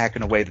 and they attack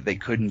in a way that they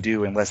couldn't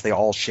do unless they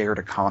all shared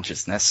a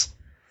consciousness.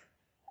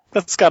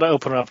 That's got to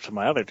open it up to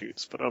my other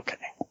dudes, but okay.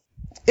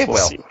 It We'll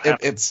will. see what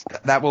happens.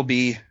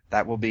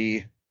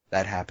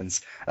 That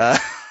happens.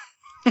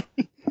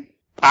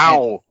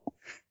 Ow!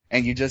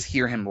 And you just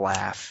hear him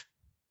laugh,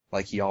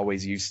 like he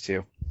always used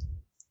to.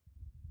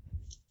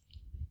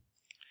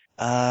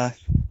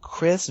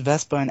 Chris,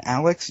 Vespa, and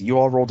Alex, you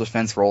all roll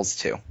defense rolls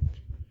too.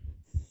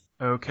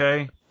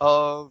 Okay.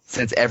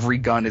 Since every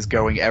gun is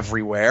going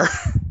everywhere.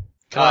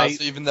 So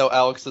even though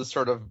Alex is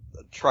sort of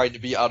trying to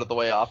be out of the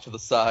way off to the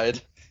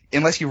side.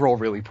 Unless you roll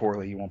really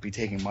poorly, you won't be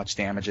taking much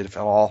damage if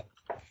at all.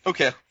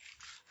 Okay.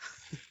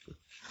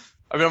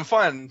 I mean, I'm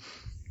fine.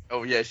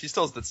 Oh yeah, she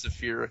still has the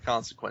severe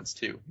consequence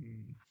too.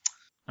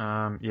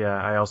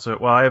 Yeah,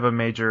 I have a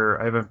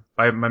major,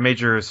 my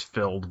major is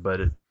filled, but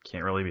it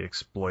can't really be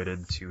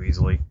exploited too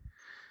easily.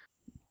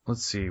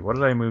 Let's see, what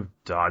did I move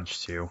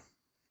dodge to?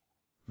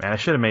 Man, I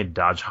should have made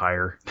dodge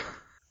higher.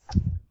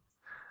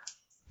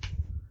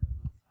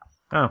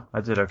 Oh,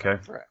 I did okay.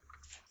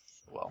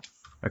 Well,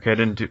 Okay, I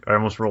didn't do. I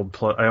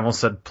almost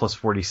said plus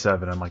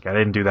 47. I'm like, I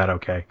didn't do that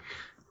okay.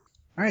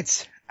 All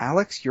right,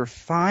 Alex, you're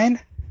fine.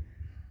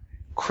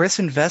 Chris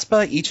and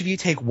Vespa, each of you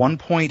take 1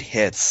 point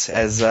hits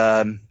as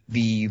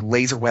the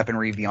laser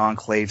weaponry of the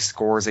Enclave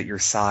scores at your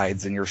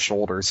sides and your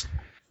shoulders.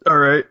 All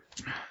right.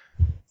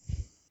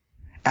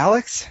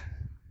 Alex,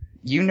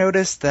 you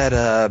notice that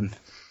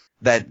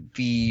that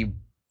the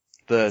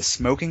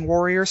smoking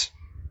warriors,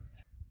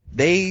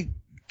 they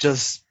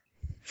just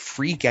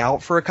freak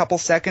out for a couple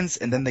seconds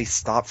and then they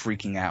stop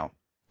freaking out.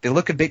 They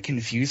look a bit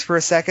confused for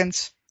a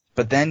second,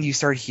 but then you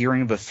start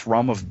hearing the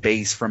thrum of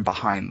bass from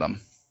behind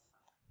them.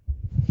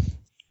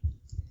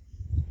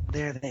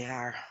 There they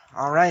are.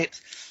 All right.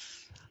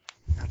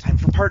 Now time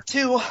for part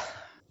 2. All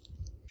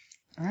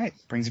right,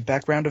 brings you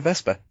back round to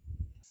Vespa.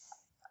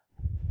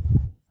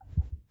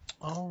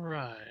 All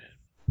right.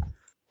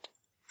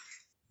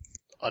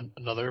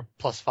 Another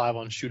 +5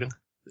 on shooting.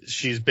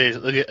 She's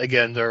basically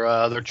again.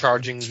 They're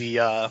charging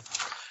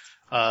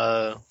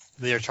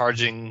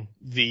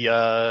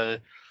the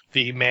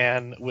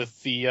man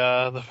with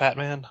the fat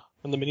man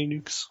and the mini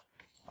nukes.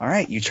 All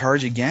right, you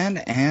charge again,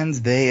 and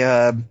they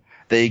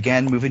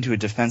again move into a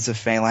defensive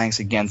phalanx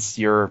against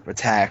your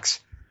attacks.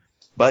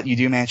 But you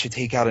do manage to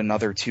take out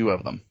another 2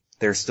 of them.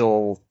 There's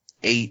still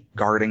 8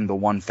 guarding the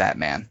one fat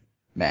man.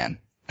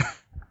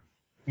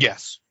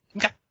 Yes.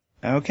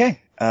 Okay.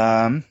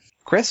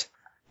 Chris,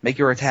 make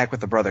your attack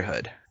with the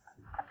Brotherhood.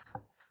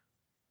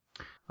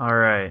 All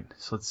right.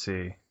 So let's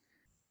see.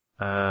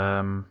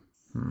 Oh,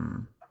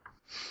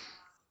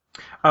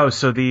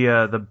 so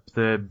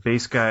the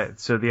base guy.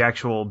 So the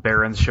actual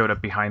barons showed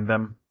up behind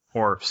them,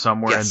 or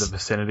somewhere Yes. in the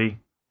vicinity.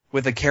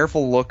 With a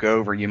careful look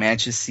over, you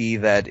manage to see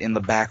that in the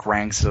back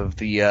ranks of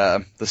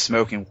the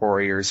smoking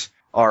warriors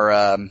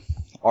are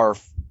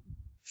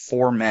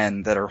 4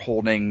 men that are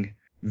holding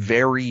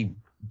very,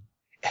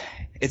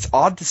 it's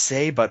odd to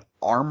say, but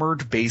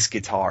armored bass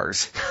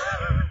guitars.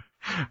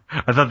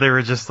 I thought they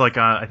were just like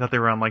on. I thought they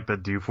were on like the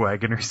doof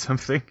wagon or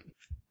something.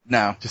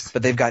 No, Just-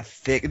 but they've got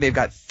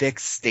thick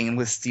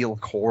stainless steel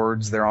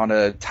cords. They're on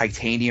a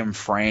titanium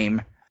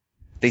frame.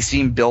 They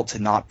seem built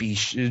to not be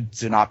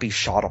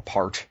shot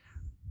apart.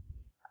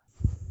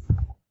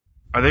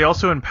 Are they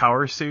also in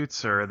power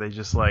suits, or are they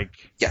just like?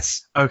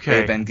 Yes.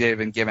 Okay. They've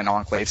been given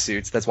Enclave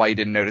suits. That's why you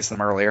didn't notice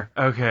them earlier.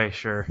 Okay,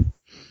 sure.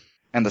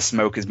 And the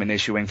smoke has been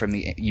issuing from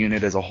the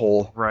unit as a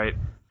whole. Right.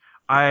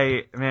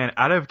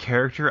 Out of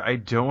character, I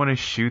don't want to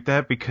shoot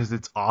that because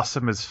it's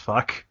awesome as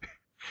fuck.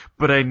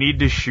 But I need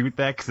to shoot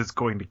that because it's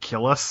going to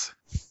kill us.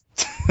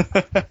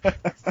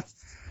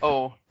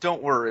 Oh,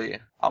 don't worry.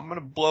 I'm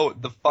gonna blow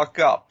it the fuck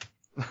up.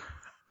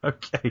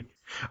 Okay.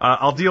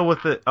 I'll deal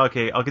with it.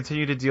 Okay, I'll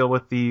continue to deal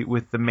with the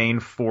main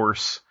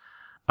force.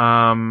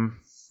 Let's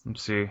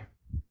see.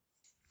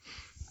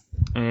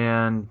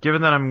 And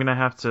given that I'm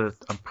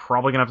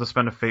probably gonna have to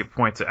spend a fate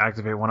point to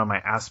activate one of my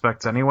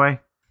aspects anyway.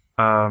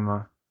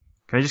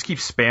 Can I just keep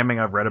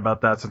spamming? I've read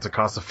about that since it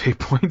costs a fate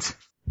point.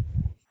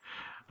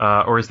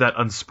 Or is that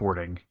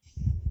unsporting?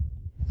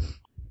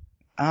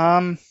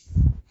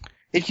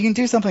 If you can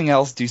do something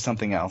else, do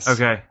something else.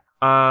 Okay.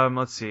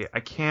 Let's see. I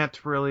can't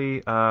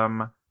really.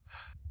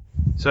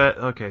 So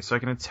I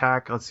can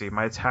attack. Let's see.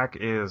 My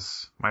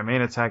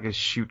main attack is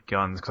shoot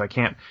guns because I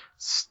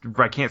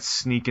can't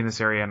sneak in this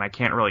area and I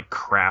can't really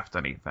craft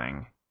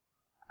anything.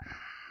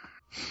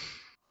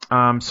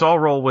 So I'll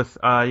roll with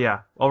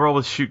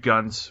shoot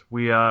guns.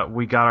 We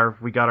got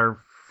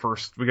our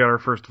first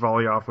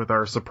volley off with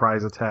our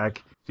surprise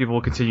attack. People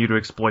will continue to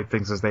exploit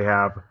things as they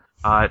have.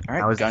 All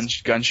right, gun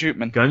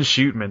shootman. Gun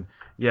shootman.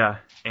 Yeah,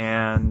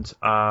 and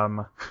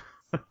I'll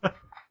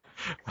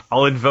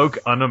invoke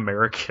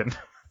un-American.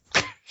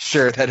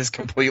 Sure, that is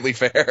completely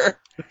fair.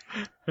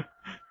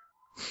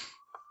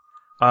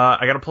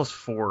 I got a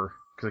 +4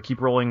 because I keep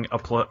rolling a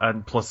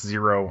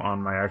 +0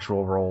 on my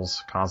actual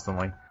rolls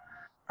constantly.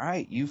 All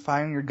right, you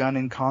firing your gun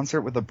in concert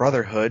with the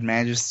Brotherhood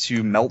manages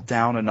to melt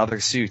down another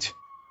suit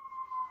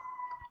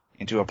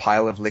into a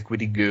pile of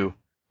liquidy goo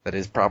that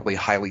is probably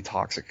highly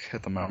toxic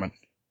at the moment.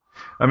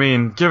 I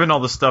mean, given all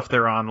the stuff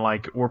they're on,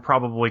 like, we're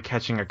probably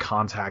catching a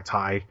contact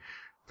high.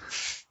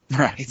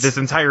 Right. This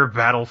entire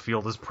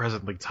battlefield is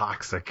presently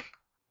toxic.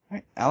 All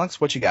right, Alex,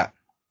 what you got?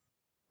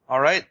 All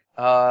right.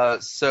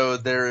 So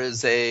the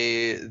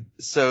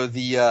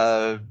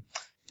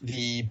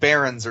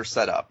barons are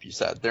set up. You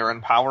said they're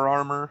in power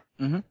armor.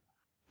 Mm-hmm.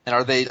 And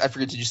are they? I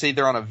forget. Did you say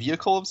they're on a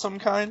vehicle of some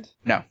kind?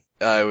 No,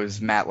 it was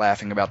Matt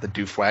laughing about the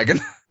doof wagon.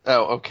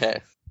 Oh,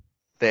 okay.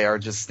 They are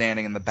just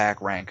standing in the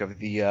back rank of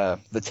the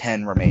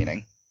 10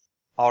 remaining.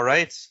 All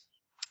right.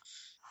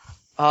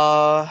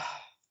 Yeah.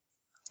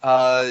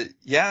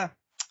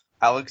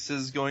 Alex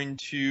is going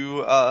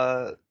to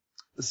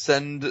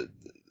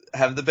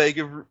have the bag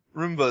of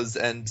Roombas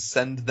and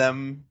send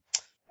them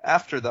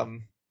after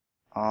them.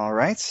 All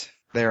right.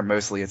 They are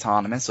mostly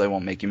autonomous, so I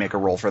won't make you make a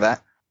roll for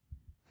that.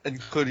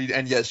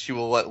 And yes, she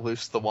will let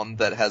loose the one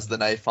that has the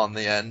knife on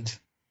the end.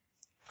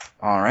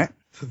 All right.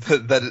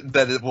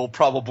 that it will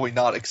probably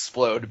not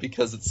explode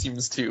because it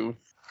seems to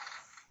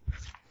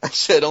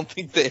Actually, I don't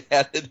think they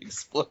had it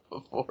explode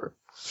before.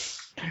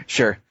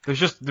 Sure. There's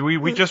just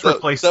we just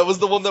replaced. That was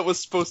the one that was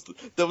supposed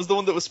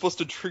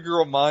to trigger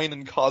a mine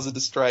and cause a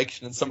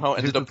distraction, and somehow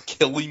ended up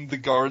killing the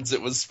guards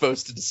it was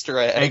supposed to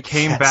distract. And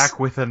came back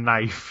with a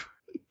knife.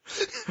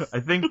 I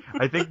think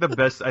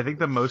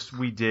the most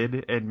we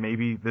did, and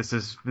maybe this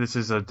is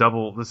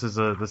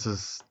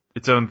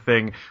its own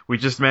thing. We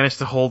just managed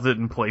to hold it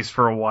in place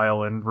for a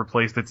while and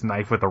replaced its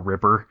knife with a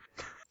ripper.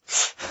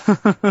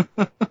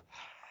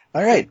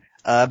 All right.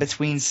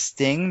 Between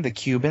Sting, the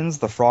Cubans,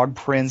 the Frog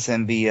Prince,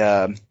 and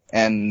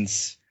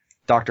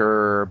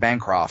Dr.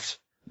 Bancroft,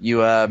 you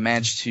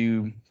managed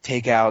to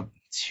take out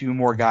 2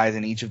 more guys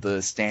in each of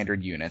the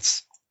standard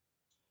units.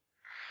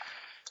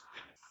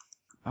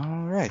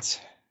 All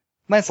right.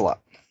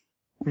 Lancelot.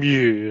 Yeah.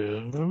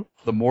 The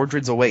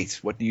Mordreds await.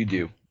 What do you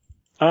do?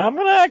 I'm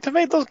gonna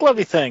activate those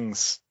glovey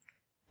things.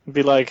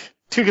 Be like,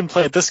 2 can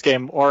play at this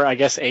game, or I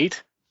guess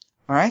 8.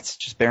 All right.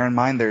 Just bear in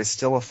mind there's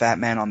still a fat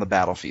man on the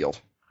battlefield.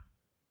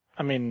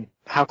 I mean,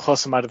 how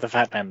close am I to the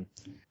fat man?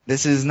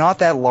 This is not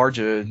that large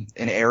an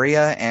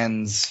area,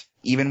 and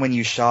even when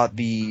you shot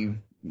the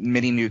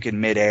mini-nuke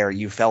in midair,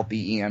 you felt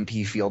the EMP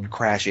field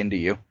crash into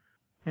you.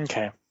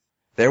 Okay.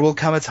 There will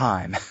come a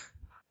time.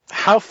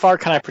 How far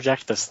can I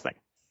project this thing?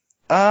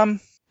 10,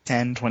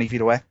 20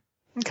 feet away.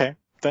 Okay.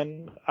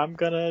 Then I'm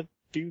gonna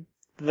do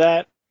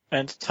that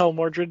and tell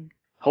Mordred,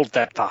 hold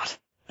that thought.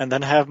 And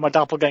then have my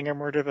doppelganger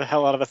murder the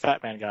hell out of the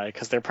fat man guy,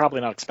 because they're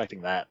probably not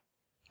expecting that.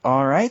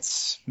 All right.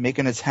 Make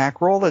an attack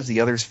roll as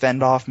the others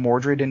fend off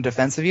Mordred in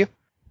defense of you.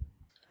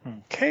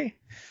 Okay.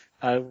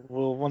 I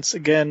will once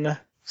again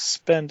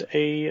spend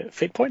a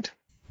fate point.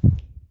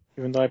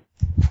 Even though I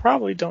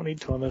probably don't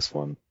need to on this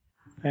one.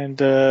 And,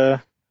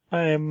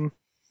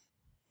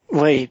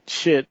 wait,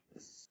 shit.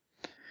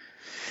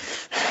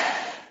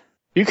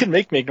 You can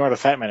make me ignore the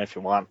fat man if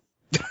you want.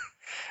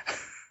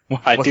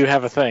 I do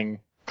have a thing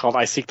called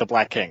I Seek the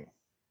Black King.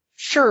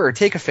 Sure,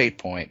 take a fate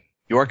point.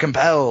 You are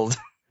compelled.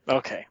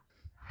 Okay.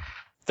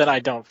 Then I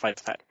don't fight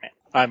the fat man.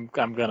 I'm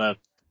gonna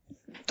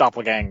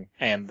doppelgang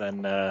and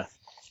then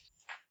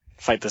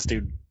fight this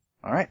dude.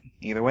 All right.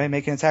 Either way,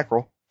 make an attack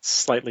roll.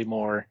 Slightly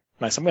more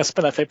nice. I'm gonna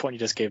spend that fate point you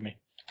just gave me.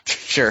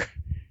 Sure.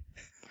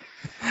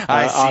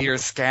 I see your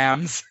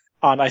scams.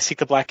 On I Seek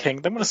the Black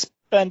King. Then I'm gonna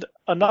spend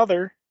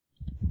another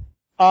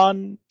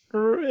on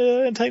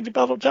Integrity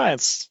Battle of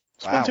Giants.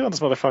 Spend 2 on this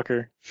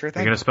motherfucker. Sure You're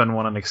thing. gonna spend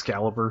 1 on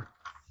Excalibur.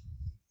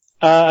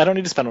 I don't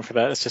need to spend 1 for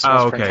that. It's just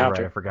once per Okay,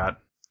 encounter. right. I forgot.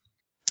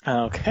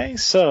 Okay,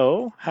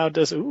 so how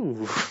does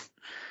so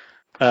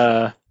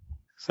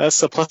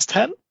that's a plus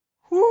 10?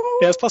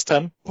 Yeah, it's plus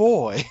 10.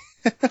 Boy.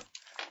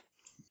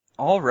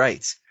 All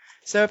right.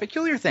 So a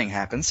peculiar thing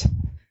happens.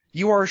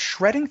 You are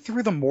shredding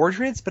through the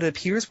Mordreds, but it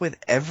appears with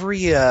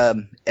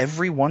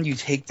every one you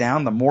take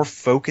down, the more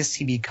focused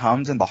he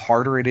becomes and the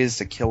harder it is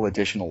to kill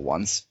additional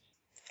ones.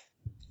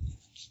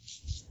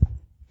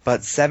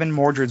 But 7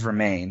 Mordreds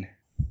remain.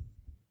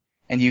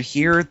 And you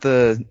hear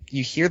the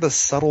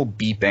subtle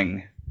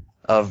beeping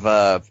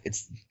of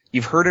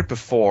you've heard it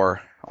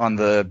before on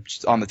the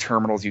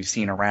terminals you've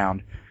seen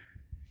around.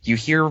 You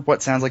hear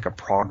what sounds like a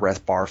progress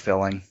bar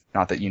filling.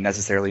 Not that you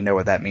necessarily know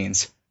what that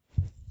means.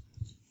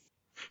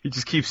 You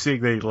just keep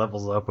seeing that he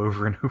levels up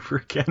over and over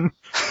again.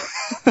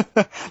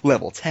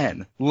 Level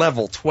 10,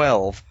 level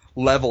 12,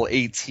 level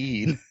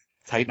 18.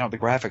 Tighten up the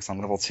graphics on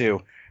level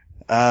 2.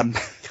 God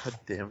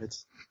damn it.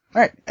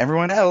 Alright,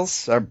 everyone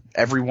else,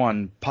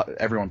 everyone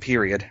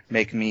period,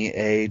 make me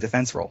a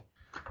defense roll.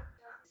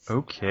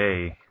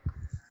 Okay.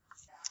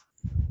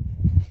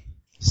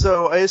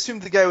 So, I assume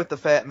the guy with the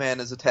fat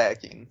man is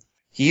attacking.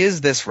 He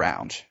is this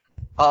round.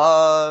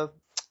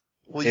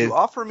 Will you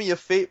offer me a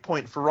fate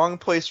point for wrong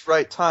place,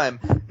 right time?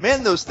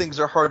 Man, those things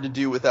are hard to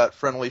do without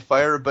friendly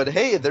fire, but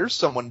hey, there's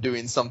someone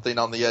doing something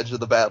on the edge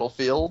of the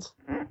battlefield.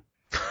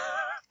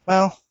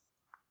 Well,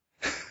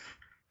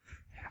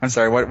 I'm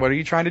sorry, what are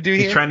you trying to do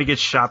here? He's trying to get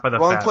shot by the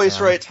Wrong fat place,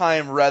 man. right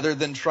time, rather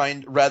than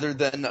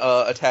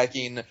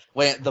attacking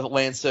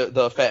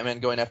the fat man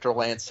going after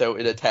Lance, so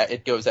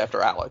it goes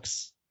after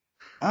Alex.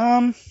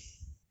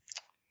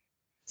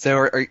 So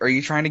are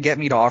you trying to get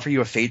me to offer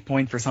you a fate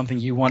point for something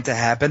you want to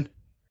happen?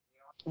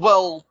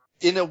 Well,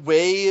 in a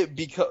way,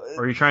 because...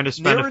 Or are you trying to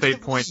spend a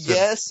fate point to...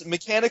 Yes,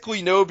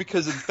 mechanically no,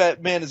 because the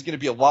fat man is going to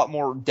be a lot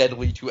more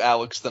deadly to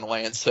Alex than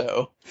Lance,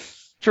 so...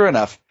 True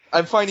enough.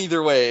 I'm fine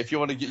either way. If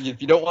you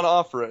don't want to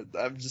offer it,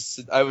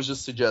 I was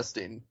just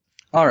suggesting.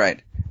 All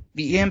right.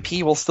 The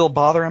EMP will still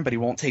bother him, but he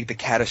won't take the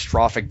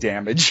catastrophic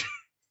damage.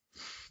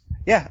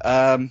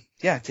 Yeah.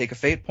 Take a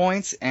fate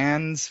point,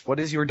 and what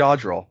is your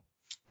dodge roll?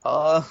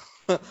 I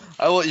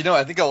will.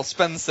 I think I'll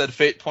spend said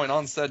fate point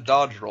on said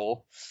dodge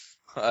roll,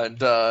 and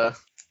James,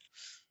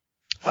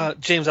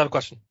 I have a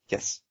question.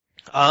 Yes.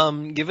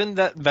 Given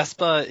that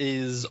Vespa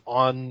is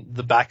on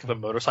the back of a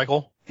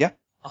motorcycle, yeah.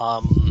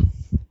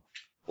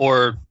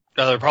 Or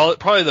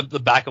probably the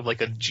back of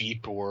like a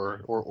Jeep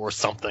or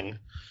something.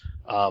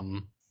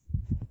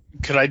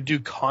 Could I do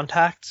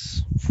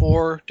contacts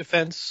for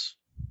defense?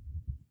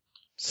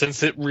 Since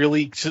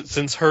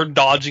her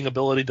dodging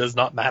ability does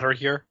not matter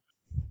here.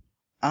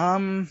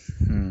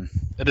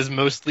 It is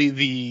mostly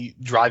the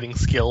driving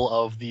skill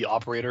of the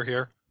operator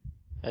here,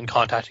 and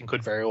contacting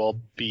could very well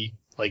be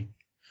like,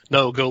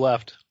 no, go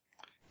left.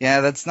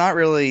 Yeah, that's not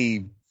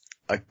really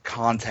a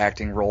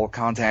contacting role.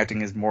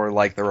 Contacting is more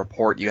like the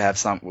rapport you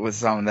have with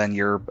someone than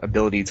your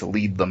ability to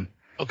lead them.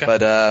 Okay.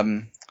 But,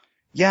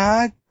 yeah,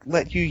 I'd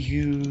let you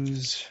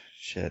use...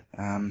 Shit,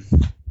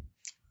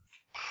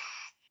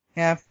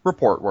 yeah,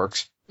 report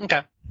works.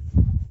 Okay.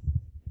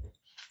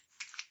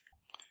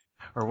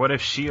 Or what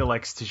if she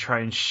elects to try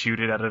and shoot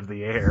it out of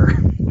the air?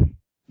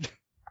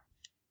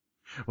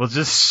 We'll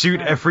just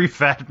shoot every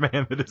fat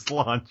man that is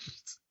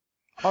launched.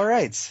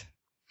 Alright,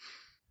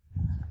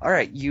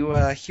 you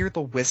hear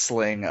the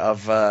whistling,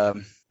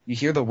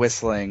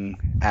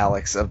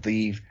 Alex, of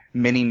the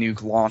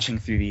mini-nuke launching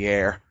through the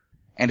air,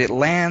 and it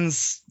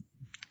lands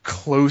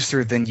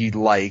closer than you'd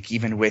like,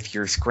 even with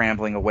your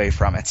scrambling away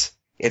from it.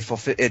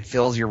 It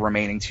fills your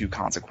remaining 2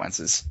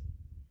 consequences.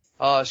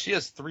 She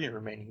has 3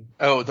 remaining.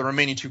 Oh, the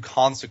remaining 2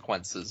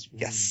 consequences.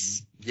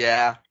 Yes.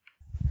 Yeah.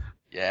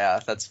 Yeah,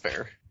 that's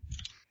fair.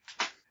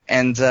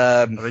 And,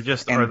 Are they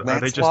just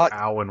Lancelot,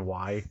 ow and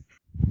Y?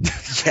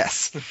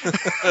 yes.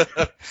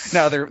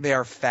 No, they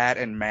are fat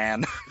and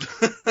man.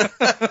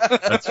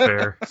 That's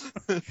fair.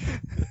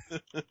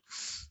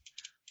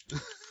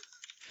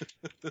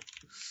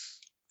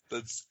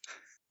 That's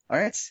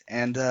Alright,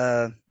 and,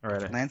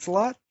 Alright.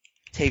 Lancelot,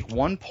 take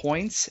 1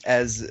 point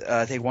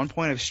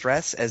of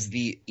stress as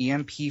the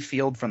EMP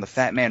field from the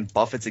fat man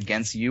buffets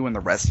against you and the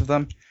rest of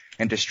them,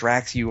 and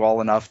distracts you all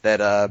enough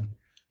that,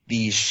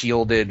 the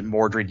shielded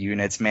Mordred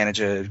units manage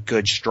a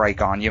good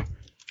strike on you.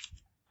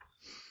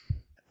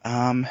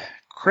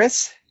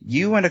 Chris,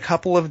 you and a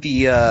couple of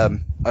the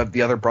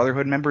other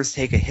Brotherhood members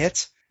take a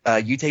hit.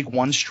 You take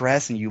 1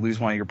 stress and you lose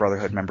one of your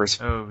Brotherhood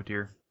members. Oh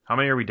dear. How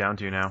many are we down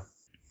to now?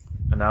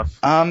 Enough?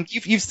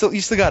 You've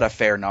still got a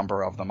fair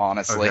number of them,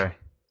 honestly. Okay.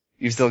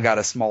 You've still got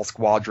a small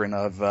squadron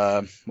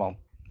of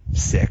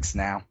 6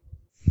 now.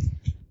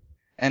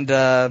 And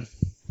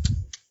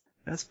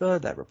Vespa,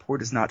 that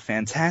report is not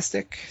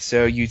fantastic,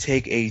 so you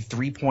take a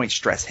 3-point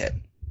stress hit.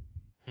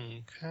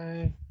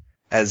 Okay.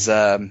 As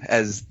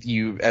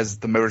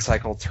the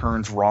motorcycle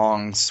turns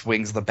wrong,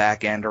 swings the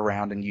back end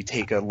around, and you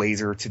take a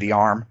laser to the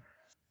arm,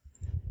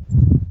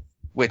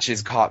 which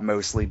is caught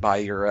mostly by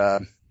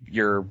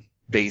your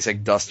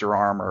basic duster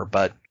armor,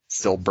 but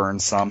still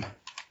burns some.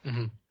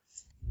 Mm-hmm.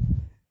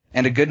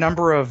 And a good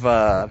number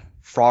of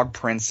frog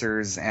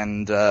princers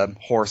and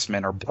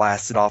horsemen are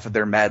blasted off of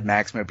their Mad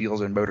Max mobiles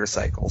and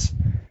motorcycles.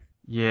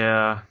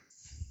 Yeah.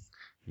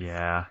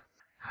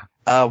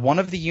 One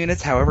of the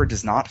units, however,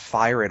 does not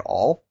fire at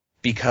all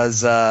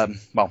because,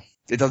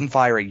 it doesn't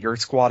fire at your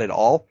squad at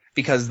all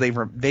because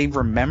they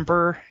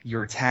remember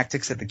your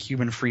tactics at the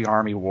Cuban Free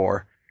Army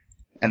War,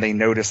 and they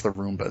notice the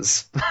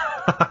Roombas.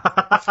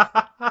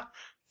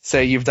 So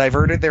you've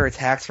diverted their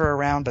attacks for a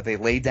round, but they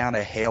laid down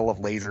a hail of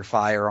laser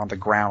fire on the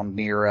ground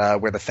near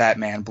where the fat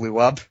man blew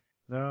up.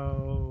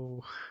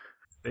 No.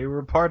 They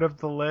were part of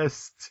the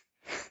list.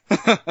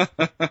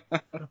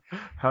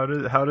 How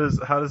does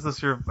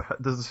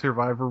the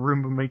survivor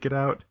Roomba make it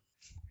out?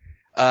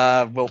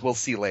 We'll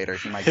see later.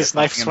 He might His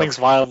get knife something in swings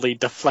wildly,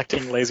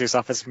 deflecting lasers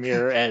off its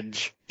mirror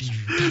edge.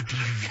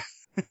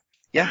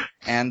 Yeah,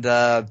 and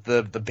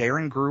the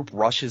Baron group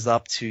rushes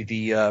up to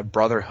the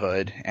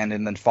Brotherhood, and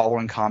in the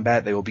following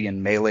combat, they will be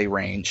in melee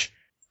range.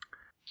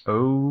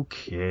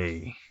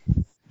 Okay.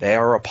 They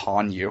are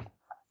upon you.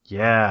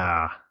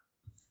 Yeah.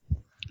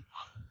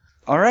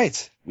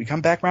 Alright, we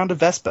come back round to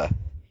Vespa.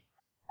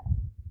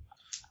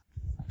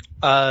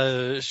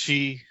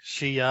 She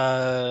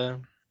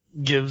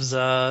gives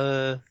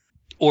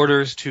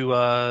orders to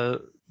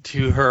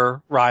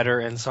her rider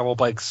and several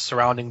bikes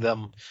surrounding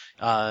them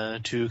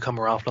to come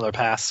around for another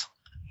pass.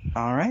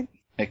 Alright,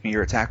 make me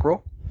your attack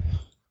roll.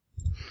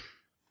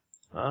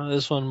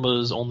 This one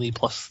was only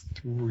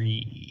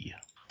 +3.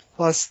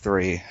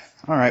 +3.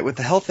 Alright, with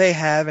the health they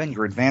have and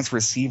your advanced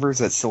receivers,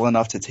 that's still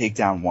enough to take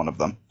down one of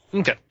them.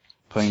 Okay.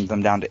 Putting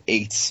them down to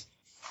 8.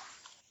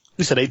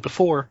 You said 8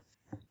 before.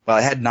 Well,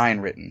 I had 9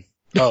 written.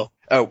 Oh.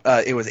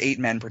 It was 8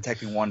 men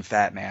protecting one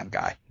fat man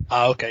guy.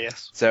 Okay,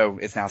 yes. So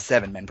it's now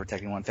 7 men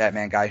protecting one fat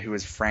man guy who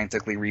is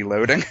frantically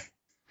reloading.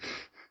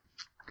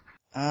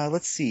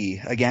 Let's see.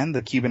 Again,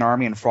 the Cuban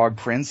Army and Frog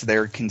Prince,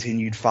 their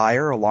continued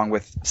fire, along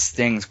with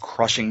Sting's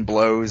crushing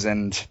blows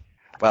and,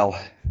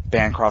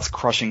 Bancroft's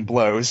crushing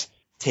blows,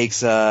 takes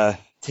the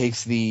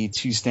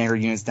 2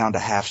 standard units down to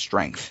half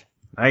strength.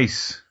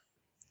 Nice.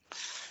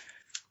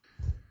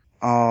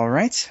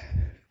 Alright.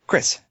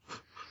 Chris.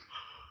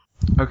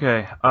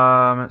 Okay.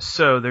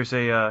 So there's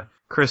a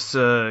Chris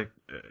Alright,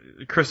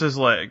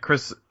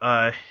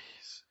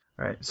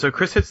 so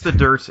Chris hits the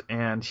dirt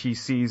and he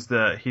sees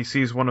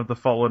one of the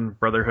fallen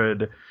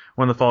Brotherhood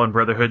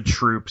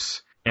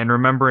troops, and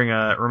remembering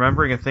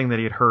a thing that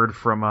he had heard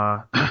from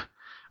a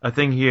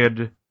thing he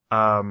had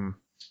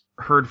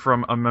heard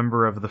from a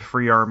member of the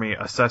Free Army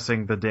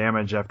assessing the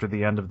damage after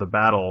the end of the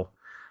battle,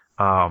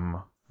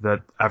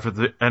 that after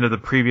the end of the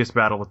previous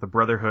battle with the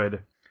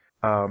Brotherhood,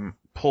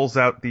 pulls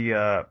out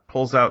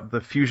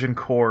the fusion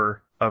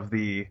core of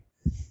the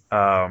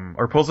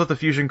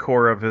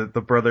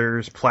the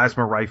brother's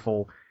plasma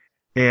rifle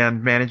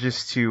and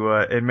manages to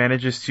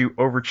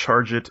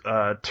overcharge it,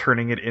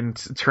 turning it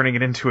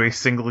into a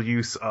single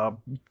use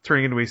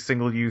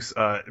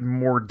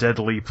more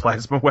deadly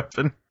plasma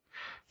weapon.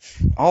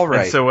 All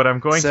right. And so what I'm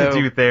going to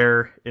do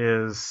there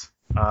is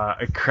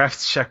a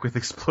crafts check with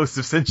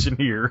explosives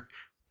engineer.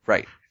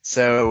 Right.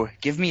 So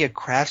give me a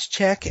crafts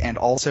check and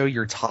also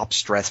your top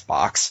stress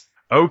box.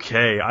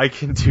 Okay, I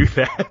can do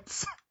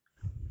that.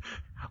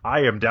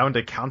 I am down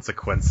to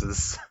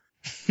consequences.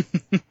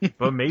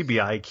 But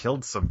maybe I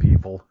killed some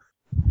people.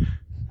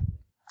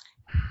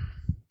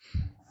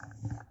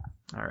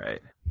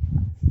 Alright.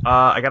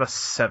 I got a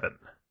 7.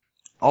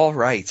 All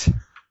right.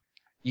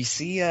 You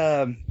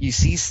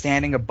see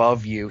standing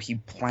above you, he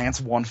plants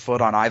one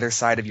foot on either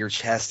side of your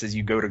chest as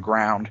you go to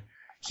ground.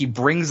 He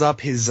brings up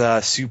his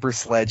super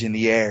sledge in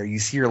the air. You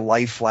see your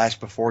light flash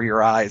before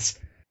your eyes,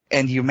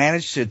 and you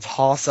manage to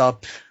toss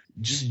up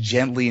just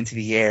gently into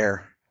the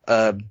air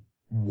a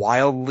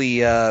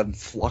wildly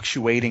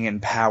fluctuating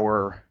in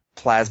power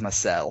plasma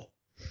cell.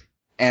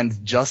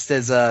 And just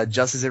as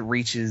it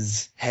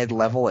reaches head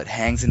level, it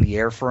hangs in the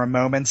air for a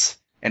moment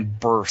and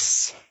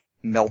bursts,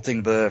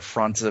 melting the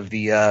front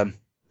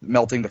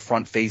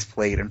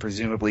faceplate and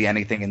presumably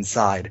anything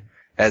inside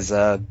as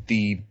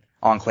the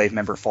Enclave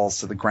member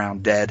falls to the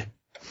ground dead.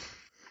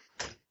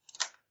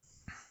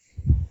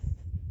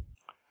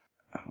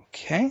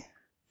 Okay.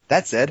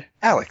 That said,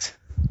 Alex,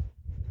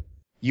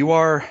 you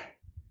are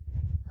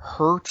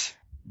hurt,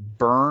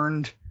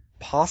 burned,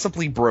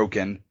 possibly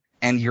broken,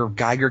 and your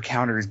Geiger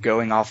counter is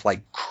going off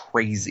like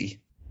crazy.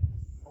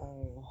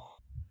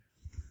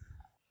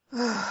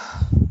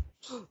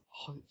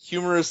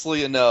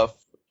 Humorously enough,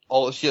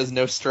 she has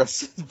no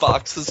stress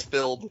boxes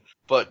filled,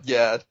 but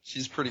yeah,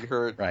 she's pretty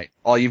hurt. Right.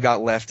 All you've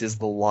got left is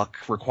the luck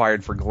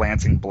required for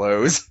glancing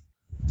blows.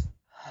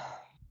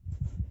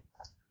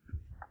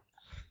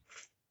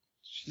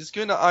 She's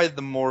gonna eye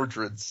the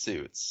Mordred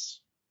suits.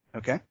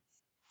 Okay.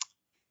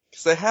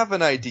 Because I have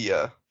an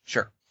idea.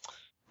 Sure.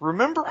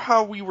 Remember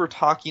how we were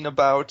talking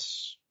about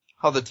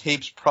how the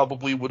tapes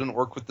probably wouldn't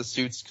work with the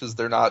suits because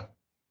they're not...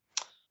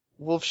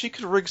 Well, if she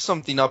could rig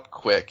something up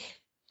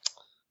quick,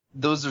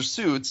 those are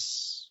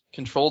suits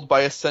controlled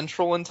by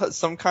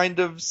some kind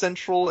of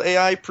central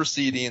AI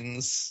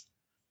proceedings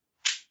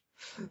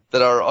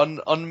that are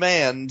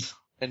unmanned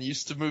and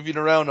used to moving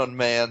around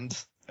unmanned.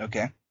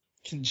 Okay.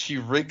 Can she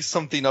rig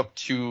something up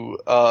to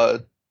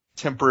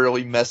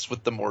temporarily mess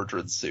with the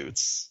Mordred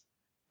suits?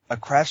 A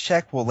crash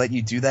check will let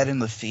you do that in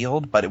the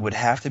field, but it would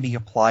have to be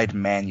applied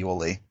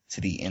manually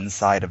to the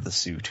inside of the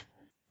suit.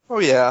 Oh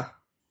yeah.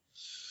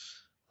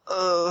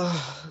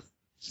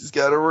 She's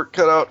got her work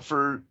cut out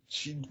for...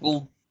 She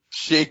will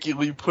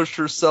shakily push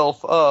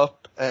herself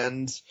up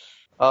and,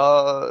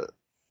 let's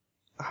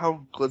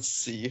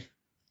see.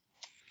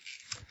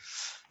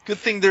 Good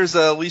thing there's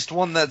at least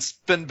one that's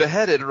been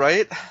beheaded,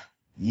 right?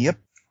 Yep.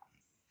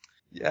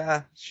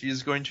 Yeah,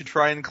 she's going to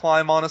try and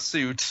climb on a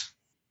suit.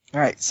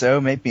 Alright, so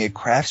make me a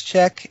crafts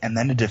check and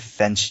then a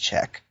defense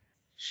check.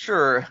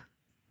 Sure.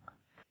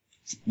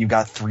 You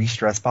got 3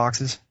 stress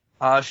boxes?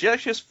 She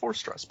actually has 4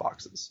 stress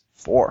boxes.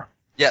 4.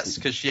 Yes,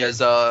 because she has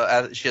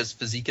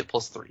physique at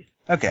 +3.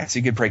 Okay, so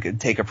you could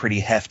take a pretty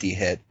hefty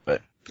hit,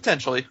 but...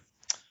 Potentially.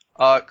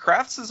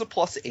 Crafts is a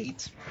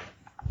 +8.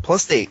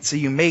 +8, so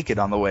you make it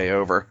on the way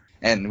over.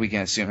 And we can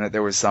assume that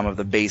there was some of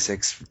the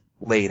basics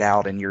laid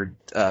out in your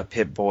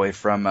Pip-Boy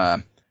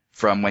from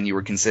when you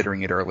were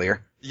considering it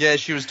earlier. Yeah,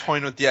 she was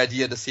toying with the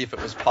idea to see if it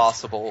was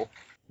possible,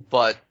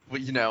 but,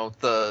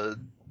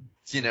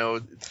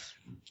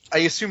 I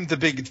assumed the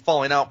big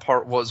falling out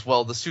part was,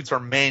 well, the suits are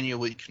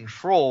manually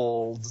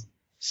controlled,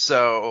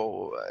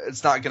 so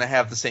it's not going to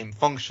have the same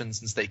function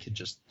since they could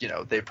just,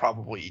 they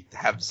probably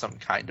have some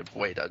kind of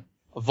way to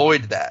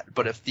avoid that.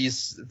 But if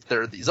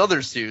there are these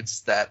other suits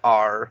that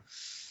are,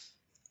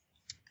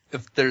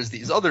 have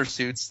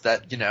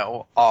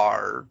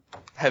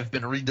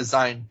been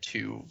redesigned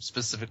to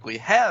specifically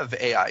have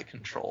AI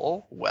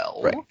control,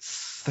 well... Right.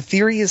 The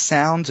theory is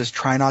sound, just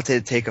try not to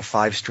take a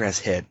 5 stress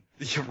hit.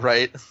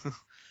 Right.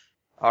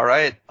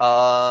 Alright,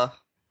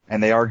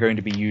 And they are going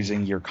to be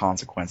using your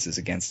consequences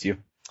against you.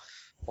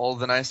 Well,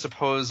 then I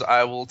suppose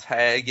I will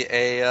tag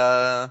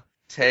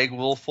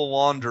Willful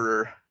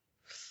Wanderer,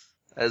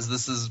 as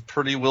this is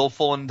pretty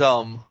willful and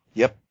dumb.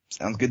 Yep,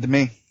 sounds good to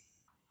me.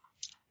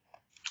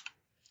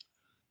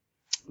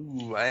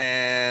 Ooh,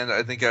 and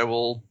I think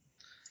I'll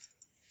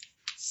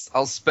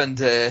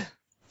spend a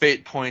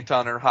fate point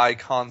on her high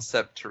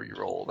concept to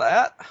reroll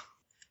that.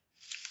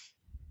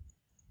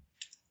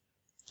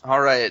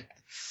 Alright.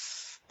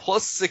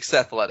 +6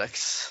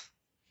 athletics.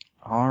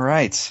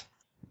 Alright.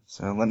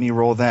 So let me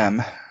roll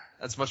them.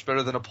 That's much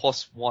better than a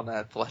 +1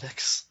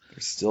 athletics.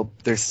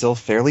 They're still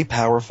fairly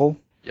powerful.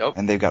 Yep.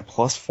 And they've got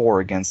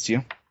 +4 against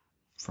you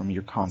from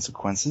your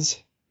consequences.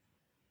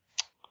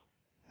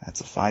 That's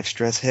a 5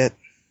 stress hit.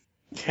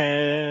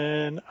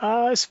 Can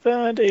I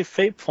spend a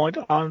fate point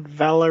on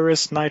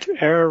Valorous Knight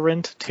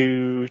Errant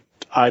to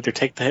either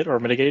take the hit or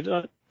mitigate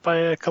it by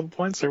a couple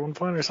points or 1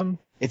 point or something?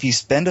 If you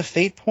spend a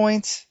fate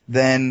point,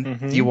 then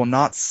Mhm. you will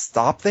not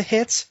stop the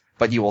hit,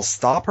 but you will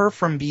stop her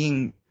from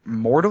being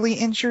mortally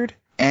injured,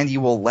 and you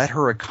will let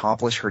her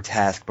accomplish her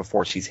task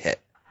before she's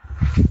hit.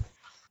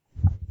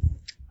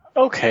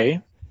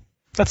 Okay.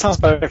 That sounds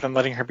better than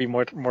letting her be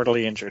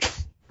mortally injured.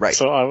 Right.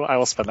 So I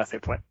will spend that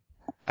fate point.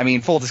 I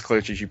mean, full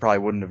disclosure, she probably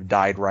wouldn't have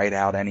died right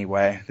out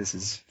anyway. This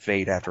is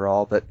fate after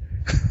all, but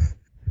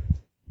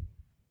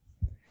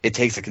it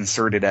takes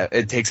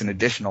an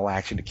additional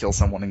action to kill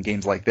someone in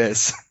games like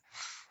this.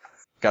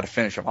 Gotta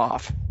finish them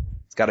off.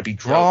 It's gotta be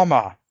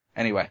drama.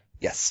 Anyway,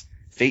 yes.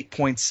 Fate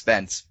points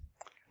spent.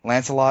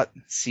 Lancelot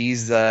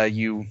sees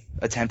you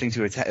attempting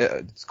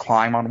to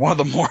climb on one of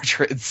the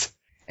Mordreds,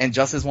 and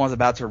just as one's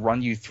about to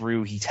run you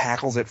through, he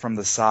tackles it from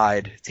the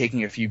side,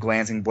 taking a few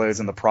glancing blows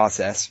in the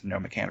process. No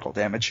mechanical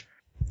damage.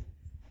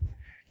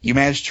 You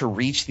manage to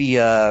reach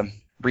the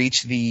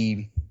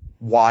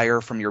wire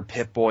from your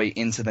Pip-Boy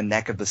into the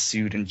neck of the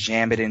suit and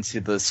jam it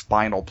into the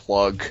spinal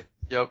plug.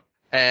 Yep.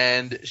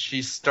 And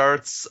she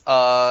sends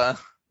the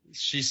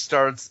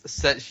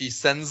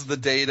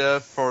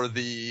data for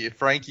the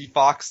Frankie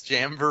Fox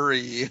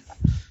Jamboree.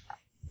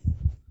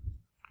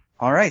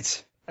 All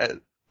right.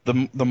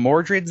 The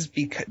Mordreds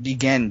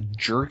began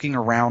jerking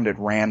around at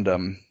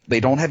random.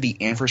 They don't have the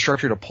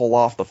infrastructure to pull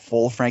off the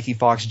full Frankie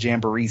Fox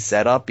Jamboree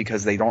setup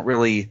because they don't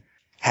really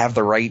have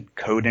the right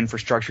code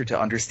infrastructure to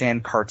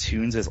understand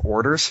cartoons as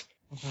orders.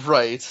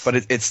 Right.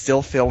 But it's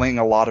still filling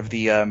a lot of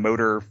the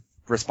motor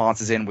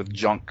responses in with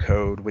junk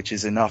code, which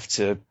is enough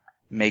to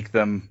make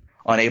them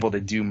unable to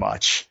do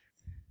much.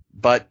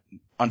 But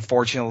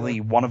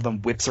unfortunately, one of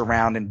them whips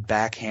around and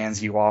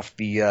backhands you off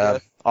the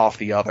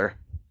other.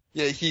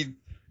 Yeah,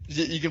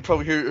 you can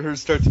probably hear her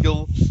start to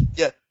go,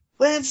 yeah,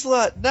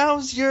 Lancelot,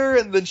 now's your,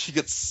 and then she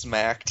gets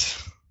smacked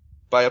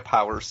by a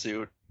power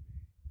suit.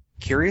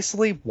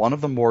 Curiously, one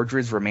of the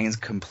Mordreds remains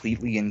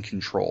completely in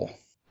control.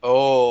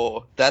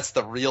 Oh, that's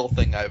the real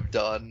thing I've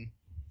done.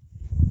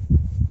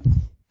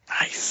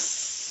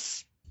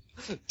 Nice.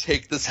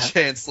 Take this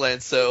chance,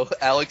 Lanso.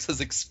 Alex has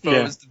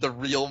exposed the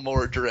real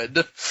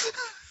Mordred.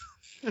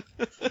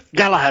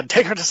 Galahad,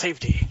 take her to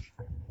safety.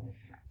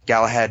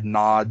 Galahad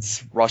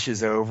nods,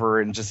 rushes over,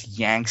 and just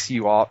yanks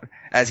you off.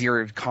 As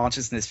your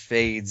consciousness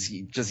fades,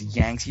 he just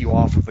yanks you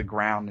off of the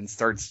ground and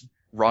starts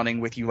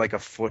running with you like a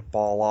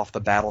football off the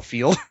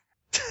battlefield.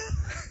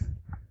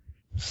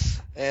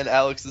 And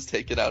Alex is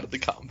taken out of the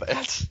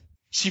combat.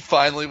 She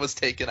finally was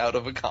taken out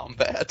of a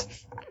combat.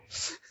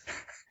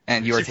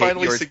 And she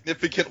finally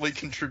significantly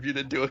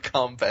contributed to a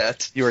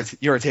combat.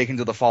 You are taken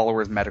to the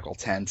followers' medical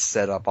tent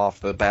set up off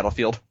the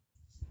battlefield.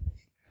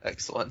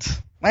 Excellent.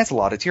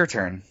 Lancelot, it's your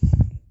turn.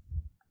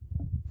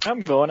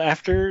 I'm going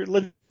after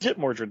legit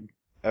Mordred.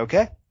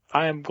 Okay.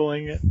 I am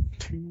going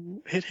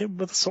to hit him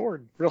with a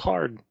sword real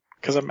hard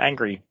because I'm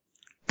angry.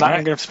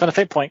 I'm going to spend a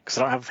fate point because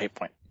I don't have a fate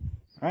point.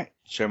 All right,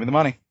 show me the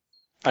money.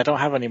 I don't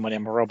have any money.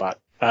 I'm a robot.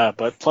 But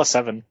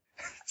 +7.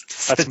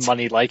 That's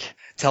money. Like,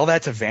 tell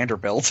that to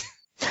Vanderbilt.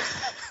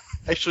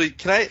 Actually,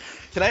 can I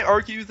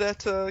argue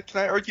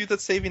that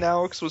saving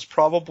Alex was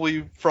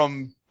probably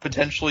from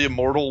potentially a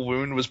mortal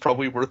wound was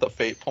probably worth a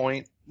fate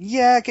point?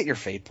 Yeah, get your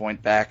fate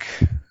point back.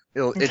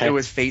 Okay. It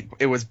was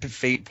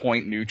fate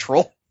point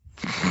neutral.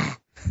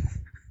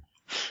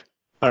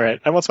 All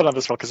right, I won't spend on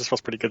this roll because this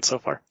roll's pretty good so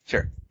far.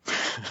 Sure.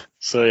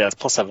 So yeah, it's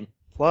 +7.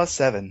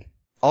 +7.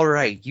 All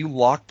right, you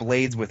lock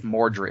blades with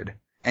Mordred,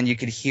 and you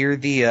could hear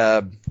the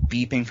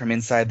beeping from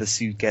inside the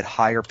suit get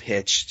higher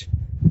pitched.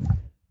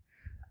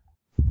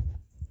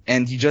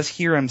 And you just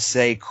hear him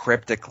say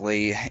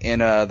cryptically in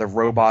the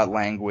robot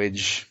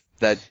language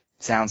that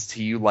sounds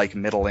to you like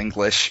Middle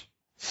English,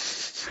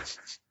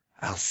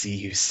 "I'll see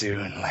you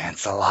soon,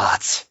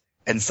 Lancelot."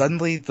 And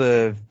suddenly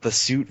the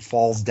suit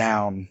falls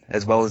down,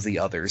 as well as the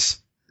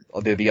others.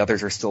 Although the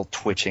others are still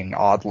twitching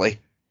oddly.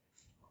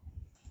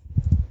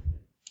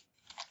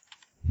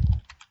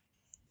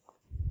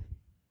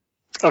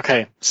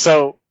 Okay,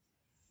 so,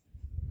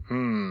 I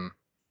know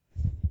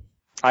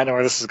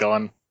where this is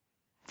going.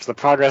 So the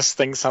progress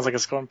thing sounds like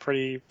it's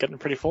getting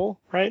pretty full,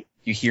 right?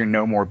 You hear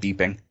no more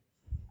beeping.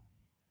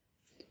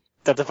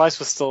 That device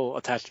was still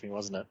attached to me,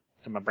 wasn't it?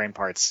 In my brain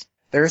parts.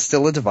 There is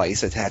still a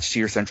device attached to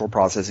your central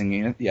processing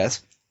unit,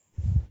 yes.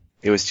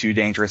 It was too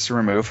dangerous to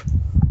remove.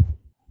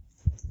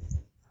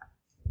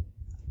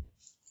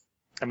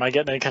 Am I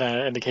getting any kind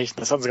of indication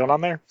that something's going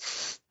on there?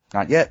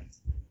 Not yet.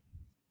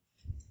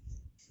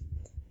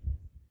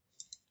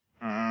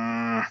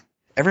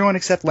 Everyone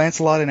except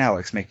Lancelot and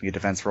Alex make me a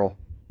defense roll.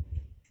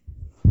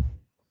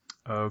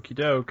 Okie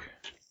doke.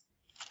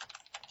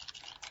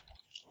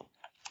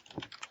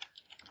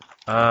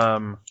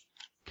 Can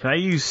I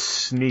use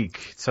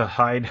sneak to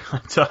hide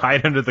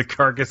under the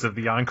carcass of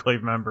the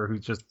Enclave member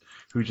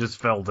who just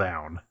fell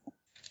down?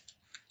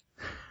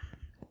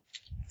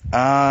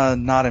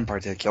 Not in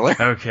particular.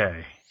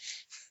 Okay.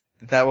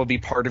 That will be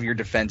part of your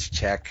defense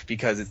check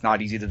because it's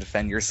not easy to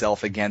defend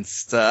yourself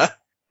against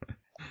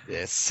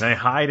this. Can I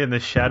hide in the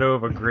shadow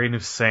of a grain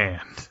of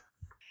sand?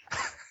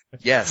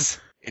 Yes,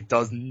 it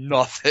does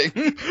nothing.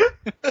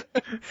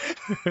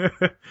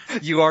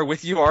 you are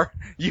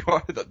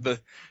the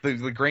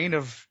grain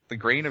of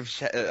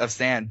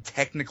sand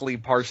technically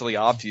partially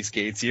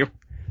obfuscates you.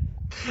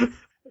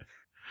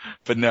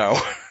 But no.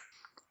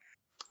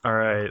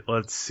 Alright,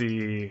 let's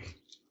see.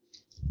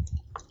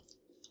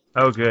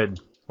 Oh, good.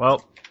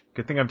 Well,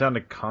 good thing I'm down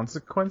to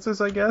consequences,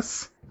 I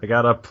guess? I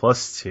got a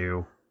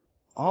 +2.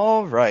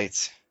 All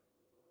right.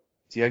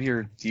 Do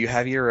you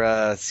have your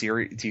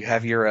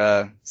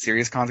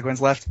serious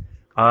consequence left?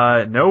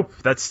 Nope.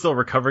 That's still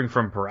recovering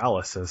from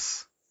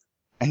paralysis.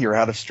 And you're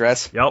out of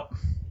stress? Yep.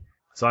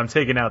 So I'm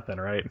taken out then,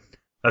 right?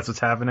 That's what's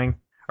happening?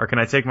 Or can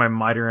I take my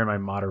minor and my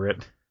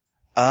moderate?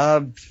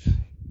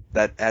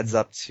 That adds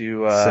up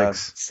to,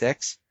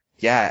 6?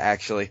 Yeah,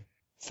 actually.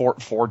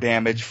 4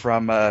 damage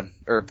from,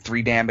 or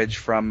 3 damage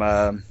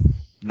from,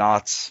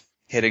 not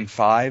hitting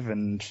 5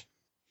 and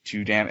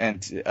 3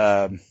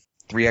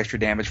 extra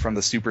damage from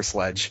the super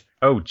sledge.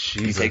 Oh,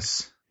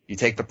 Jesus. You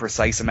take the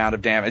precise amount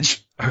of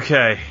damage.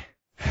 Okay.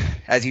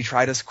 As you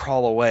try to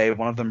crawl away,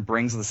 one of them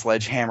brings the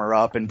sledgehammer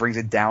up and brings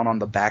it down on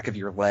the back of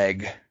your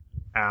leg.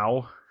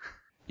 Ow.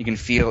 You can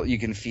feel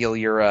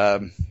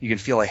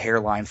a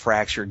hairline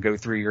fracture go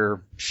through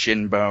your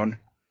shin bone.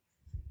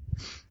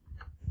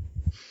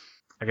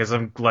 I guess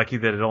I'm lucky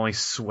that it only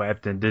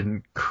swept and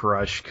didn't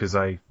crush because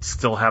I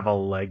still have a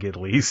leg at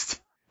least.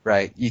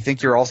 Right. You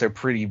think you're also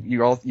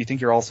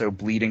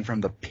bleeding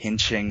from the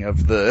pinching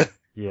of the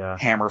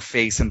hammer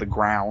face in the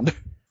ground.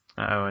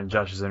 Oh, and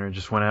Josh's internet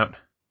just went out.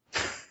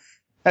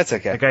 That's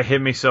okay. That guy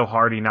hit me so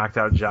hard he knocked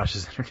out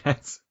Josh's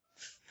internet.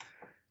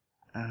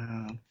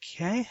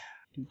 Okay.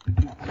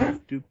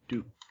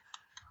 Doop.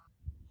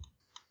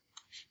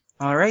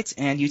 Alright,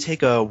 and you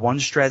take a 1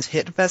 stress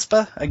hit,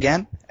 Vespa,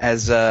 again,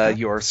 as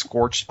you are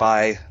scorched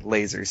by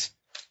lasers.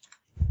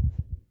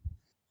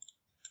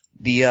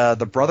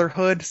 The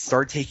Brotherhood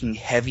start taking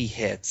heavy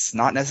hits,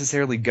 not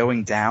necessarily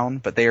going down,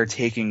 but they are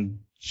taking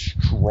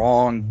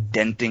strong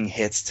denting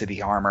hits to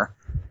the armor.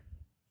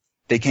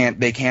 They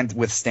can't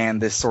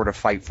withstand this sort of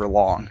fight for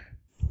long.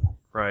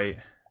 Right.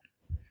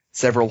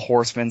 Several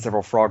horsemen,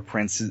 several frog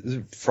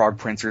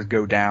princers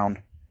go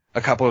down. A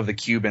couple of the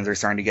Cubans are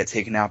starting to get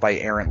taken out by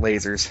errant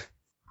lasers.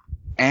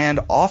 And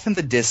off in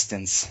the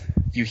distance,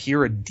 you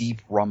hear a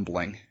deep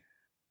rumbling.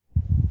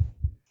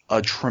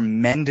 A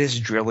tremendous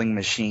drilling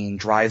machine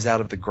drives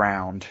out of the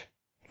ground,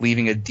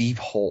 leaving a deep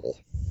hole.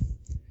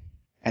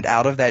 And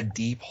out of that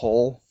deep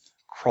hole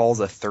crawls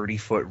a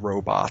 30-foot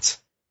robot.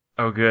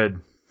 Oh, good.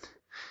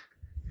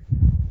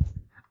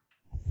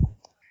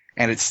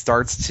 And it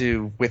starts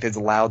to, with its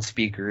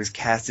loudspeakers,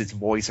 cast its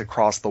voice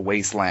across the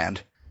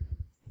wasteland.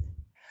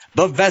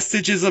 The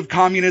vestiges of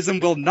communism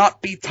will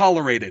not be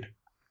tolerated.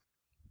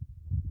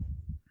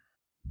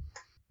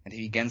 And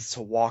he begins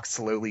to walk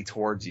slowly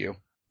towards you.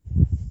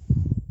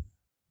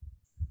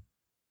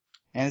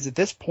 And it's at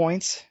this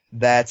point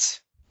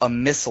that a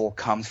missile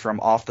comes from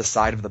off the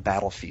side of the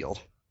battlefield.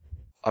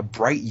 A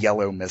bright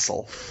yellow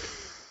missile.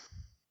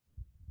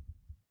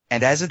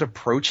 And as it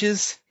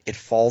approaches, it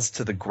falls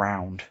to the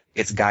ground,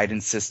 its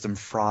guidance system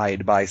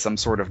fried by some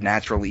sort of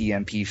natural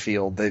EMP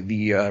field that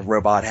the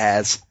robot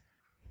has.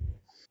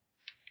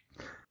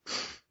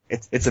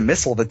 It's a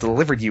missile that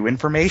delivered you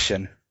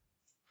information.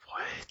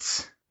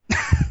 What?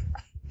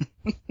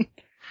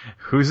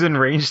 Who's in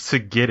range to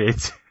get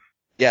it?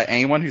 Yeah,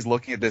 anyone who's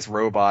looking at this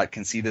robot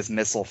can see this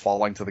missile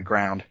falling to the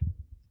ground.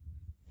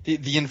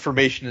 The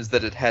information is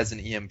that it has an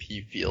EMP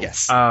field.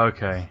 Yes. Oh,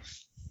 okay.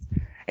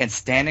 And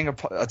standing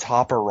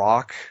atop a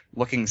rock,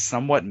 looking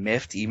somewhat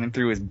miffed even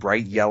through his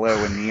bright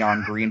yellow and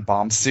neon green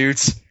bomb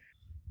suits,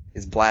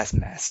 is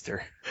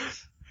Blastmaster.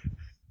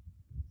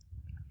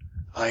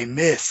 I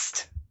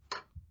missed.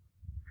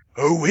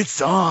 Oh,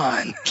 it's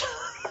on!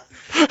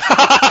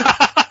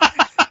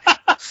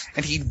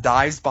 And he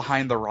dives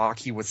behind the rock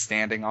he was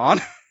standing on.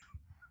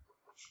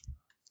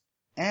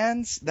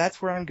 And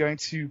that's where I'm going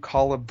to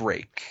call a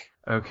break.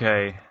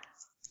 Okay.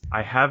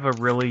 I have a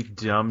really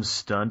dumb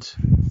stunt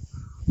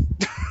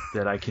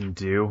that I can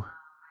do.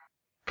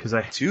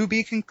 To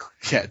be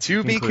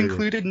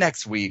concluded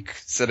next week,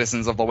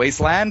 citizens of the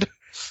wasteland.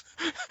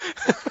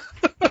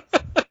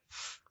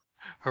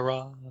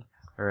 Hurrah.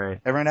 Alright.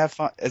 Everyone have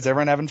fun? Is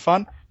everyone having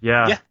fun?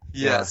 Yeah.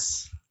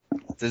 Yes.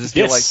 Does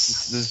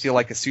this feel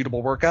like a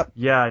suitable workup?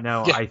 Yeah,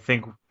 no, Yeah. I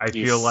feel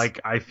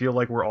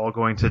like we're all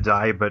going to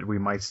die, but we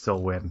might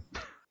still win.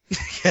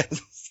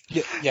 Yes.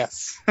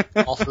 Yes.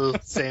 Also,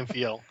 same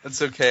feel.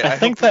 That's okay. I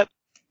think that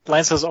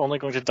Lance's only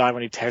going to die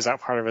when he tears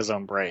out part of his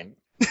own brain.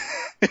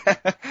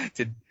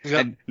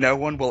 And no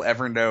one will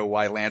ever know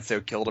why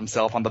Lanso killed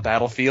himself on the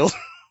battlefield.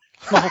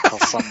 I'll tell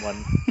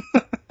someone.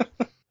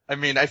 I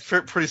mean, I'm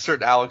pretty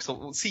certain Alex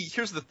will... See,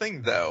 here's the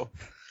thing, though.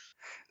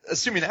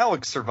 Assuming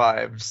Alex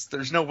survives,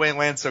 there's no way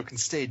Lanso can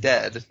stay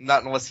dead.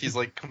 Not unless he's,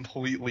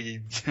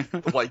 completely,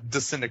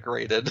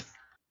 disintegrated.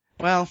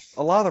 Well,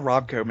 a lot of the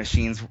Robco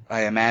machines,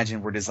 I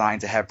imagine, were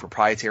designed to have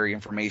proprietary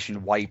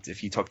information wiped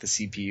if you took the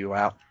CPU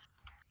out.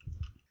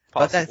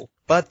 possible.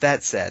 But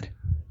that said,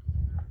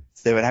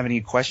 does anyone have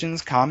any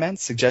questions,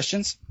 comments,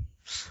 suggestions?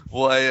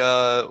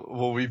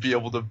 Will we be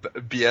able to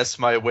BS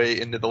my way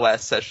into the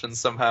last session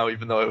somehow,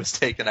 even though I was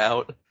taken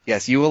out?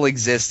 Yes, you will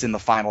exist in the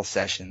final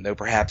session, though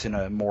perhaps in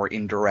a more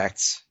indirect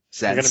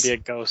sense. You're gonna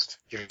be a ghost.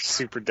 You're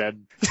super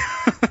dead.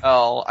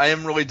 Oh, I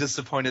am really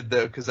disappointed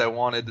though, because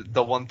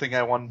the one thing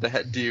I wanted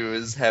to do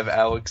is have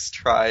Alex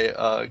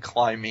try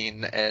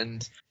climbing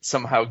and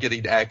somehow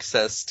getting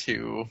access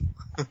to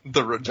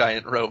the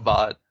giant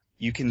robot.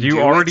 You can. You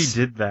do already it,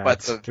 did that.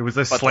 but It was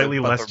a slightly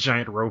less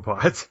giant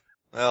robot.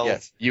 Well,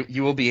 Yes,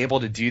 you will be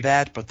able to do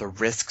that, but the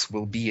risks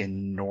will be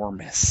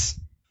enormous.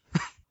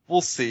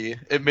 we'll see.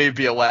 It may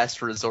be a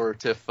last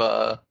resort if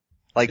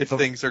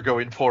things are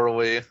going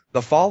poorly.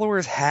 The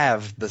followers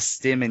have the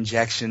stim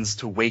injections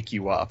to wake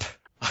you up.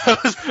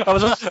 I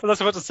was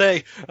about to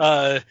say,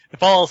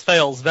 if all else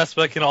fails,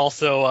 Vespa can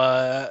also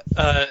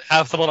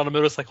have someone on a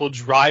motorcycle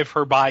drive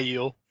her by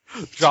you,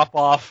 drop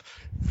off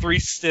 3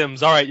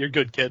 stims. All right, you're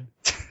good, kid.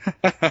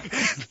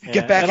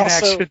 Get back in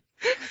also- action.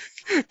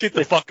 Get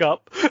the fuck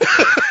up.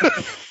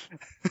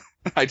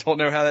 I don't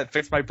know how that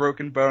fixed my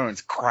broken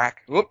bones.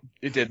 Crack. Whoop,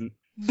 it didn't.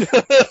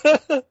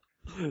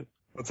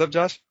 What's up,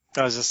 Josh?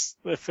 I was just,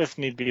 if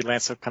need be,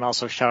 Lance can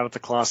also shout at the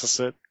Colossus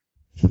it.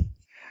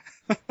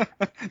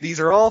 These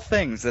are all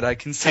things that I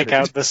considered. Take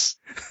out this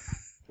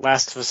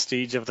last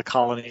vestige of the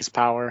colony's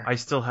power. I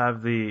still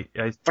have the.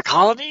 The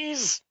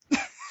colonies!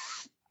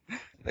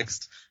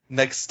 Next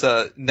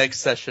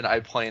session,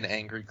 I play an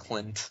angry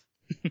Clint.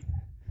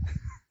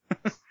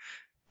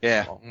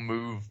 Yeah. Wrong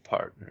move,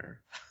 partner.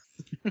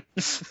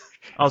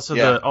 Also,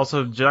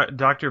 Yeah.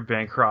 Dr.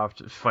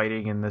 Bancroft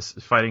fighting in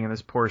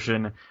this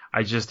portion.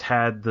 I just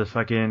had the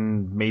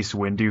fucking Mace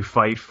Windu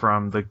fight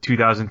from the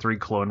 2003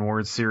 Clone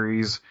Wars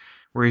series,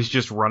 where he's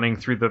just running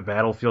through the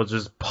battlefield,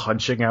 just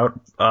punching out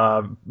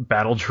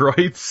battle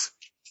droids.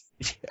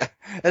 Yeah,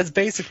 that's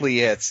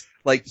basically it.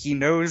 Like, he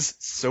knows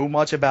so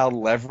much about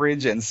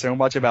leverage and so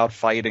much about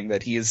fighting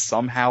that he is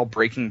somehow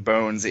breaking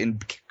bones in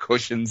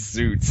cushioned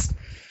suits.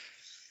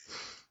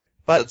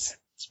 But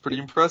It's pretty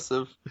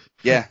impressive.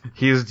 yeah,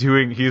 He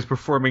is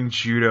performing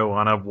judo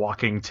on a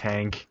walking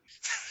tank.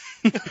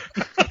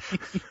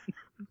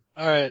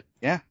 All right.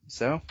 yeah.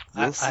 So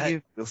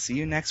we'll see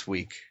you next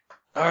week.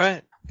 All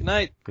right. Good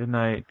night. Good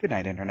night. Good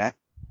night, Internet.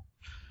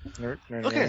 Okay.